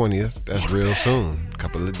 March 20th. That's real soon.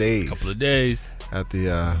 Couple of days. At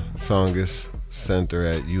the Songus Center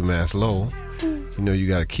at UMass Lowell. You know you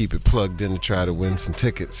got to keep it plugged in to try to win some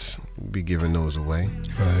tickets. We'll be giving those away.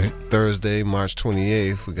 Right. Thursday, March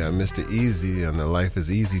 28th, we got Mr. Easy on the Life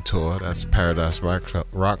is Easy tour. That's Paradise Rock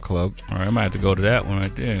Club. All right, I might have to go to that one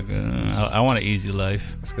right there. I want an easy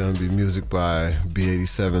life. It's going to be music by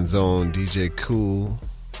B87's own DJ Cool.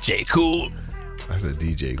 J. Cool. I said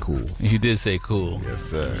DJ Cool. You did say cool. Yes,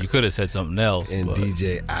 sir. You could have said something else. And but...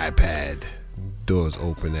 DJ iPad. Doors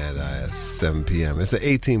open at 7 p.m. It's an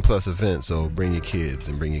 18-plus event, so bring your kids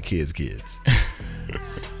and bring your kids' kids.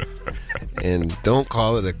 And don't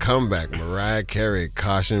call it a comeback. Mariah Carey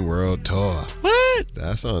Caution World Tour. What?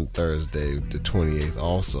 That's on Thursday, the 28th,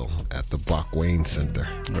 also at the Bach Wayne Center.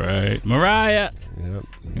 Right. Mariah. Yep.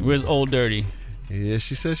 Where's Old Dirty? Yeah,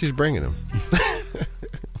 she says she's bringing him.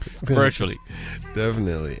 Virtually.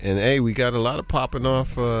 Definitely. And, hey, we got a lot of popping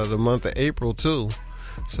off the month of April, too.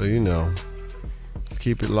 So, you know,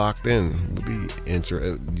 keep it locked in. We'll be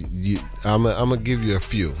I'm going to give you a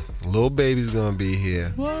few. Lil Baby's going to be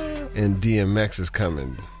here. What? And DMX is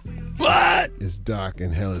coming. What? It's dark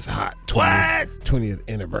and hell is hot. 20th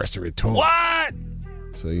anniversary tour. What?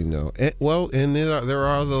 So, you know. And there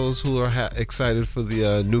are those who are excited for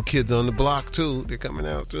the New Kids on the Block, too. They're coming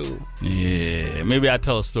out, too. Yeah. Maybe I'll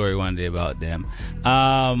tell a story one day about them.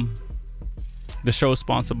 The show is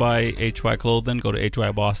sponsored by HY Clothing. Go to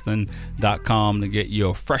hyboston.com to get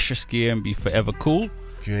your freshest gear and be forever cool.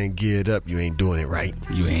 If you ain't geared up, you ain't doing it right.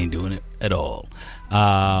 You ain't doing it at all.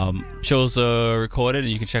 Shows are recorded,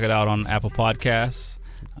 and you can check it out on Apple Podcasts.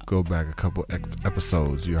 Go back a couple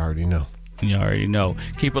episodes. You already know. You already know.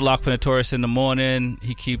 Keep it locked for Notorious in the morning.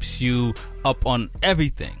 He keeps you up on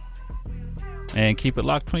everything. And keep it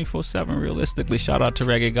locked 24/7. Realistically, shout out to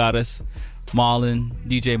Reggae Goddess Marlon,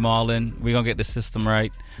 DJ Marlon. We're going to get the system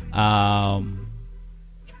right.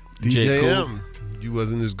 DJ Cool. You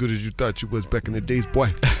wasn't as good as you thought you was back in the days,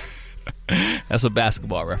 boy. That's a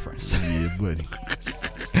basketball reference. Yeah, buddy.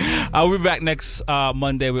 I'll be back next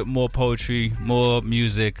Monday with more poetry, more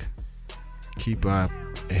music. Keep our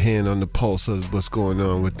hand on the pulse of what's going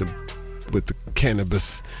on with the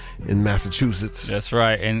cannabis in Massachusetts. That's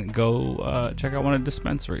right. And go check out one of the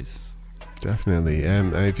dispensaries. Definitely.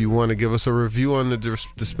 And if you want to give us a review on the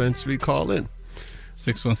dispensary, call in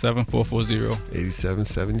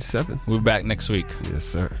 617-440-8777. We'll be back next week. Yes,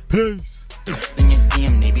 sir. Peace. In your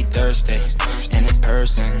DM, maybe Thursday, and in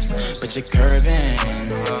person, but you're curving.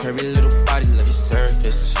 Curvy little body, love your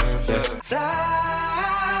surface. Yeah. Fly,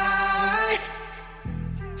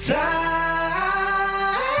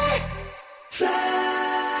 fly,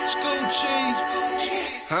 fly. Scoochie,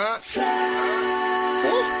 huh?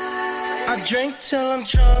 I drink till I'm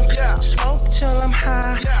drunk, smoke till I'm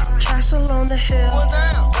high, castle on the hill,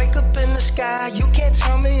 wake up in the sky. You can't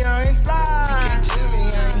tell me I ain't fly.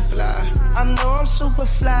 I know I'm super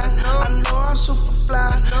fly. I know I'm super fly.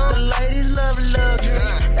 The ladies love luxury.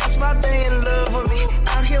 That's why they in love with me.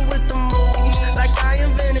 Out here with the moves, like I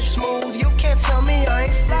invented smooth. You can't tell me I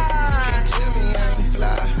ain't fly.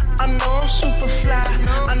 I know I'm super fly.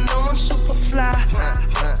 I know I'm super fly.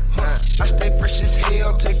 I stay fresh as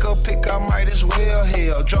hell, take a pic, I might as well.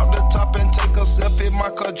 Hell, drop the top and take a selfie,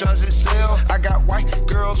 my car drives itself. I got white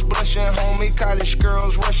girls blushing, homie, college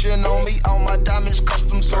girls rushing on me. All my diamonds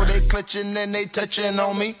custom, so they clutching and they touching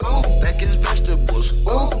on me. Ooh, think it's vegetables.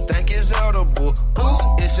 Ooh, think it's edible.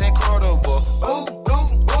 Ooh, it's incredible. Ooh,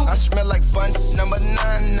 ooh, ooh. I smell like bun number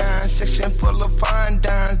 99, section full of fine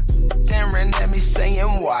dimes. Staring at me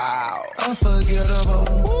saying, wow. Unforgettable,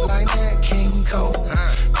 like that King Cole.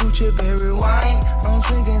 Coochie berry wine, I'm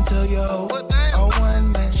singing to you. A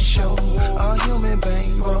one-man show, a human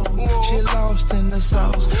bankroll. She lost in the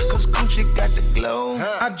sauce, cause Coochie got the glow.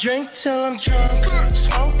 I drink till I'm drunk,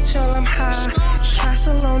 smoke till I'm high,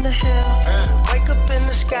 castle on the hill, wake up in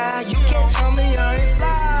the sky. You can't tell me I ain't fly.